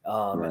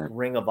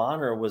 Ring of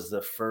Honor was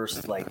the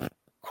first, like,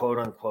 quote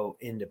unquote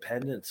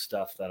independent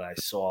stuff that I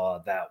saw,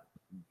 that,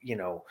 you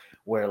know,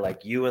 where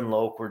like you and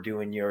Loke were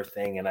doing your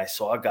thing, and I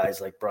saw guys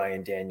like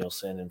Bryan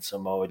Danielson and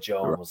Samoa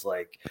Joe, and was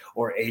like,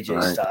 or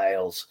AJ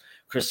Styles,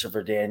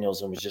 Christopher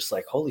Daniels, and was just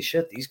like, holy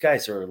shit, these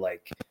guys are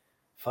like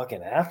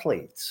fucking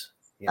athletes.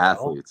 You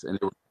know? And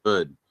they were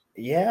good.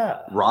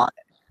 Yeah.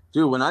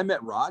 Dude, when I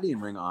met Roddy in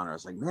Ring of Honor, I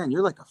was like, man,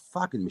 you're like a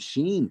fucking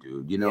machine,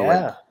 dude. You know,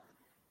 like,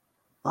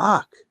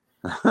 fuck.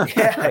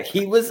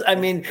 He was, I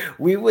mean,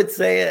 we would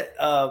say it,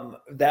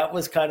 that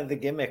was kind of the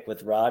gimmick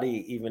with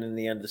Roddy, even in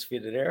the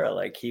Undisputed Era.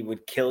 Like, he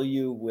would kill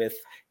you with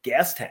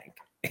gas tank.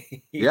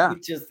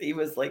 He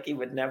was like, he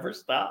would never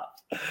stop.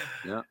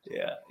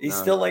 He's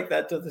still like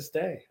that to this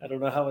day. I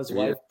don't know how his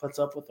wife puts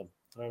up with him.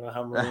 I don't know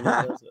how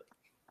Marina does it.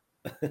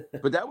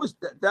 But that was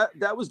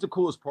the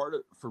coolest part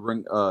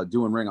for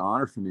doing Ring of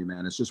Honor for me,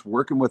 man. It's just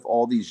working with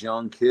all these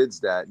young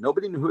kids that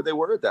nobody knew who they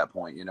were at that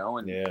point, you know.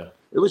 And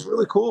it was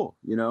really cool,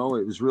 you know.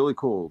 It was really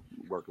cool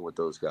working with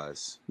those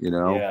guys, you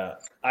know. Yeah,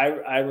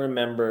 I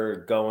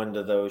remember going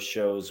to those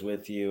shows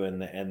with you,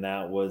 and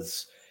that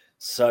was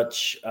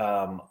such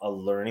a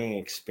learning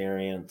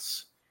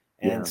experience,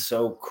 and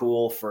so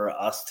cool for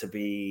us to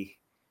be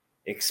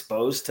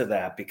exposed to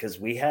that, because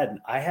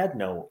I had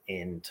no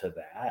into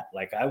that.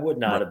 Like, I would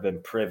not have been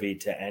privy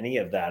to any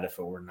of that if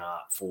it were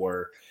not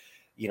for,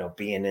 you know,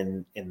 being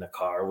in the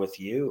car with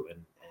you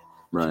and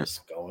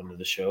just going to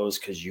the shows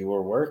because you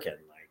were working.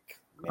 Like,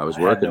 man, I was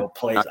working.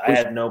 I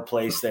had no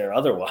place there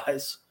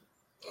otherwise.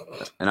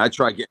 And I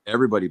tried getting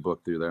everybody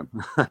booked through them.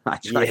 I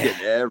tried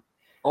getting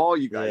all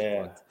you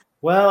guys booked.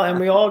 Well,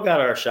 and we all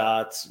got our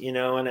shots, you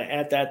know, and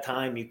at that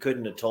time you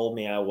couldn't have told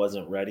me I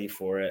wasn't ready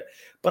for it,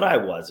 but I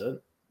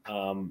wasn't.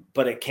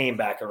 But it came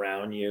back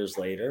around years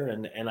later,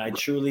 and I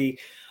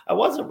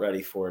wasn't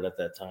ready for it at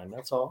that time.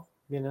 That's all,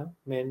 you know.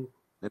 I mean,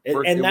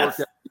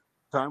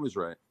 time was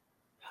right.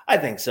 I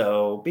think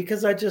so,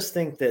 because I just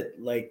think that,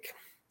 like,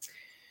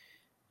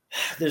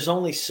 there's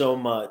only so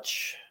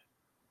much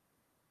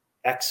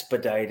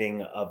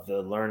expediting of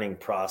the learning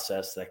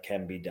process that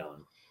can be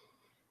done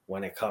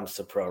when it comes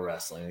to pro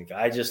wrestling. Like,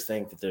 I just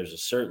think that there's a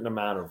certain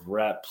amount of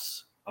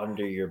reps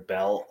under your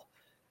belt,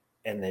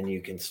 and then you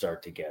can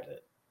start to get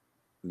it.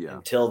 Yeah.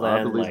 Until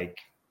then, like,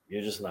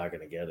 you're just not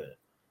going to get it.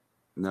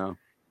 No,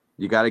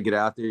 you got to get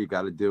out there. You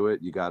got to do it.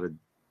 You got to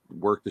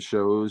work the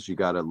shows. You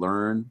got to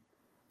learn.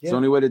 It's the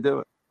only way to do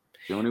it.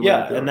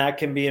 And that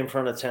can be in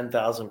front of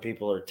 10,000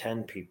 people or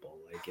 10 people.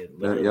 Like, it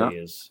literally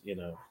is, you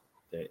know,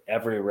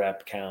 every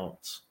rep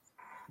counts.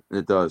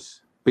 It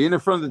does. Being in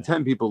front of the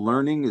 10 people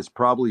learning is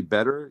probably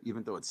better,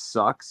 even though it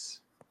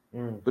sucks.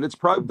 But it's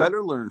probably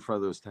better learn in front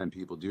of those 10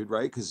 people, dude,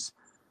 right? Because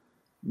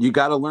you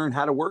got to learn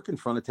how to work in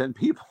front of 10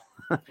 people.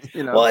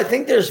 You know? Well, I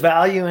think there's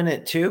value in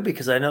it too,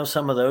 because I know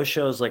some of those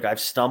shows, like, I've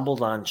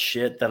stumbled on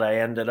shit that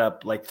I ended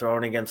up like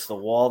throwing against the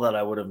wall that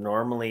I would have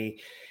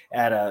normally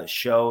at a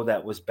show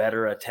that was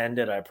better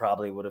attended, I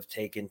probably would have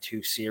taken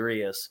too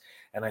serious.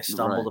 And I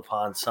stumbled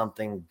upon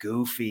something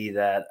goofy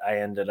that I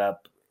ended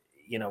up,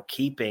 you know,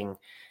 keeping.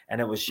 And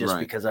it was just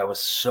because I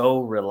was so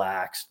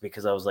relaxed,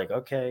 because I was like,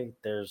 okay,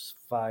 there's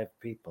 5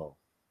 people.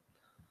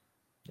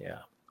 Yeah.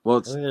 Well,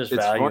 I think there's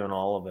value in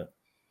all of it.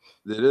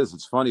 It is.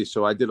 It's funny.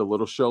 So I did a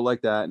little show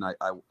like that, and I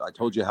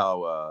told you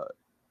how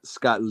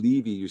Scott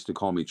Levy used to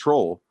call me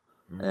Troll,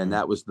 and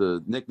that was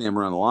the nickname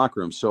around the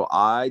locker room. So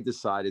I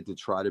decided to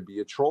try to be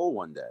a troll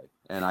one day,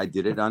 and I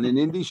did it on an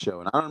indie show,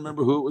 and I don't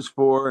remember who it was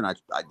for, and I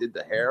did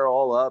the hair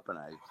all up, and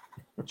I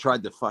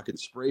tried to fucking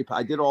spray.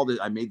 I did all this.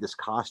 I made this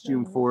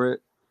costume for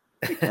it,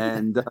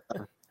 and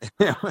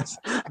it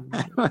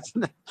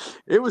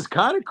was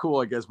kind of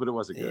cool, I guess, but it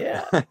wasn't good.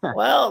 Yeah.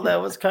 Well,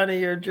 that was kind of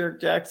your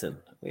Jerk Jackson.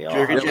 We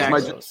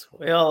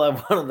all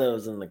have one of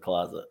those in the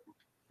closet.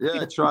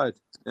 Yeah, I tried.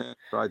 Yeah,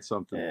 tried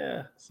something.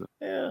 Yeah. So.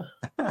 Yeah.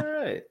 All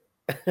right.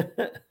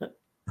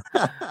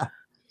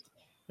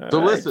 So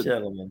listen,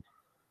 gentlemen.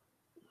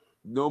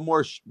 No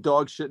more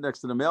dog shit next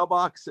to the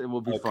mailbox, and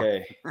we'll be fine.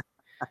 Okay.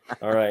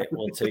 All right.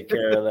 We'll take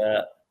care of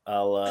that.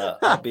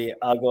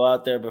 I'll go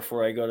out there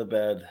before I go to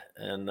bed,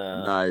 and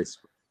Nice.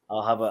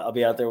 I'll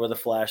be out there with a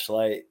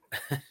flashlight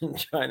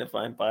trying to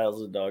find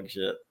piles of dog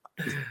shit.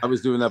 I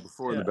was doing that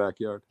before in the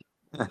backyard.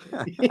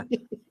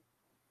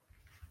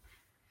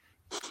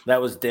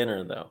 That was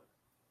dinner, though.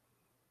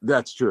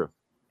 That's true.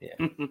 Yeah.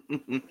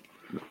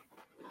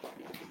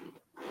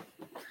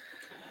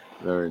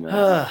 Very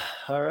nice.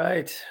 All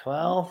right.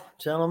 Well,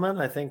 gentlemen,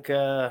 I think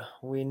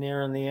we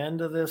nearing the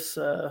end of this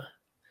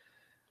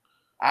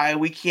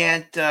We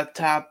can't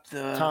top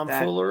the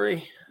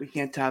tomfoolery. We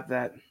can't top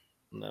that.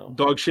 No.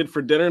 Dog shit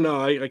for dinner? No,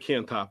 I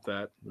can't top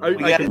that. We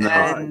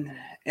gotta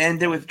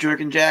end it with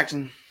Jerkin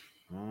Jackson.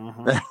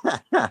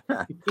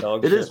 Mm-hmm.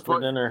 Dog It shit is for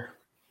fun. dinner.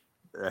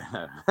 It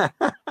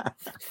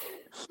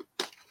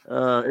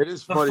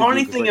is The funny.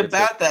 funny dude, 'cause thing like I said,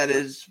 about that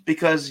is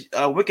because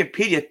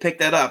Wikipedia picked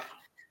that up.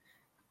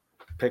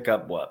 Pick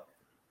up what?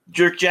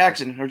 Jerkin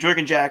Jackson,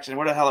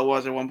 what the hell it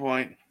was at one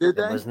point. did It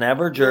they? was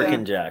never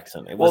Jerkin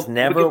Jackson. It was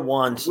never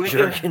once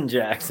Jerkin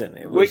Jackson.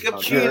 It was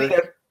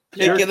Wikipedia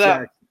picked it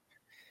up.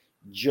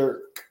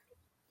 Jerk.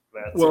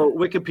 That's Well, it.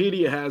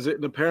 Wikipedia has it,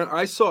 and apparently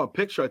I saw a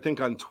picture, I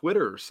think, on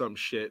Twitter or some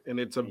shit, and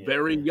it's a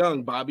very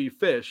young Bobby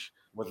Fish,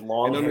 With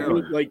long and hair.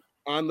 underneath, like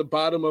on the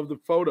bottom of the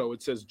photo,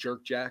 it says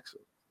Jerk Jackson.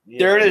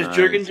 There it is, Nice.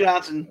 Jerkin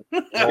Johnson.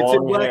 It's in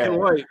Long black hair. and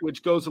white,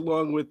 which goes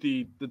along with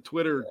the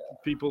Twitter.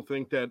 People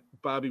think that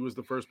Bobby was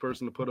the first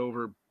person to put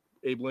over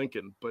Abe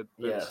Lincoln, but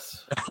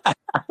Yes.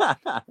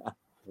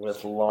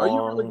 With Are you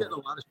long. really getting a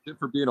lot of shit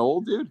for being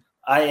old, dude?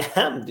 I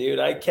am, dude.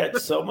 I catch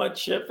so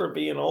much shit for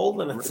being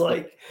old, and it's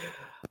like,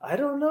 I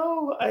don't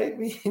know. I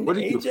mean, What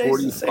are you,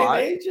 AJ's the same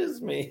 45? age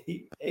as me.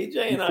 AJ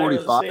and You I are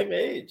the 45? same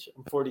age.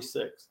 I'm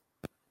 46.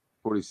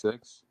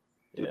 46.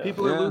 Yeah.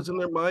 people are Yeah. losing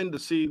their mind to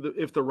see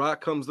if The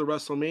Rock comes to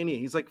WrestleMania.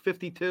 He's like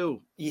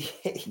 52.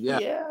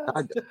 Yeah.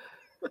 God,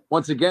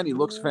 once again, he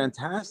looks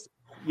fantastic.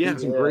 Yeah.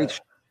 He's in great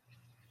shape.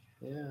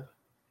 Yeah.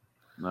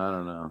 I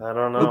don't know. I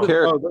don't Who know.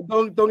 cares?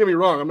 Oh, don't get me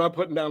wrong. I'm not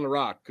putting down The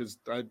Rock because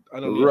I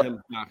don't need Right.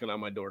 him knocking on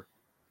my door.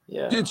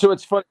 Yeah. Dude, so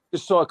it's funny. I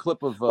just saw a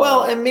clip of.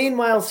 Well, and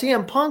meanwhile,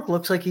 CM Punk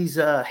looks like he's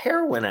a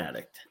heroin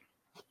addict.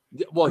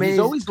 well, I mean, he's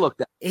always looked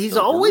at. He's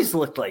So, always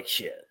looked like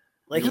shit.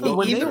 Like Yeah,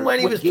 when even they- when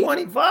he when was Gabe-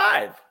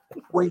 25.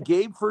 When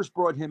Gabe first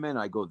brought him in,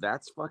 I go,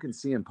 "That's fucking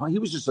CM Punk." He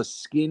was just a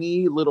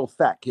skinny little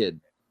fat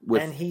kid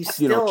with, And he's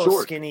you know, still a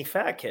short. skinny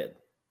fat kid.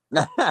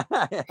 He's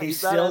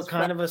He's not still as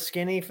kind fat. of a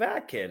skinny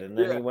fat kid. And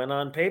then Yeah. he went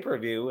on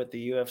pay-per-view at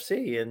the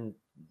UFC, and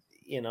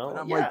you know, And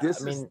I'm yeah, like,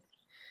 this I is- mean,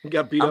 He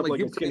got beat I'm up like, like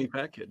you a skinny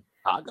fat kid.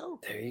 Chicago.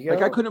 there you go.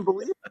 Like I couldn't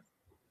believe it.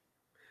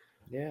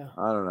 Yeah,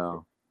 I don't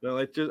know. Well,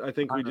 I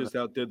think I we don't just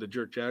outdid the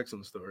Jerk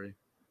Jackson story.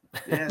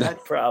 Yeah,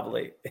 that,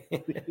 probably.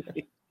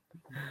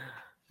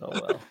 Oh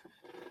well.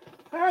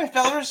 all right,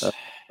 fellas. All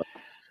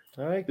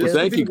right. Well, good.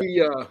 thank you.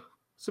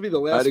 This will be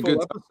the I had last a good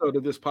full episode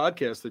of this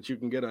podcast that you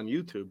can get on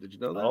YouTube. Did you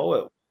know that? Oh,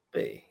 it will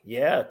be.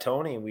 Yeah,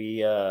 Tony,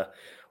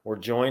 we're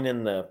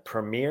joining the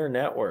Premier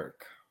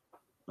Network.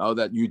 Oh,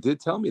 that you did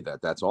tell me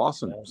that. That's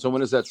awesome. Yeah. So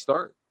when does that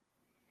start?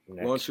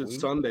 next Launches week.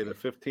 Sunday the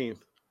 15th.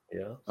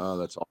 Yeah. Oh,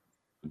 that's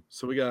awesome.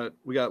 So we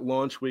got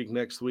launch week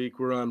next week.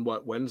 We're on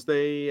what,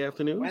 Wednesday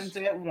afternoons?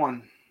 Wednesday at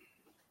 1.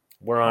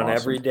 We're on Awesome.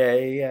 every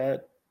day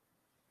at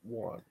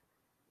 1.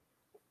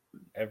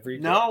 Every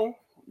day. No,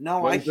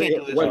 I can't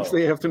do this.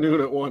 Wednesday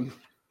afternoon at 1.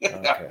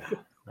 Okay.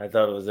 I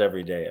thought it was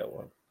every day at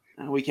 1.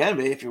 We can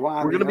be if you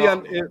want. We're You going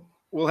to be know. on it.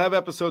 We'll have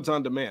episodes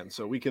on demand,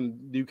 so you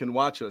can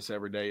watch us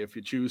every day if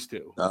you choose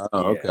to. Oh, Yeah.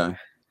 okay.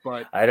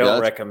 But I don't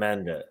that's-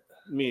 recommend it.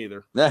 me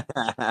either.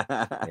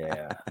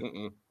 Yeah.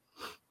 Mm-mm.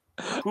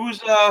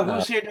 Who's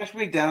here next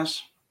week,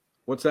 Dennis?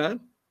 What's that?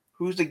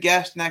 Who's the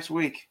guest next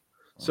week?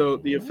 So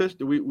the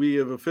official we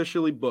have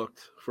officially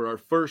booked for our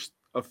first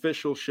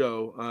official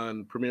show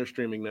on Premier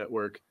Streaming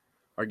Network.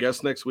 Our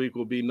guest next week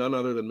will be none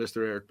other than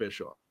Mr. Eric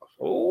Bischoff.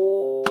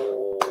 Oh,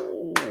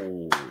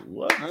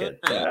 look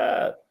at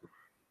that.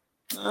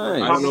 I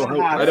Nice.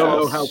 don't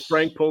know how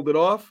Frank pulled it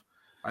off.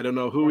 I don't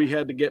know who he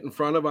had to get in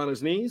front of on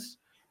his knees.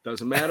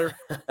 Doesn't matter.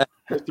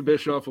 Mr.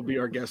 Bischoff will be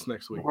our guest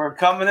next week. We're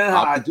coming in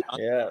I'll hot. be,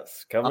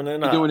 Yes, coming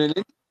in. I'll be hot. doing an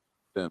indie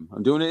with him.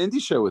 I'm doing an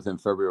indie show with him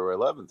February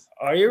 11th.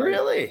 Are you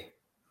really?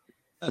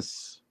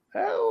 Yes.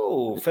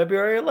 Oh,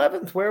 February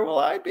 11th. Where will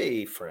I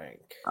be,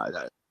 Frank? I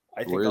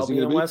think Where I'll is he be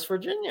in gonna be? West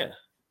Virginia.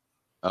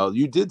 Oh,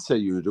 you did say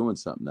you were doing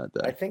something that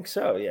day. I think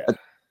so. Yeah.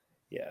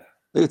 Yeah.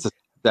 I think it's a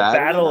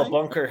Saturday Battle of night?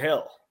 Bunker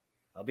Hill.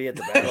 I'll be at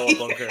the Battle of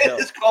Bunker Hill.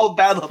 It's called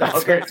Battle of That's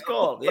Bunker. what it's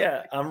called.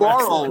 Yeah. I'm Carl,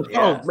 wrestling.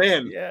 Yeah. Oh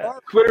man, Yeah.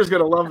 Twitter's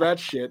gonna love that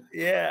shit.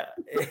 Yeah.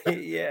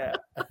 Yeah.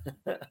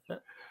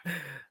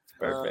 It's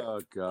perfect.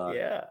 Oh God.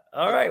 Yeah.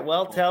 All right.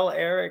 Well, tell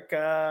Eric.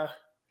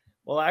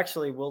 Well,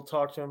 actually, we'll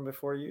talk to him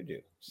before you do.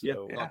 Yeah.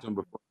 So Talked to him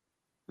before.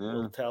 Yeah.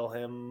 we'll tell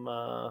him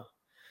all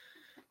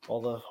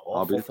the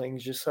I'll be- awful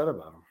things you said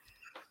about him.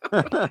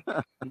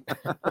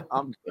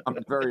 I'm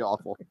very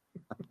awful.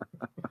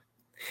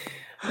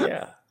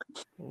 Yeah.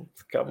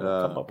 Let's come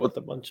up with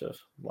a bunch of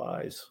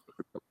lies.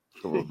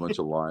 A bunch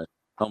of lies.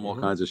 Tell him all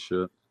Mhm. kinds of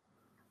shit.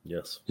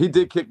 Yes. He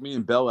did kick me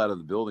and Bell out of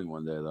the building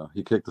one day, though.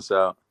 He kicked us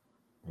out.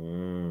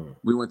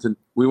 We went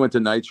to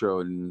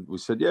Nitro and we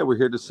said, "Yeah, we're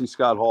here to see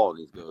Scott Hall." And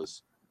he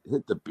goes,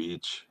 "Hit the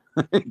beach."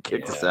 He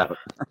kicked us out.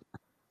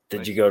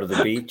 Did you go to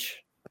the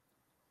beach?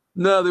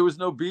 No, there was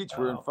no beach.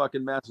 We're in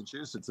fucking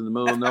Massachusetts in the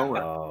middle of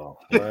nowhere. Oh,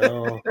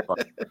 well.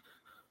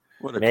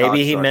 What a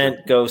Maybe he cocksucker.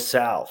 meant go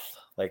south.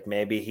 Like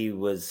maybe he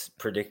was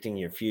predicting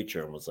your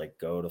future and was like,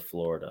 go to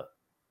Florida.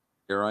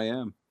 Here I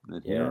am.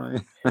 And Yeah.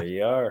 Here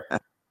you are.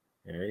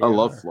 I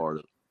love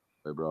Florida,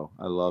 bro.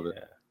 I love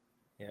it.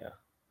 Yeah.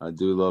 I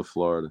do love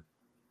Florida.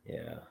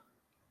 Yeah.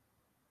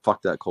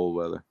 Fuck that cold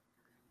weather.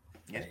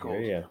 It's I cold.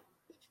 hear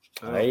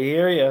you. I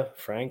hear you.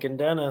 Frank and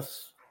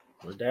Dennis.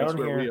 We're down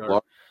where here. we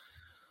are.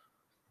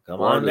 Come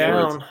Florida's on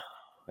where down.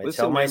 I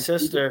Listen, tell my man,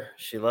 sister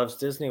she loves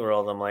Disney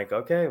World. I'm like,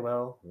 okay,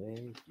 well,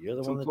 you're the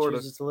It's one in that Florida.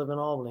 chooses to live in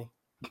Albany.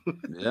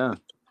 Yeah.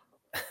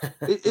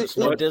 There's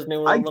no Disney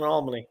World in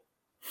Albany.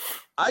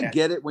 I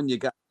get it when you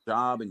got a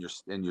job and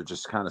you're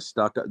just kind of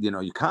stuck.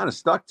 You're kind of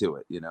stuck to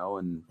it,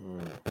 and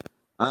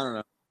I don't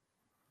know.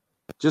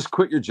 Just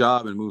quit your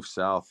job and move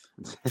south.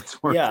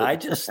 It's worth it. I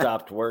just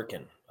stopped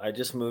working. I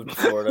just moved to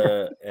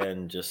Florida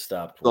and just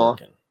stopped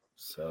working.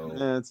 So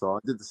yeah, that's all. I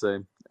did the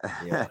same.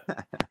 Yeah.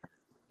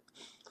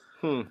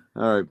 All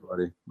right,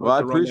 buddy. Well,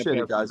 I appreciate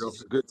it, guys.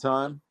 It's a good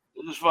time.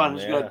 It was fun. It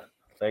was good.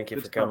 Thank you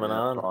Good for coming stuff,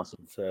 man. on. Awesome.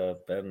 It's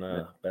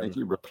been Thank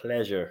you, bro. a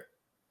pleasure.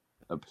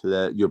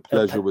 Your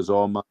pleasure was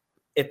all mine.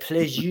 A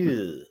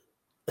pleasure.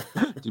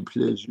 Du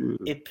pleasure.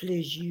 A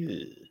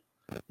pleasure.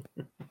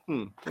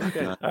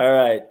 Okay. All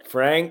right,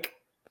 Frank.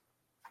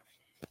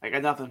 I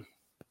got nothing.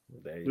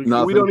 We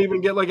Nothing. don't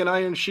even get like an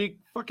Iron Sheik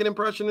fucking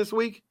impression this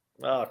week.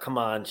 Oh, come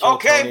on. Show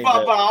Okay, Tony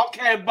Bubba.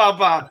 Okay,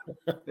 Bubba.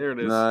 There it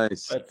is.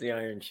 Nice. That's the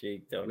Iron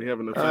Cheek, don't We we?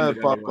 haven't offended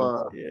anyone.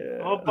 Papa. Yeah.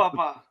 Oh,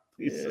 Bubba.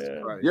 Jesus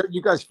Yeah. Christ. Yeah,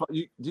 you guys.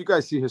 Do you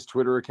guys see his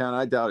Twitter account?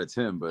 I doubt it's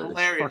him, but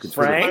Hilarious. it's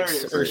fucking Twitter.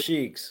 Franks or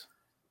Sheiks?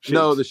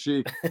 No, the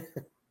Sheik.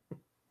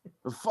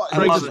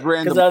 I love Just it.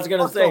 random. Because I was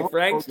gonna Fuck say the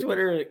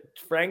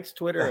Frank's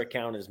Twitter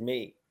account is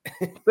me.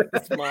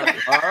 It's mine.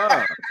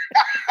 Ah.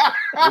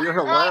 Well, you're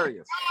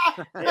hilarious.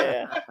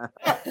 Yeah.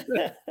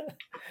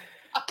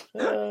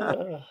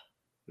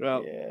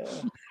 Well, Yeah.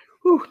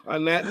 whew,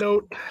 on that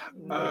note,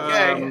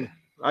 Okay.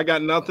 I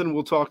got nothing.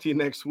 We'll talk to you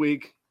next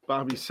week.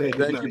 Bobby, say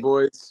good Thank night. you,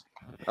 boys.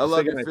 I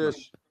love good you, night,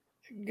 fish.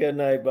 Good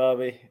night,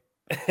 Bobby.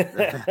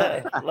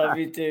 Love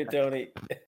you too, Tony.